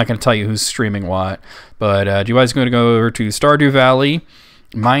not going to tell you who's streaming what, but do you guys going to go over to Stardew Valley,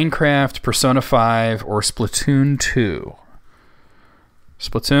 Minecraft, Persona 5, or Splatoon 2?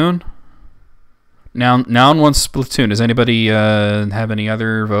 Splatoon? Noun wants Splatoon. Does anybody have any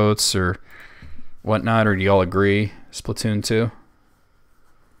other votes or whatnot, or do you all agree Splatoon 2?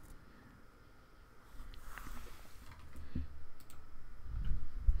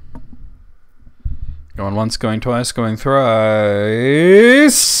 Going once, going twice, going thrice.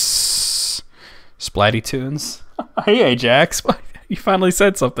 Splatty Tunes. Hey, Ajax. You finally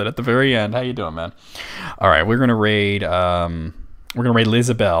said something at the very end. How you doing, man? All right, we're gonna raid.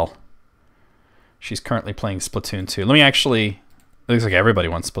 Lizabelle. She's currently playing Splatoon 2. Let me actually. It looks like everybody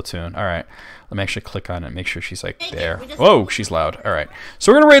wants Splatoon. All right, let me actually click on it and make sure she's like there. Whoa, she's loud. All right,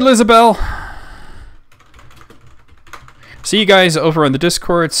 so we're gonna raid Lizabelle. See you guys over on the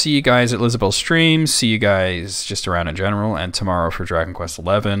Discord. See you guys at Lizabelle's stream. See you guys just around in general. And tomorrow for Dragon Quest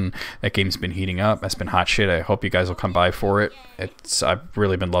XI. That game's been heating up. That's been hot shit. I hope you guys will come by for it. I've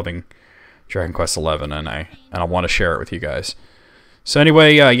really been loving Dragon Quest XI, and I want to share it with you guys. So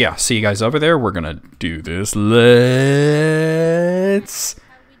anyway, yeah, see you guys over there. We're gonna do this. Let's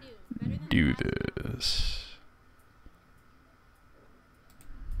do this.